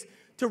 days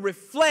to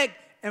reflect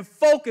and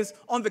focus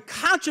on the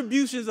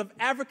contributions of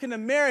African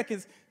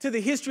Americans to the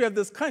history of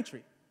this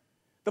country.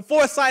 The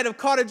foresight of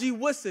Carter G.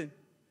 Woodson,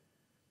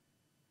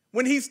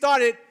 when he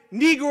started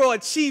Negro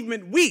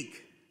Achievement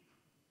Week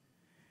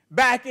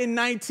back in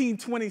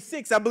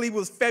 1926, I believe it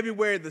was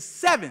February the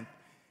 7th,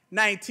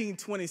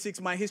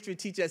 1926. My history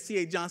teacher at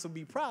C.A. Johnson will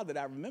be proud that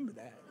I remember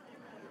that.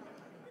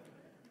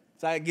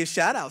 So I give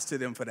shout outs to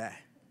them for that.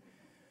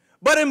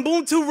 But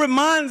Ubuntu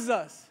reminds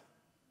us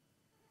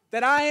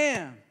that I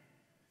am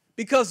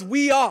because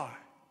we are.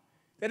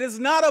 That it's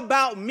not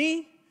about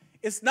me,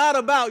 it's not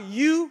about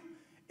you,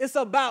 it's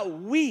about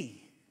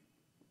we.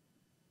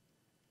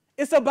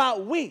 It's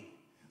about we.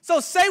 So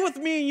say with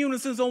me in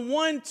unison on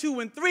 1, 2,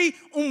 and 3,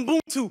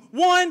 Ubuntu.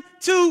 1,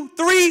 2,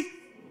 3.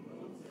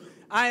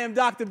 I am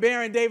Dr.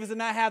 Baron Davis,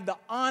 and I have the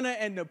honor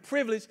and the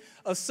privilege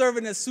of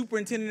serving as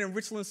superintendent in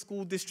Richland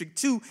School District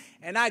 2.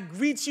 And I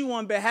greet you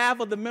on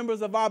behalf of the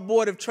members of our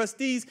Board of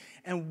Trustees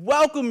and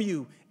welcome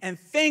you and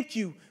thank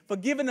you for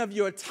giving of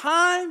your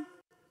time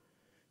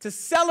to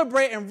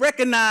celebrate and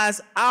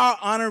recognize our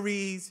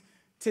honorees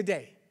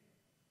today.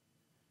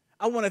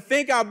 I want to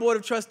thank our Board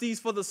of Trustees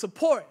for the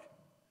support,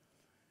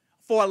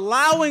 for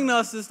allowing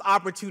us this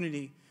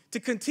opportunity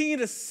to continue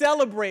to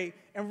celebrate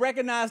and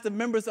recognize the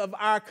members of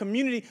our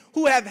community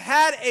who have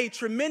had a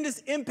tremendous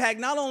impact,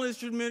 not only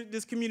in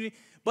this community,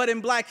 but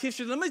in Black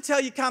history. Let me tell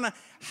you kind of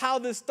how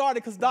this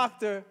started, because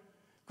Dr.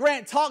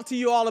 Grant talked to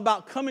you all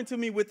about coming to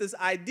me with this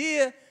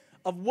idea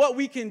of what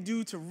we can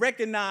do to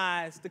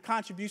recognize the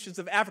contributions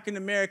of African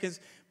Americans,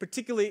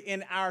 particularly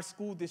in our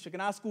school district.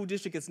 And our school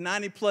district is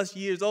 90+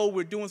 years old.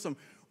 We're doing some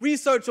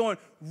research on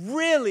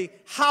really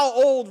how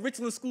old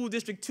Richland School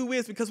District 2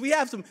 is, because we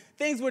have some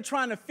things we're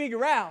trying to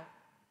figure out.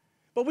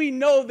 But we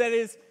know that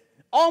it's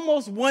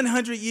almost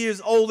 100 years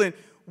old, and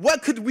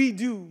what could we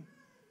do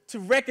to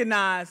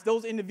recognize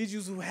those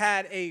individuals who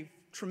had a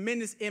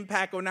tremendous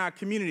impact on our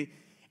community?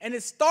 And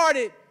it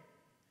started,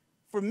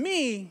 for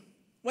me,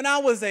 when I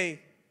was a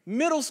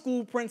middle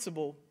school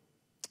principal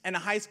and a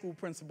high school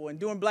principal. And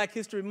during Black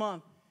History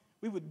Month,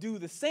 we would do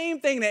the same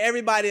thing that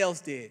everybody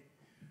else did.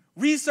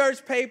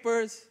 Research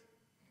papers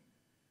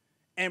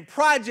and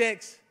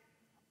projects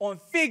on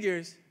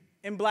figures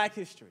in Black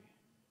history.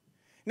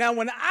 Now,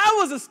 when I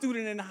was a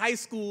student in high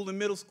school and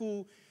middle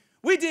school,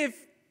 we did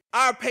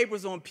our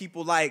papers on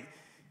people like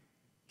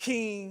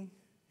King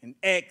and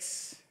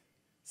X,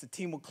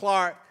 Satima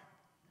Clark,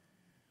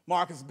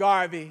 Marcus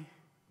Garvey,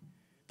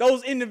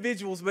 those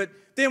individuals. But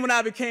then when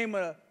I became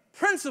a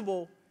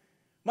principal,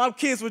 my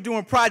kids were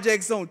doing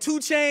projects on 2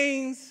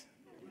 Chainz,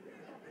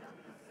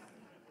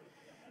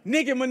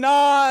 Nicki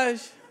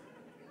Minaj,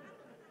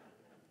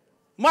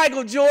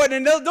 Michael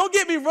Jordan. And don't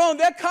get me wrong,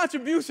 their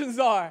contributions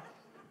are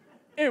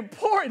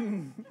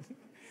important.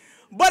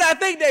 But I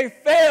think they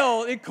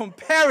fail in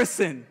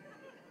comparison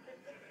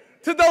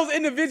to those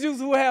individuals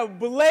who have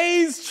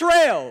blazed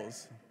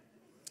trails.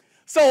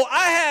 So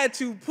I had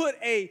to put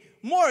a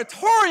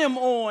moratorium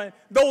on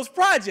those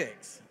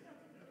projects.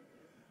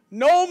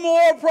 No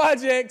more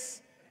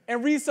projects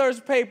and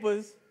research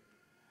papers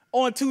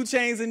on 2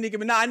 Chainz and Nicki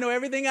Minaj. I know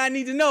everything I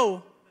need to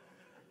know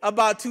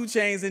about 2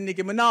 Chainz and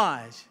Nicki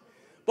Minaj.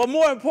 But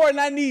more important,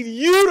 I need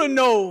you to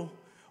know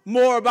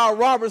more about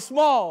Robert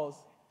Smalls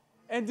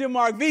and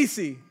DeMarc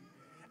Vesey.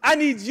 I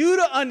need you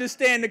to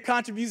understand the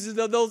contributions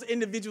of those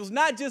individuals,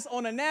 not just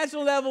on a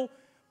national level,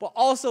 but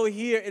also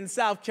here in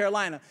South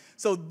Carolina.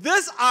 So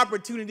this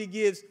opportunity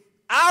gives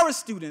our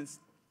students,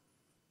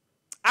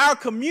 our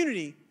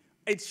community,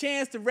 a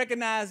chance to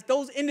recognize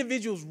those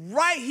individuals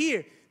right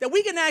here that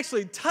we can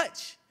actually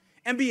touch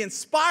and be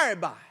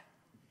inspired by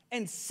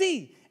and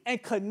see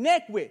and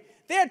connect with.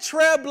 They're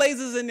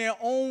trailblazers in their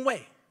own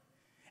way.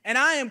 And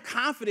I am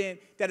confident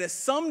that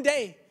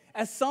someday,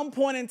 at some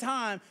point in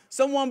time,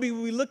 someone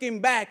will be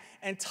looking back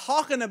and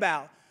talking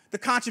about the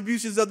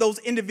contributions of those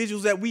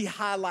individuals that we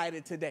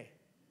highlighted today.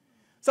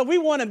 So we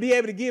want to be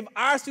able to give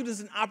our students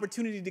an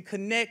opportunity to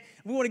connect.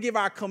 We want to give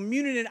our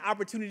community an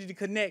opportunity to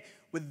connect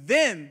with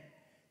them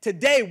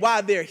today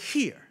while they're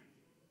here.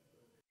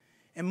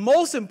 And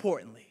most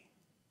importantly,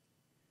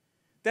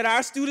 that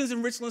our students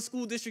in Richland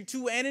School District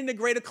 2 and in the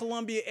greater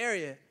Columbia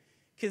area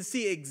can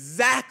see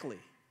exactly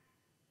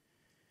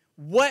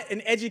what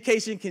an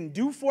education can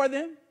do for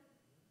them,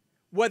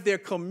 what their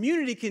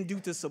community can do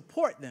to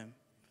support them,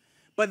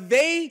 but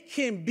they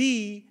can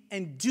be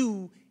and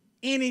do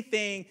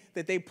anything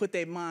that they put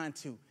their mind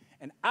to.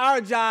 And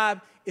our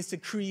job is to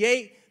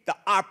create the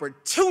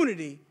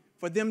opportunity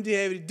for them to be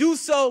able to do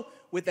so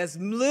with as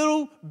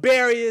little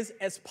barriers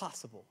as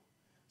possible.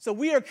 So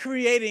we are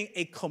creating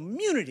a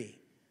community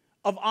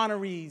of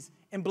honorees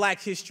in Black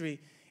history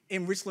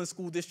in Richland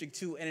School District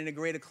 2 and in the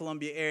greater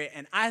Columbia area.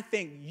 And I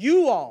thank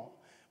you all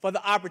for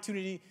the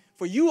opportunity,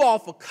 for you all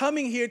for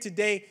coming here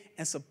today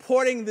and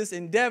supporting this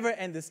endeavor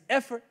and this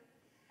effort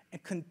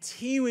and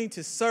continuing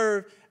to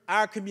serve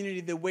our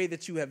community the way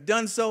that you have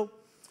done so.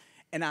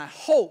 And I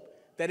hope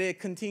that it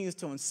continues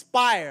to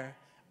inspire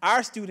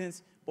our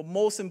students, but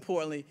most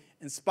importantly,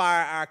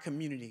 inspire our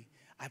community.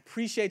 I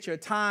appreciate your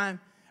time.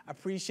 I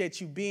appreciate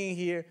you being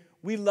here.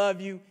 We love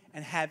you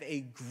and have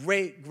a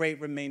great,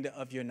 great remainder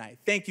of your night.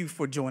 Thank you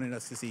for joining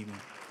us this evening.